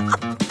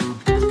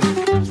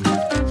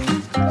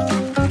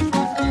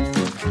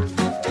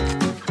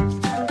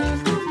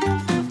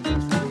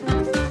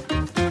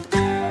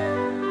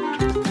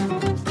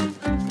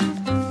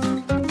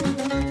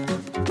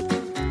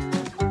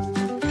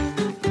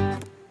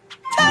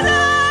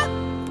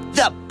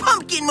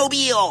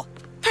 Mobile.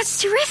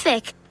 That's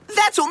terrific.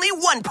 That's only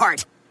one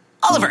part.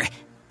 Oliver,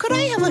 could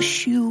I have a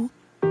shoe?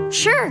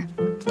 Sure,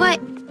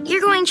 but you're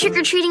going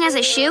trick-or-treating as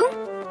a shoe?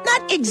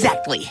 Not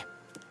exactly.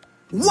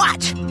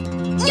 Watch.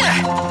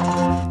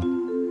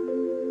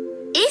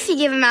 If you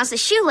give a mouse a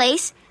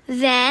shoelace,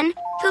 then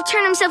he'll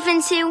turn himself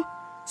into...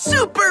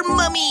 Super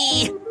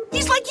Mummy!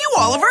 He's like you,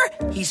 Oliver.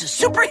 He's a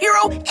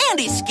superhero and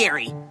he's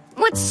scary.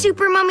 What's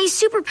Super Mummy's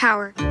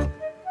superpower?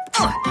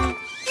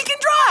 He can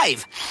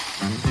drive.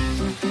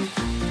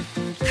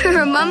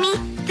 For a mummy,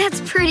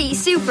 that's pretty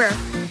super.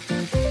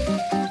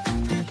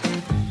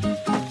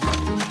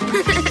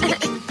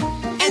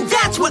 And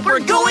that's what we're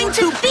going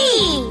to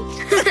be!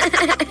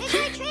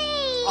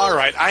 All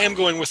right, I am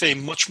going with a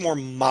much more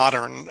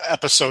modern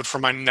episode for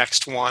my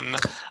next one.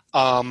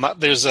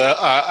 There's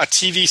a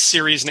TV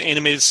series, an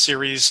animated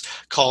series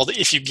called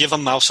If You Give a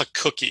Mouse a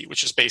Cookie,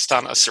 which is based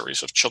on a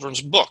series of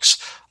children's books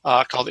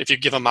called If You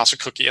Give a Mouse a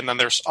Cookie, and then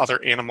there's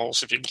other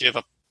animals, if you give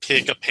a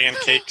pig a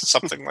pancake,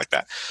 something like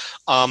that.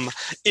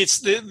 It's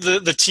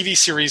the TV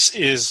series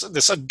is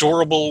this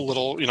adorable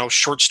little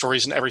short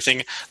stories and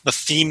everything. The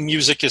theme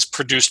music is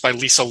produced by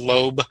Lisa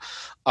Loeb.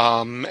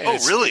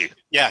 Really?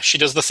 Yeah, she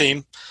does the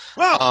theme.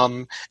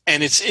 Wow.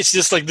 And it's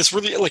just like this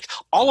really like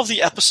all of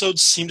the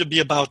episodes seem to be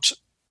about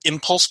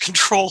impulse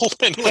control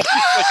and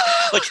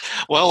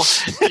well,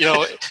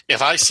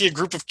 if I see a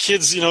group of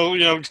kids,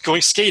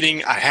 going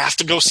skating, I have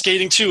to go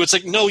skating too. It's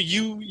like, no,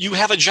 you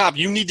have a job.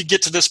 You need to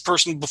get to this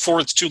person before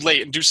it's too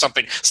late and do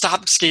something.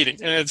 Stop skating.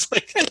 And it's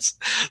like,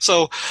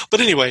 but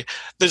anyway,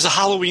 there's a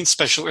Halloween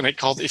special in it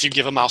called If You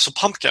Give a Mouse a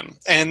Pumpkin.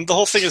 And the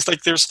whole thing is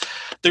like, there's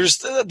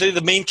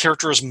the main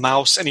character is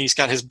Mouse, and he's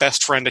got his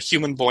best friend, a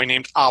human boy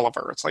named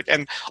Oliver. It's like,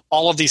 and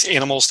all of these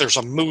animals, there's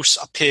a moose,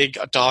 a pig,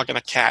 a dog, and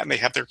a cat, and they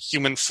have their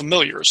human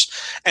familiars.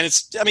 And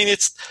it's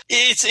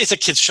a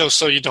kids show,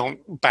 so you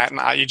don't bat an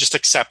eye. You just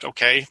accept,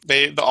 okay,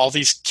 all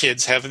these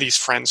kids have these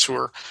friends who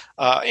are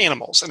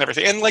animals and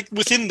everything. And like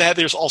within that,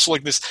 there's also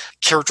like this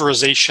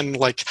characterization,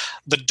 like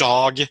the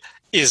dog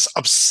is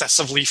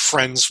obsessively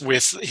friends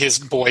with his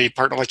boy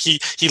partner. Like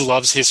he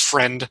loves his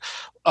friend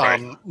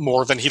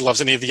more than he loves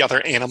any of the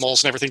other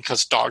animals and everything,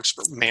 because dogs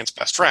are man's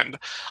best friend.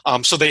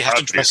 So they have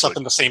to dress up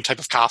in the same type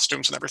of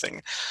costumes and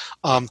everything.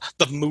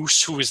 The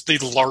moose, who is the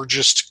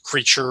largest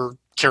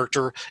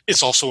character,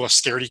 is also a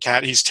scaredy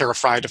cat. He's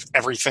terrified of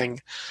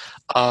everything.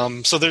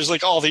 So there's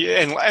like all the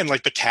and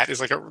like the cat is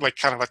like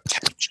kind of a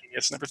tech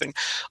genius and everything.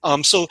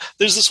 So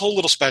there's this whole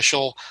little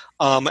special,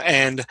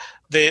 and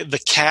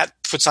the cat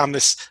puts on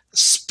this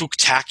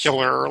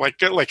spooktacular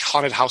like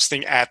haunted house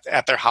thing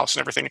at their house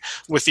and everything,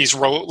 with these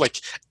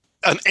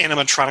an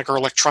animatronic or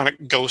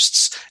electronic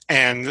ghosts,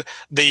 and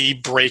they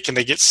break and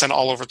they get sent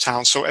all over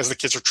town. So as the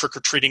kids are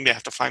trick-or-treating, they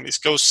have to find these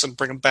ghosts and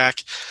bring them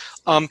back.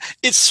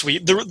 It's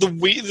sweet.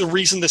 The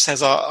reason this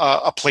has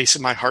a place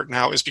in my heart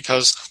now is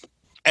because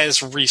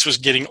as Reese was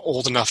getting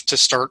old enough to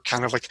start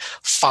kind of like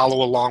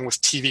follow along with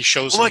TV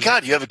shows. Oh my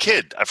God, you have a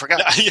kid. I forgot.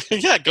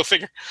 Yeah, go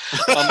figure.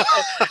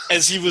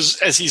 As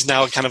he's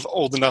now kind of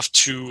old enough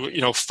to,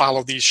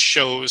 follow these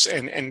shows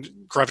and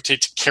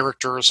gravitate to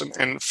characters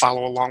and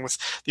follow along with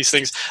these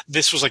things.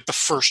 This was like the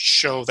first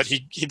show that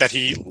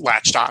he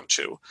latched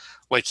onto.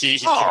 Like he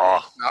came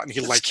out and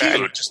he liked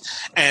that.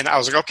 And I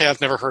was like, okay, I've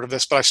never heard of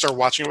this, but I started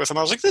watching it with him.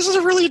 I was like, this is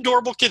a really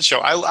adorable kid show.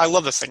 I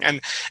love this thing. And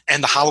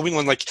the Halloween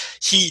one, like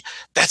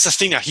that's the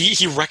thing now.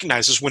 He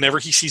recognizes whenever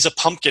he sees a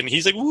pumpkin,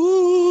 he's like,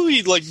 woo,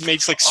 he like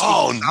makes like sweet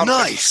sound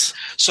nice.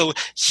 So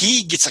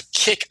he gets a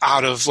kick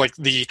out of like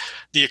the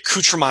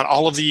accoutrement,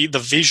 all of the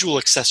visual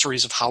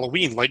accessories of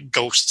Halloween, like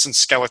ghosts and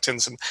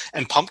skeletons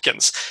and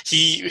pumpkins.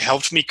 He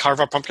helped me carve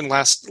our pumpkin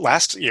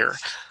last year.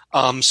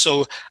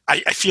 So I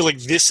feel like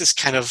this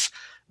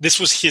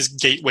was his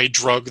gateway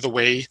drug, the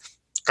way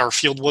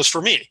Garfield was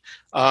for me.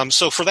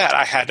 So for that,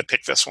 I had to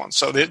pick this one.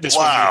 So this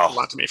one means a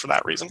lot to me for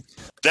that reason.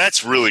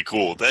 That's really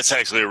cool. That's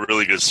actually a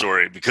really good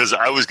story, because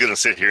I was going to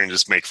sit here and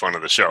just make fun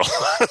of the show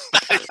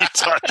that you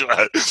talked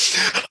about.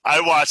 I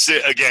watched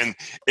it again.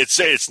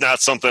 It's not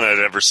something I'd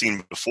ever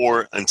seen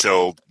before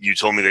until you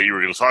told me that you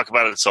were going to talk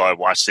about it. So I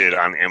watched it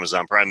on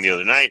Amazon Prime the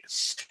other night,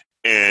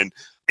 and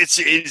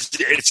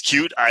it's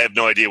cute. I have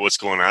no idea what's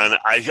going on.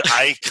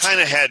 I kind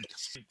of had,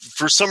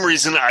 for some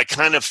reason, I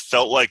kind of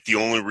felt like the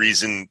only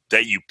reason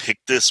that you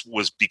picked this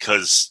was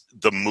because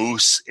the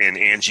Moose and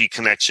Angie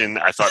connection.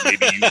 I thought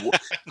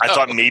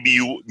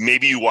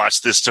maybe you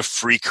watched this to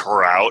freak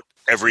her out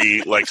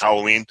every like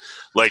Halloween.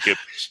 Like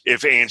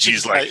if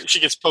Angie's like, she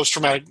gets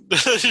post-traumatic.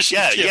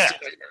 Yeah.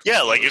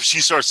 Like if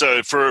she starts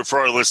for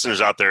our listeners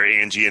out there,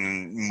 Angie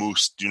and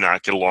Moose do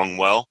not get along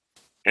well.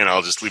 And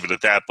I'll just leave it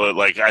at that. But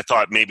like, I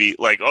thought maybe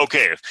like,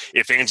 okay,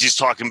 if Angie's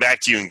talking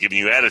back to you and giving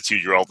you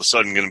attitude, you're all of a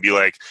sudden going to be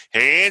like,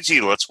 hey, Angie,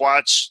 let's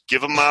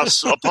give a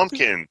mouse a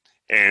pumpkin.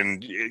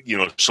 And,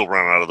 she'll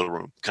run out of the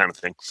room kind of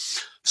thing.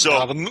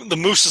 So the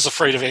moose is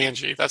afraid of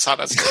Angie. That's how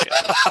that's going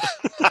to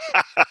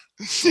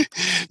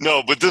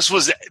No, but this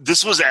was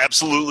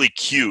absolutely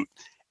cute.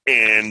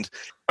 And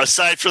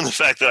aside from the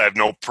fact that I have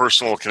no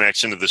personal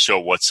connection to the show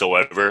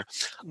whatsoever,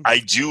 I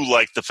do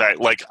like the fact,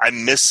 like, I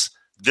miss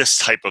this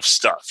type of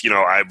stuff.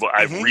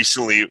 I've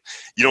recently,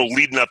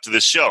 leading up to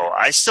this show,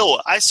 I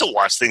still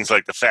watch things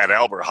like the Fat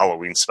Albert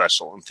Halloween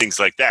special and things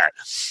like that.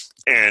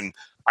 And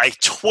I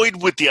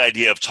toyed with the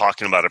idea of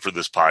talking about it for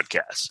this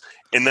podcast.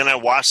 And then I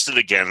watched it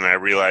again and I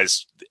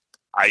realized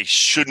I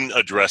shouldn't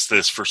address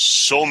this for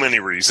so many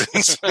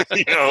reasons.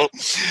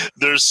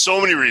 There's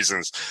so many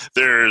reasons.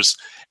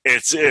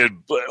 It's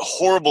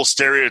horrible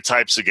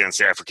stereotypes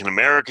against African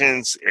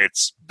Americans.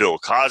 It's Bill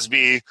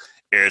Cosby.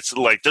 It's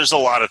like there's a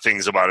lot of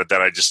things about it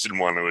that I just didn't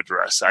want to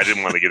address. I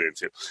didn't want to get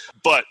into.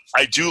 But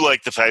I do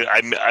like the fact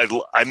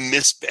I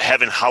miss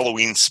having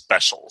Halloween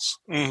specials.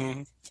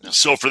 Mm-hmm.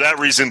 So for that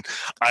reason,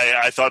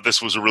 I thought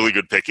this was a really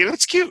good pick. And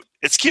it's cute.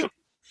 It's cute.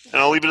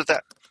 And I'll leave it at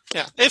that.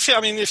 Yeah.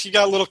 If you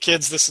got little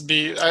kids, this would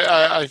be,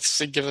 I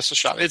say give this a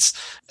shot.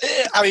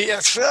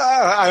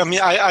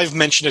 I've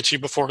mentioned it to you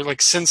before,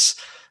 like since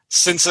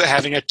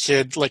having a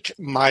kid, like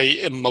my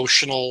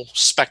emotional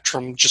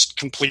spectrum just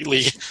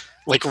completely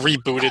like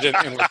rebooted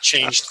and like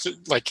changed,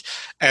 like,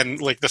 and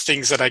like the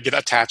things that I get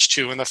attached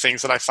to and the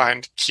things that I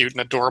find cute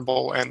and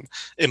adorable and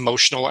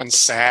emotional and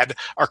sad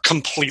are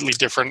completely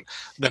different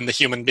than the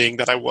human being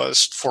that I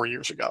was 4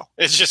 years ago.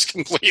 It's just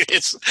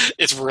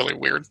it's really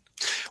weird.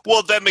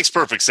 Well, that makes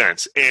perfect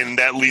sense. And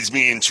that leads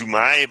me into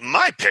my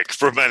pick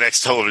for my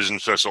next television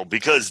special,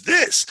 because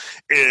this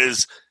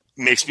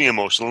makes me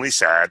emotionally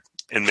sad.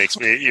 And makes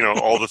me,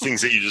 all the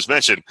things that you just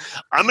mentioned.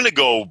 I'm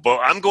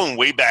going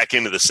way back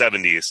into the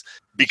 70s,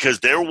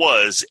 because there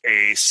was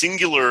a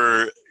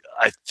singular,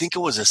 I think it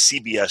was a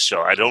CBS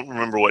show. I don't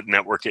remember what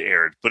network it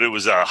aired, but it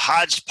was a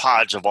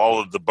hodgepodge of all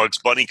of the Bugs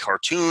Bunny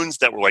cartoons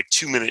that were like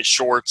 2-minute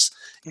shorts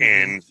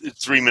and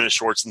 3-minute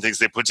shorts and things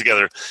they put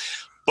together.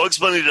 Bugs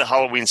Bunny did a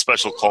Halloween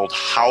special called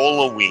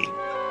Halloween.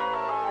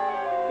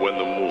 When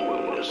the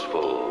moon is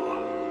full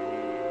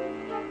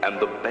and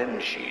the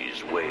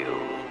banshees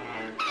wail,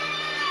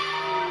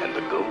 and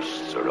the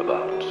ghosts are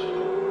about,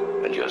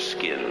 and your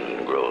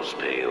skin grows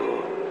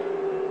pale,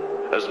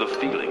 as the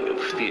feeling of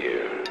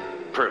fear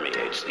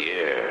permeates the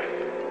air,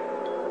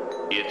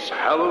 It's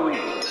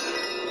Halloween.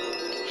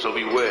 So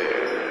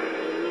beware.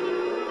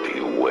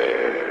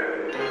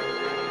 Beware.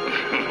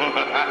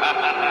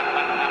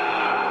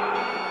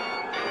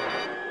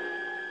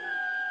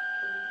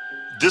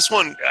 This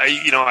one,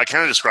 I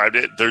kind of described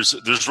it. There's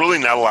really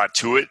not a lot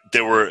to it.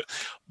 There were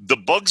the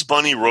Bugs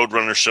Bunny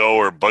Roadrunner show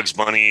or Bugs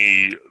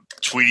Bunny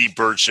Tweety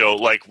Bird show,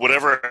 like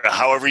whatever,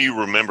 however you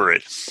remember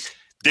it.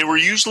 They were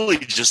usually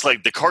just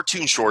like the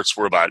cartoon shorts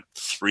were about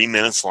 3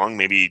 minutes long,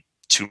 maybe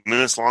 2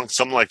 minutes long,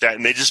 something like that.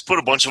 And they just put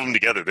a bunch of them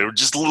together. They were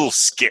just little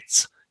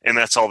skits, and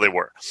that's all they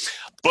were.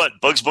 But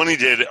Bugs Bunny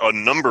did a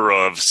number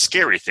of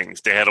scary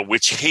things. They had a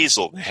witch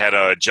Hazel. They had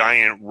a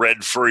giant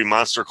red furry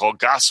monster called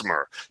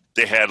Gossamer.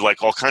 They had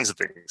like all kinds of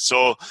things.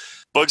 So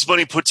Bugs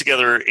Bunny put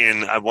together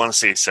in, I want to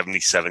say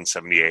 77,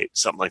 78,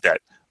 something like that,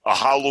 a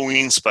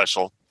Halloween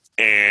special,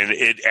 and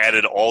it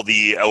added all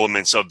the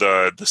elements of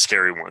the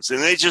scary ones.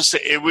 And they just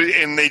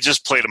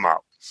played them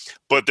out.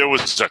 But there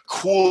was a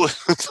cool,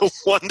 the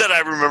one that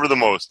I remember the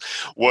most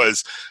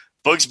was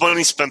Bugs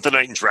Bunny spent the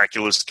night in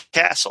Dracula's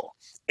castle,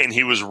 and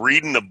he was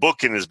reading a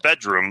book in his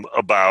bedroom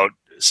about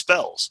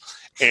spells.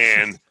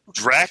 And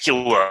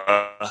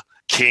Dracula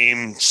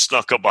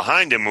snuck up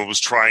behind him and was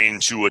trying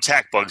to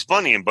attack Bugs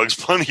Bunny, and Bugs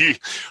Bunny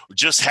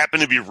just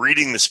happened to be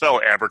reading the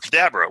spell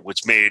Abracadabra,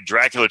 which made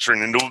Dracula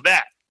turn into a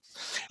bat.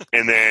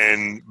 And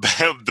then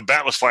the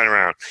bat was flying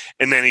around,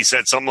 and then he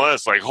said something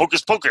else like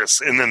hocus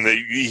pocus, and then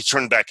he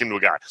turned back into a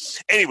guy.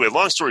 Anyway,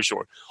 long story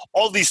short,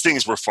 all these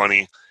things were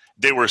funny.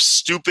 They were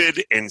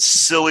stupid and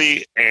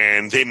silly,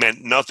 and they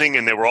meant nothing,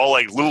 and they were all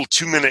like little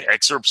 2-minute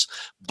excerpts,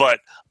 but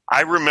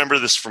I remember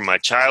this from my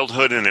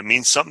childhood, and it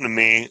means something to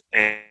me,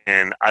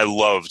 and I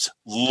loved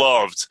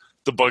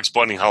the Bugs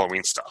Bunny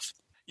Halloween stuff.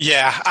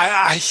 Yeah,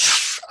 I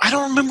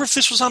don't remember if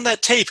this was on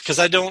that tape, because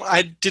I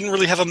didn't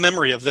really have a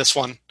memory of this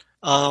one.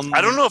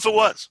 I don't know if it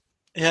was.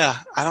 Yeah,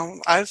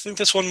 I think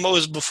this one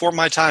was before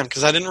my time,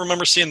 because I didn't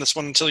remember seeing this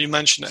one until you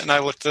mentioned it, and I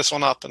looked this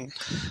one up, and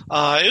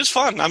it was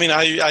fun. I mean,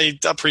 I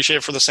appreciate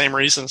it for the same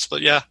reasons,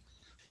 but yeah.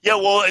 Yeah,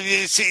 well,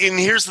 see, and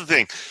here's the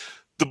thing.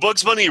 The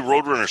Bugs Bunny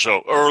Roadrunner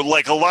show, or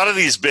like a lot of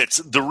these bits,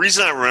 the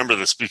reason I remember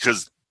this,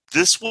 because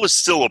this was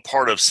still a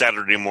part of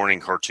Saturday morning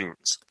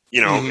cartoons,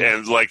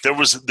 and like there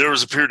was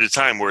a period of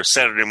time where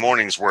Saturday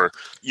mornings were,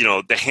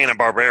 the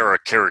Hanna-Barbera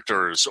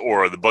characters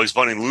or the Bugs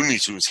Bunny Looney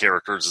Tunes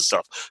characters and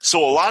stuff.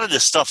 So a lot of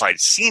this stuff I'd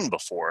seen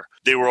before,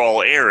 they were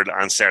all aired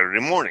on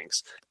Saturday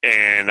mornings.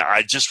 And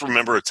I just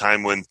remember a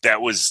time when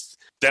that was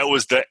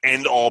the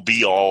end all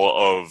be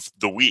all of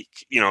the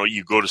week.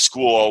 You go to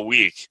school all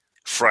week.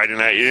 Friday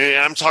night,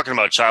 I'm talking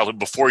about childhood,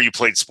 before you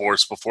played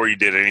sports, before you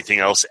did anything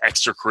else,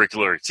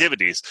 extracurricular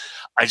activities.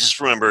 I just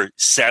remember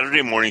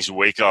Saturday mornings you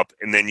wake up,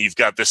 and then you've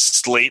got this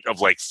slate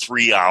of like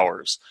 3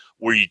 hours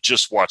where you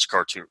just watch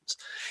cartoons.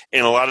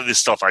 And a lot of this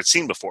stuff I'd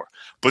seen before.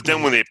 But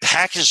then when they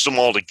packaged them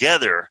all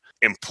together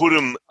and put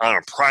them on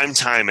a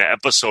primetime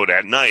episode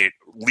at night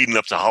leading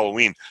up to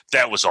Halloween,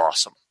 that was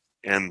awesome.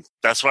 And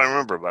that's what I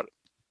remember about it.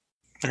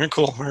 Very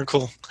cool, very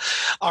cool.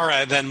 All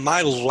right, then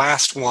my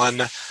last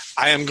one,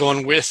 I am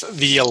going with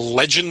The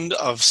Legend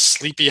of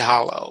Sleepy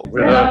Hollow.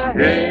 With a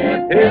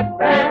hip, hip,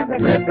 and a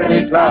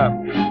clippity clop,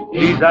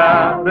 he's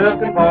out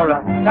looking for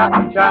a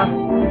chop.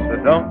 So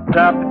don't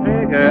stop to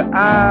figure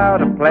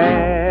out a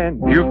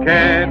plan. You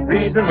can't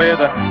reason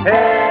with a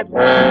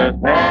headless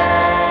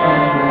man.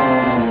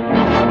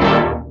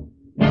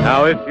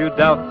 Now, if you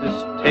doubt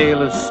this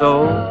tale is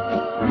so,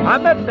 I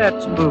met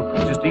that spook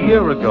just a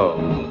year ago.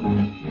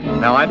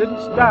 Now, I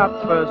didn't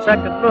stop for a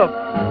second look,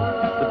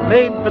 but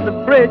made for the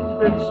bridge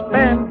that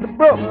spanned the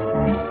brook.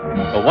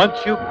 But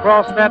once you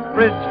cross that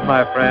bridge,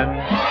 my friend,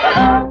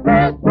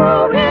 this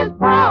road is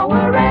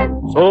power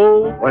in.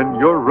 So when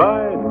you're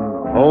riding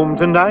home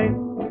tonight,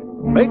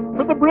 make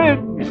for the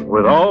bridge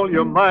with all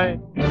your might.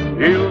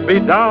 He'll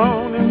be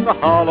down in the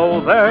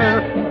hollow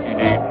there.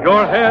 Keep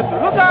your head,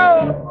 look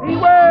out,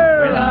 beware.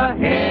 With a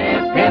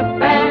hip, hip,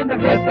 and a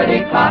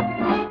clippity-clop,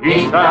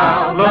 he's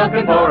down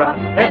looking for a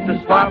head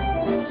to swap.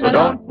 So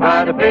don't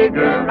try to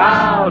figure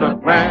out a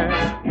plan.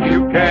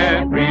 You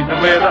can't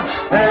reason with a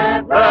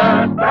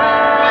headless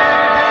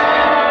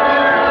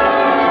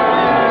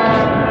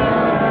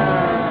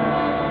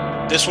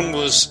man. This one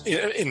was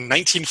in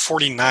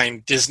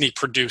 1949. Disney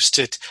produced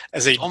it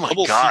as a. Oh my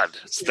God!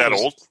 It's that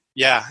old.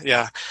 Yeah,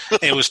 yeah.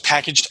 It was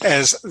packaged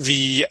as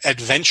The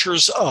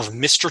Adventures of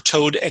Mr.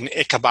 Toad and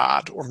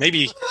Ichabod, or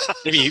maybe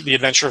The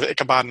Adventure of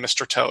Ichabod and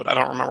Mr. Toad. I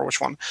don't remember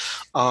which one.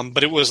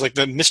 But it was like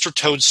the Mr.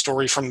 Toad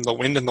story from The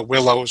Wind and the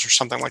Willows or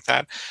something like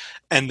that.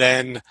 And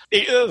then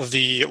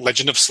The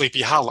Legend of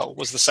Sleepy Hollow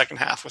was the second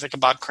half with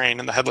Ichabod Crane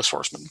and the Headless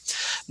Horseman.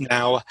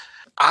 Now,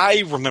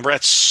 I remember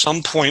at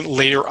some point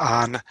later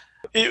on,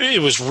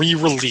 it was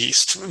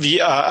re-released to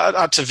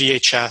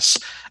VHS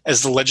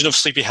as The Legend of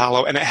Sleepy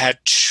Hollow, and it had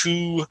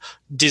 2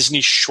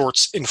 Disney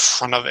shorts in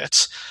front of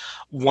it.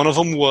 One of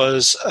them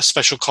was a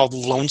special called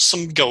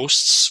Lonesome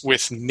Ghosts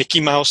with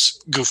Mickey Mouse,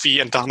 Goofy,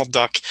 and Donald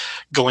Duck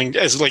going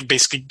as like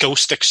basically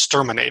ghost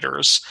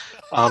exterminators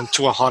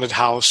to a haunted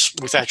house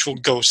with actual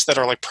ghosts that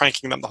are like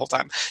pranking them the whole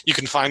time. You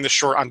can find the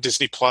short on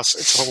Disney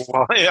Plus.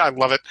 I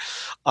love it.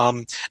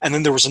 And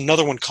then there was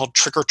another one called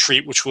Trick or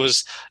Treat, which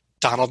was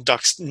Donald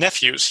Duck's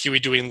nephews, Huey,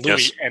 Dewey, and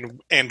Louie,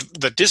 and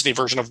the Disney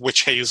version of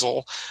Witch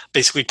Hazel,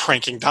 basically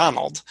pranking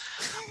Donald.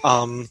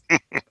 And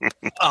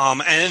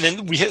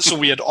then we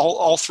had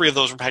all three of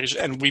those were packaged,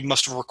 and we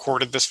must have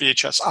recorded this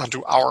VHS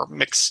onto our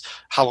mix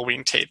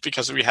Halloween tape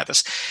because we had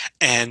this.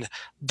 And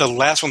the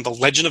last one, The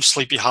Legend of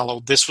Sleepy Hollow,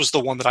 this was the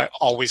one that I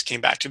always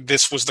came back to.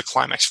 This was the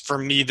climax. For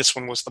me, this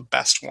one was the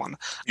best one.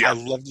 Yeah. I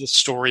love this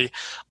story.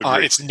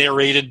 It's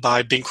narrated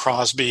by Bing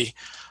Crosby.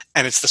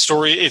 And it's the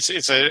story.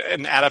 It's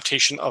an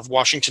adaptation of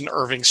Washington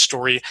Irving's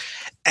story,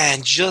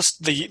 and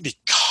just the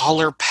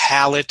color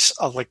palette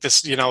of like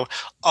this,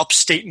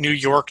 upstate New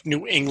York,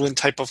 New England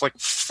type of like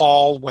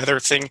fall weather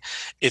thing.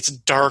 It's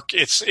dark.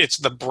 It's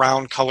the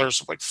brown colors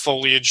of like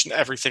foliage and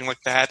everything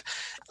like that.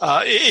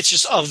 It's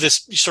just of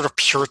this sort of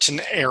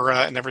Puritan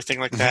era and everything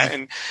like that.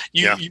 And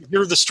you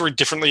hear the story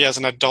differently as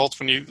an adult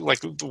when you like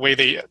the way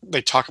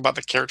they talk about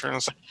the character. And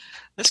it's like,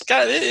 this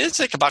guy, it's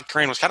Ichabod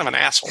Crane was kind of an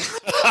asshole.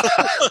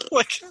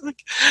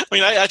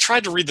 I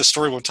tried to read the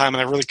story one time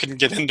and I really couldn't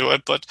get into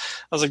it, but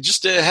I was like,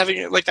 just having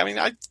it, I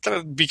kind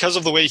of, because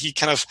of the way he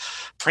kind of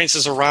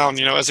prances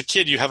around, as a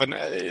kid, you have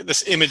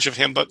this image of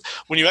him, but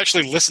when you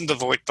actually listen to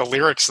the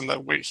lyrics and the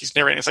way he's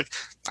narrating, it's like,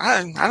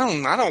 I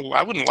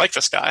wouldn't like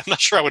this guy. I'm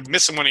not sure I would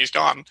miss him when he's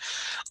gone.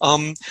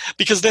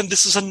 Because then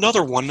this is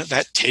another one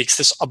that takes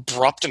this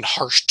abrupt and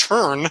harsh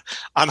turn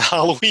on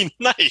Halloween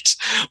night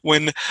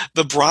when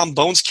the Brom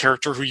Bones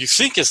character, who you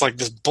think is like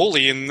this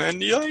bully, and then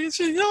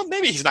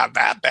maybe he's not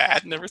that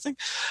bad and everything.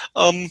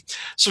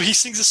 So he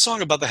sings a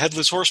song about the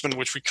Headless Horseman,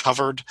 which we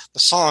covered the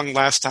song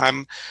last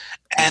time,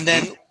 and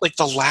then like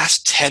the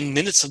last 10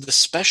 minutes of the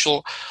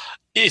special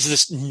is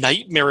this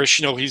nightmarish,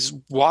 he's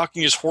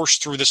walking his horse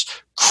through this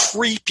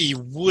creepy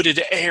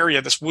wooded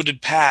area, this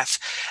wooded path,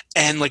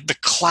 and like the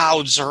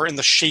clouds are in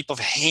the shape of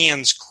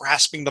hands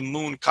grasping the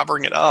moon,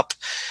 covering it up,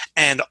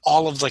 and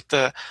all of like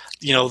the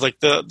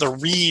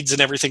reeds and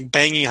everything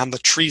banging on the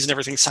trees and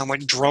everything sound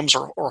like drums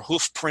or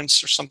hoof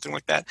prints or something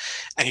like that.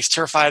 And he's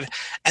terrified,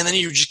 and then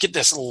you just get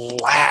this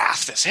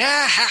laugh, this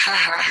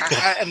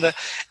and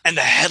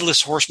the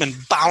Headless Horseman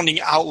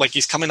bounding out like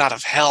he's coming out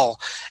of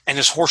hell, and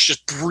his horse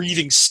just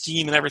breathing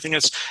steam and everything.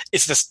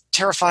 It's this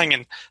terrifying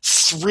and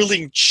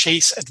thrilling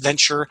chase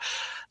adventure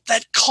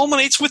that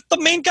culminates with the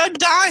main guy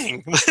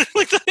dying.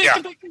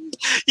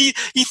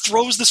 He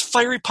throws this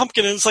fiery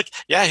pumpkin, and it's like,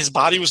 his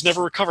body was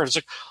never recovered. It's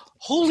like,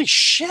 holy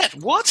shit,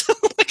 what?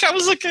 I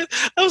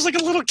was like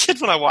a little kid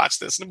when I watched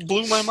this, and it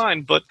blew my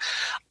mind. But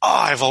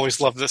I've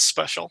always loved this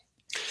special.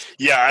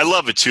 Yeah, I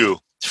love it too.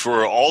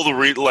 For all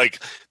the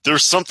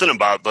there's something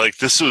about like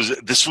this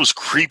was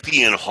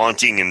creepy and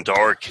haunting and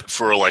dark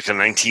for like a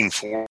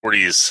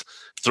 1940s,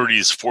 30s,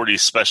 40s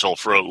special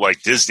for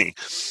like Disney.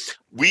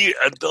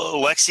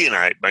 Lexi and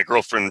I, my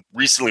girlfriend,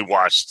 recently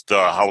watched the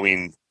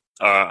Halloween.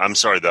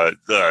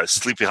 The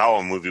Sleepy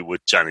Hollow movie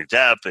with Johnny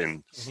Depp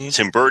and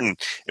Tim Burton,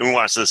 and we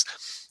watched this.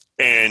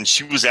 And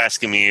she was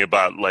asking me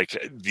about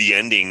like the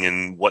ending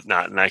and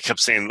whatnot, and I kept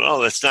saying, "Oh,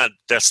 that's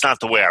not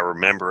the way I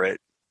remember it."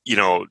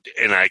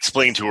 And I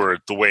explained to her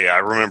the way I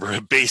remember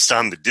it based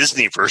on the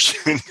Disney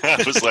version.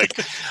 I was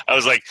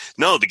like,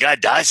 no, the guy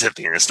dies at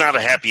the end. It's not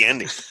a happy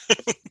ending.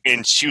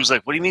 And she was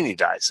like, what do you mean he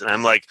dies? And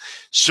I'm like,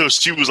 so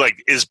she was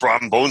like, is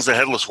Brom Bones the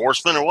Headless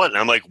Horseman or what? And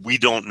I'm like, we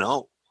don't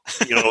know.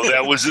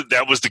 That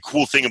was the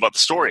cool thing about the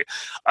story.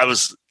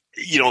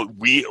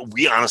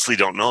 We honestly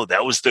don't know.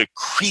 That was the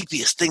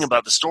creepiest thing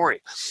about the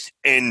story.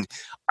 And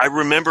I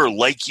remember,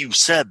 like you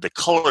said, the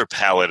color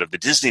palette of the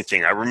Disney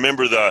thing. I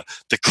remember the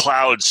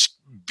clouds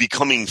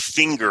becoming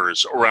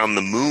fingers around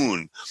the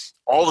moon,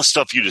 all the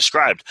stuff you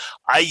described.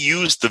 I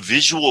used the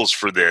visuals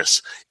for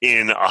this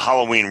in a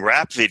Halloween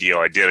rap video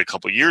I did a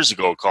couple years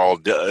ago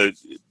called The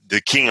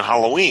King of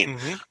Halloween.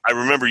 I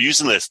remember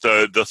using this,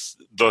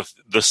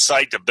 the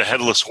sight of the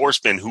Headless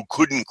Horseman who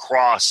couldn't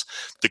cross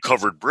the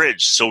covered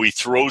bridge, so he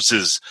throws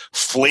his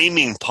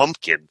flaming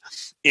pumpkin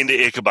into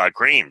Ichabod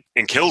Crane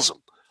and kills him.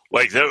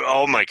 Like,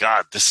 oh my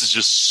God, this is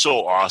just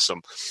so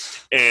awesome.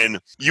 And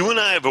you and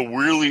I have a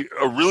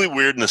really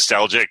weird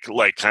nostalgic,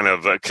 like, kind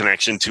of a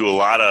connection to a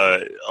lot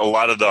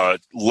of the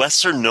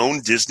lesser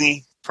known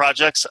Disney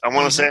projects, I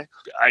want to say.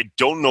 I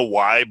don't know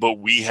why, but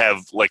we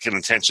have like an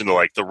attention to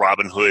like the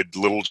Robin Hood,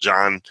 Little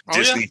John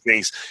Disney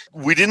things.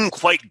 We didn't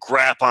quite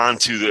grasp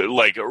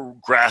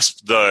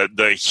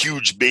the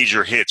huge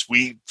major hits.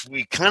 We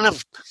kind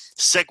of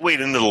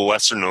segued into the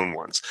lesser known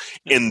ones.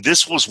 And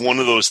this was one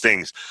of those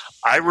things.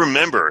 I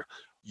remember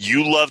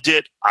you loved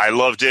it. I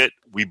loved it.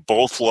 We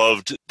both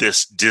loved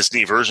this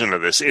Disney version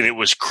of this, and it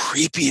was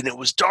creepy and it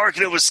was dark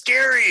and it was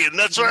scary. And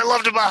that's what I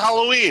loved about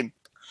Halloween.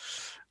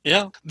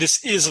 Yeah,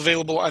 this is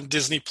available on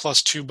Disney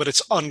Plus too, but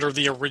it's under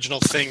the original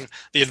thing,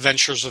 The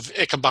Adventures of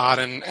Ichabod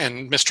and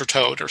Mr.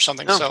 Toad or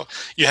something. Oh, so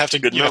you have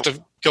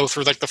to go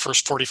through like the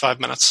first 45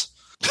 minutes.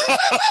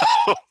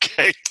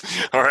 Okay.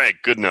 All right.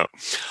 Good note.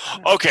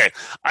 Okay.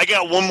 I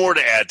got one more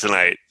to add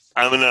tonight.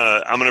 I'm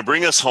gonna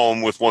bring us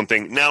home with one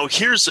thing. Now,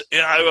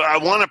 I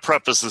want to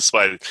preface this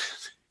by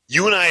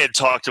you and I had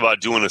talked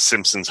about doing a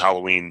Simpsons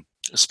Halloween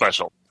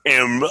special,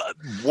 and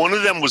one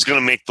of them was going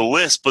to make the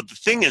list. But the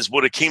thing is,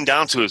 what it came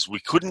down to is we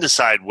couldn't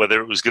decide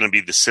whether it was going to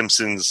be the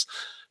Simpsons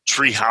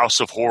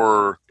Treehouse of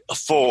Horror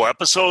full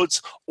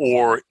episodes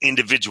or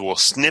individual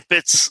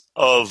snippets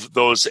of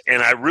those,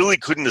 and I really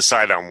couldn't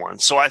decide on one.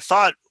 So I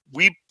thought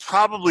we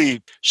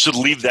probably should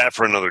leave that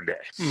for another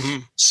day.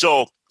 Mm-hmm.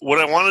 So what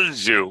I wanted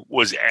to do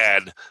was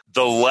add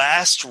the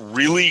last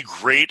really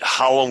great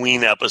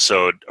Halloween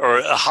episode, or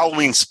a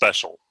Halloween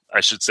special, I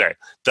should say,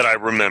 that I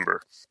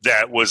remember.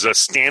 That was a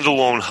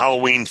standalone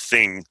Halloween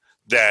thing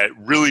that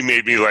really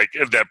made me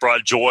that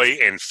brought joy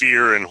and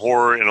fear and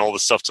horror and all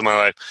this stuff to my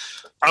life.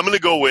 I'm going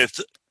to go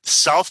with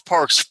South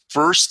Park's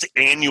first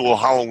annual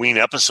Halloween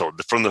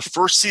episode from the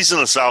first season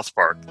of South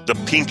Park, the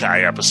Pink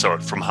Eye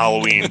episode from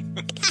Halloween.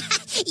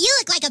 You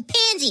look like a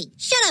pansy.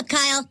 Shut up,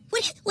 Kyle.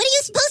 What are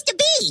you supposed to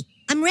be?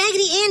 I'm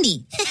Raggedy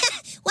Andy.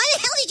 Why the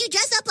hell did you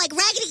dress up like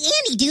Raggedy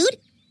Andy, dude?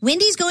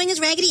 Wendy's going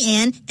as Raggedy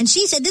Ann, and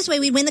she said this way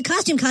we'd win the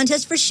costume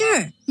contest for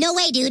sure. No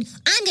way, dude.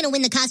 I'm going to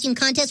win the costume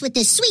contest with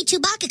this sweet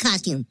Chewbacca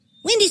costume.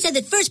 Wendy said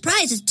that first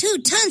prize is 2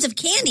 tons of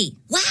candy.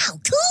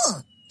 Wow,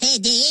 cool. Hey,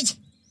 dudes.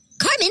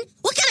 Carmen,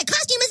 what kind of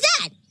costume is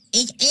that?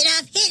 It's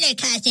Adolf Hitler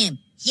costume.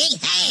 Zig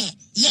ha,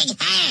 zig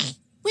ha.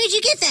 Where'd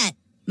you get that?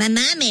 My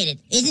mom made it.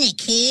 Isn't it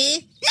cool?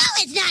 No,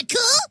 it's not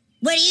cool.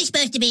 What are you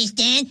supposed to be,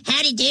 Stan?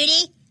 Howdy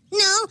doody?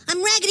 No,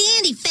 I'm Raggedy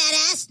Andy, fat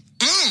ass.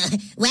 Oh,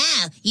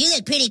 wow, you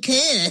look pretty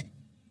cool.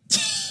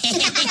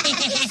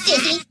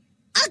 Sissy,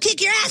 I'll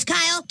kick your ass,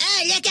 Kyle.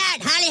 Oh, look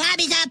out. Holly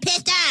Hobby's all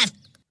pissed off.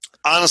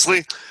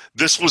 Honestly,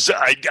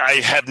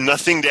 I have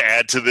nothing to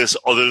add to this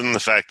other than the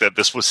fact that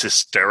this was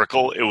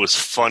hysterical. It was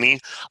funny.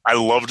 I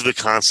loved the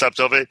concept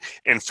of it.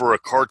 And for a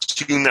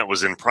cartoon that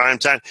was in prime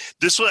time,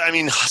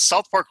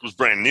 South Park was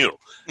brand new.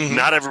 Mm-hmm.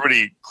 Not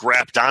everybody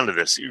grabbed onto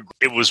this.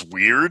 It was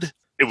weird.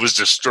 It was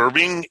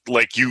disturbing.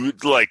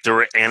 There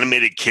were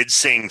animated kids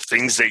saying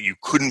things that you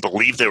couldn't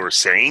believe they were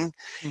saying.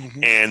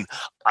 Mm-hmm. And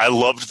I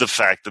loved the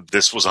fact that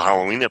this was a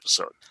Halloween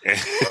episode.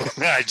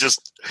 I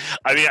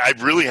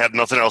really have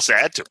nothing else to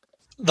add to it.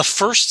 The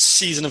first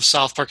season of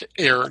South Park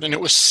aired, and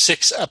it was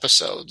 6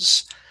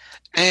 episodes.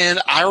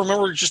 And I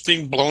remember just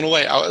being blown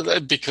away.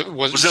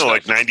 Was it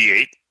like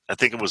 98? I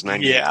think it was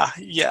 98.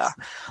 Yeah.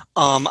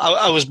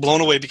 I was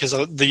blown away because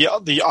of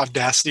the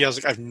audacity. I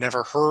was like, I've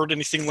never heard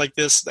anything like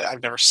this.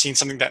 I've never seen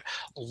something that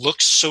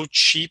looks so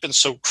cheap and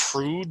so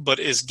crude, but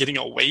is getting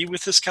away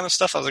with this kind of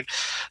stuff. I was like,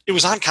 it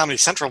was on Comedy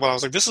Central, but I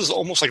was like, this is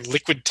almost like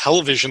liquid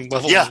television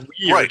level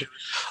weird.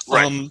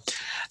 Right.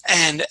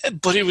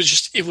 But it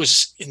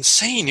was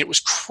insane. It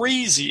was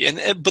crazy.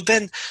 But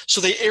then,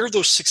 so they aired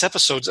those 6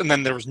 episodes, and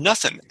then there was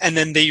nothing. And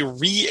then they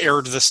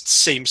re-aired the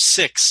same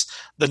 6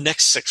 the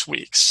next 6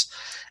 weeks.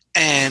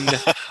 And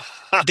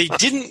they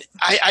didn't,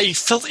 I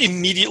felt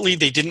immediately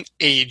they didn't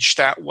age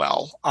that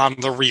well on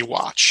the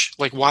rewatch.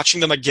 Like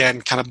watching them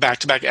again kind of back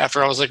to back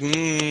after, I was like,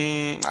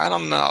 I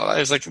don't know. I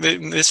was like,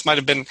 this might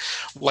have been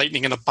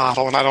lightning in a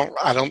bottle, and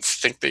I don't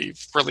think they've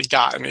really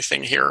got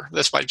anything here.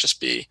 This might just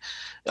be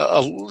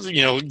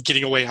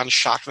getting away on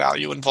shock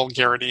value and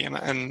vulgarity,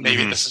 and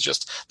maybe this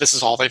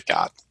is all they've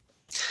got.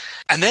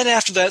 And then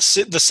after that,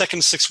 the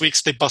second 6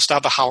 weeks, they bust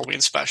out the Halloween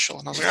special.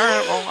 And I was like, all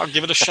right, well, I'll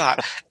give it a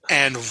shot.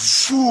 And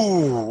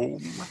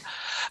boom.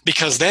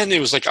 Because then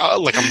it was like a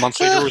month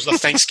later was the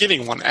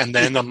Thanksgiving one. And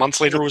then a month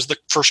later was the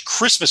first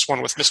Christmas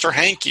one with Mr.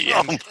 Hanky.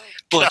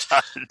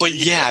 But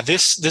yeah,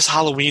 this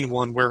Halloween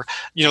one where,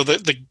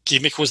 the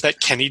gimmick was that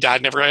Kenny died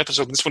in every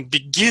episode. And this one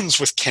begins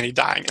with Kenny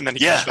dying. And then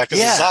he comes back as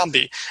a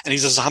zombie. And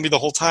he's a zombie the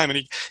whole time.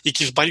 And he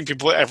keeps biting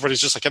people.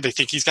 Everybody's just like, they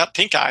think he's got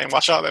pink eye. And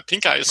watch out, that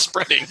pink eye is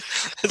spreading.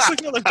 It's like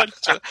another biting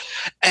each other.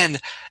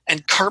 And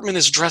Cartman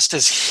is dressed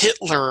as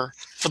Hitler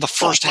for the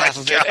first half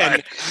of it.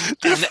 And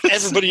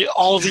everybody,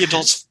 all of the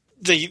adults,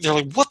 they're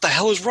like, what the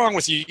hell is wrong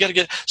with you? You got to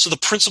get. So the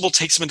principal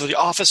takes him into the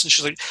office, and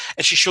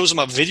she shows him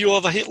a video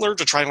of a Hitler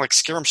to try and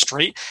scare him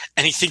straight.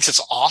 And he thinks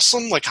it's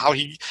awesome, like how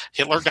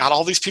Hitler got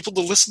all these people to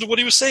listen to what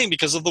he was saying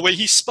because of the way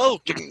he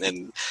spoke. And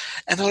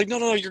they're like,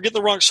 no, you're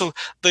getting the wrong. So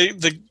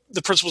the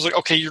principal's like,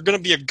 okay, you're going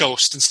to be a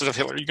ghost instead of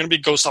Hitler. You're going to be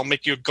a ghost. I'll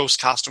make you a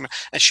ghost costume.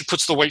 And she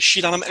puts the white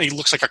sheet on him, and he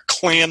looks like a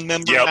Klan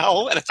member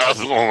now. And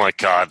oh my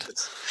God.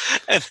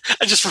 And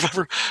I just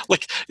remember,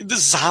 the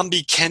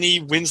zombie Kenny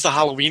wins the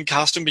Halloween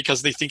costume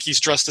because they think he's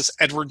dressed as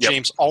Edward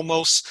James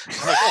Olmos.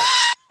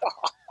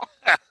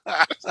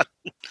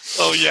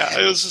 Oh yeah,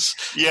 it was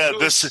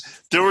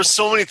just there were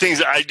so many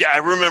things. I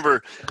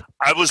remember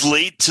I was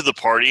late to the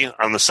party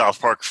on the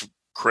South Park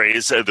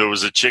craze. There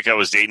was a chick I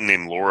was dating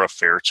named Laura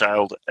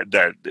Fairchild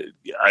that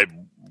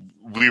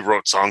we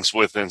wrote songs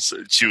with, and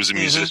she was a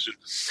musician.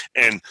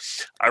 And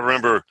I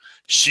remember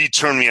she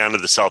turned me on to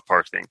the South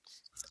Park thing.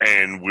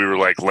 And we were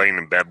laying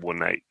in bed one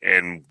night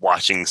and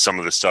watching some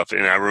of the stuff.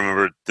 And I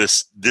remember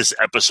this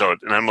episode,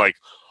 and I'm like,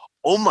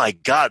 oh my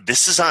God,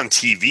 this is on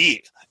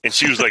TV. And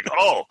she was like,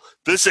 oh,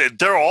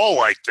 they're all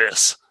like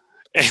this.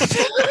 And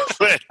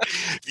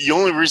the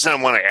only reason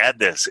I want to add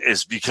this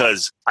is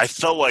because I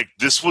felt like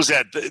this was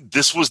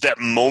that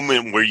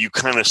moment where you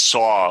kind of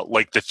saw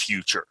like the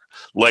future.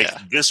 Like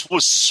this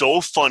was so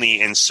funny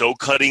and so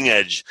cutting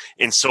edge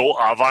and so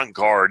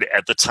avant-garde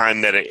at the time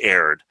that it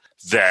aired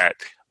that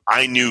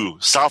I knew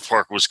South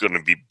Park was going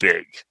to be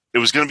big. It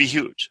was going to be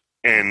huge.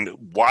 And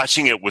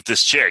watching it with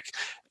this chick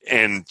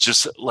and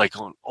just like,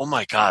 oh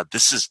my God,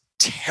 this is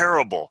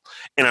terrible.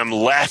 And I'm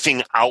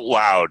laughing out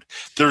loud.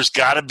 There's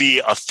got to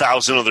be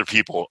 1,000 other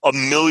people,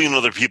 1 million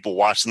other people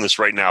watching this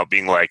right now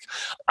being like,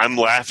 I'm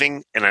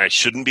laughing and I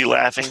shouldn't be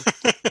laughing.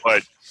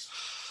 But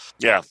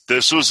yeah,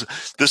 this was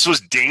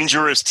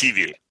dangerous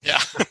TV. Yeah.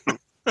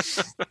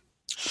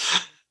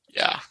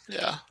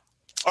 Yeah.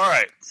 All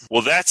right.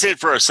 Well, that's it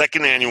for our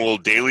second annual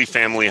Daily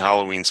Family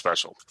Halloween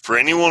special. For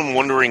anyone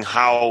wondering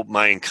how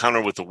my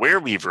encounter with the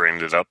werebeaver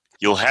ended up,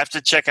 you'll have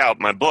to check out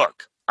my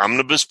book,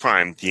 Omnibus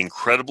Prime, The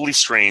Incredibly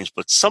Strange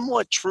but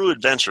Somewhat True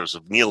Adventures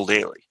of Neil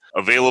Daly,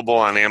 available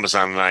on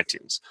Amazon and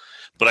iTunes.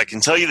 But I can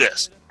tell you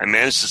this, I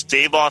managed to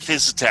stave off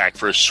his attack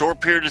for a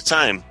short period of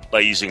time by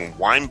using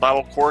wine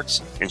bottle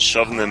corks and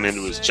shoving them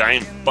into his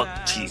giant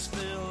buck teeth.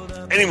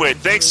 Anyway,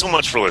 thanks so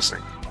much for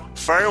listening.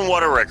 Fire and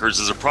Water Records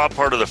is a proud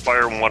part of the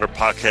Fire and Water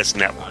Podcast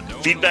Network.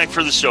 Feedback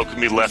for the show can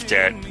be left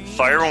at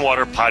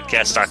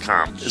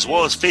fireandwaterpodcast.com, as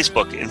well as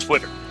Facebook and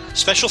Twitter.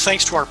 Special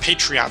thanks to our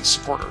Patreon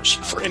supporters.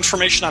 For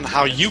information on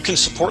how you can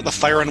support the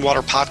Fire and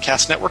Water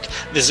Podcast Network,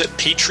 visit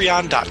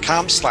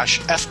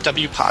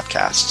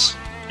patreon.com/FWPodcasts.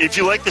 If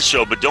you like the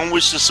show but don't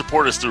wish to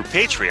support us through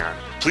Patreon,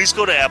 please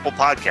go to Apple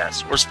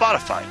Podcasts or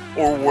Spotify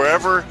or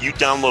wherever you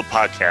download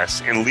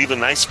podcasts and leave a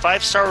nice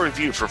 5-star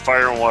review for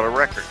Fire and Water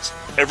Records.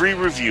 Every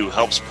review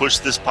helps push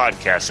this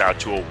podcast out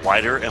to a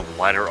wider and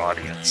wider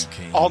audience.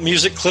 All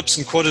music clips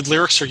and quoted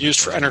lyrics are used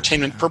for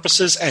entertainment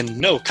purposes, and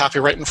no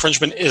copyright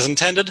infringement is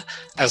intended.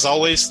 As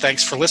always,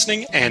 thanks for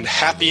listening, and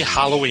happy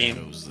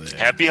Halloween.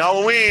 Happy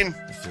Halloween!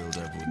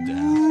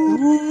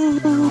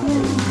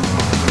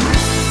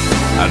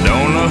 I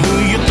don't know who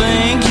you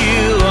think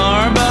you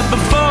are, but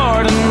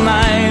before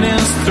tonight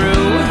is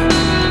through,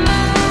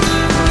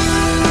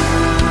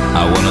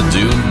 I wanna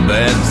do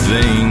bad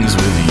things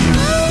with you.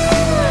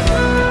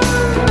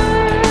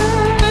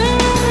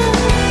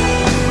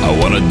 I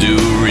wanna do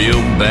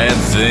real bad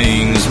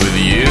things with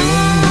you.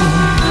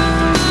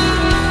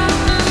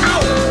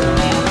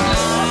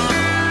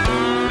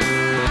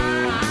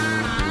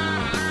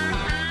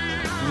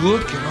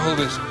 Look at all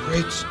this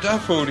great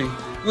stuff, Odie.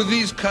 With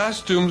these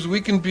costumes, we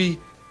can be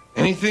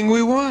anything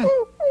we want.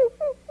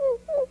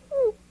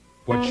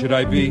 What should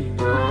I be?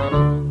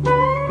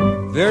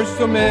 There's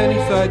so many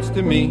sides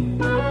to me.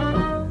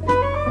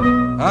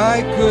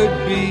 I could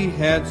be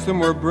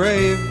handsome or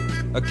brave,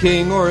 a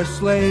king or a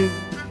slave.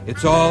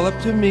 It's all up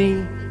to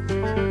me.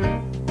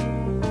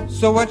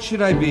 So what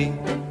should I be?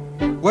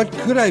 What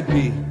could I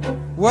be?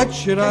 What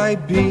should I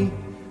be?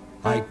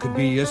 I could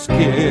be a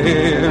scary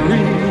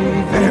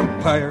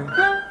vampire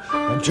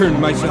and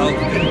turn myself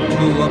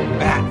into a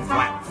bat,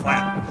 flap,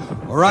 flap.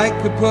 Or I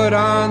could put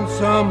on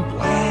some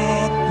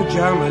black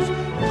pajamas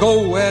and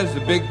go as a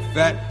big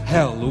fat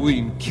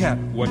Halloween cat.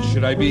 What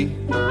should I be?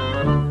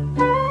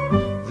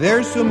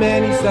 There's so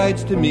many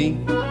sides to me.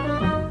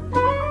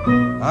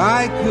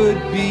 I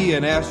could be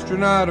an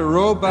astronaut, a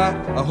robot,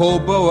 a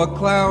hobo, a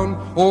clown,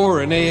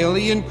 or an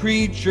alien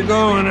creature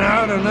going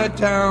out on a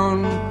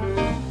town.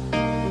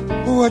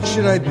 What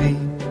should I be?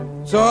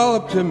 It's all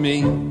up to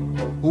me.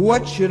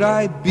 What should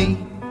I be?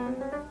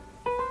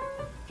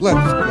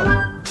 Let's go.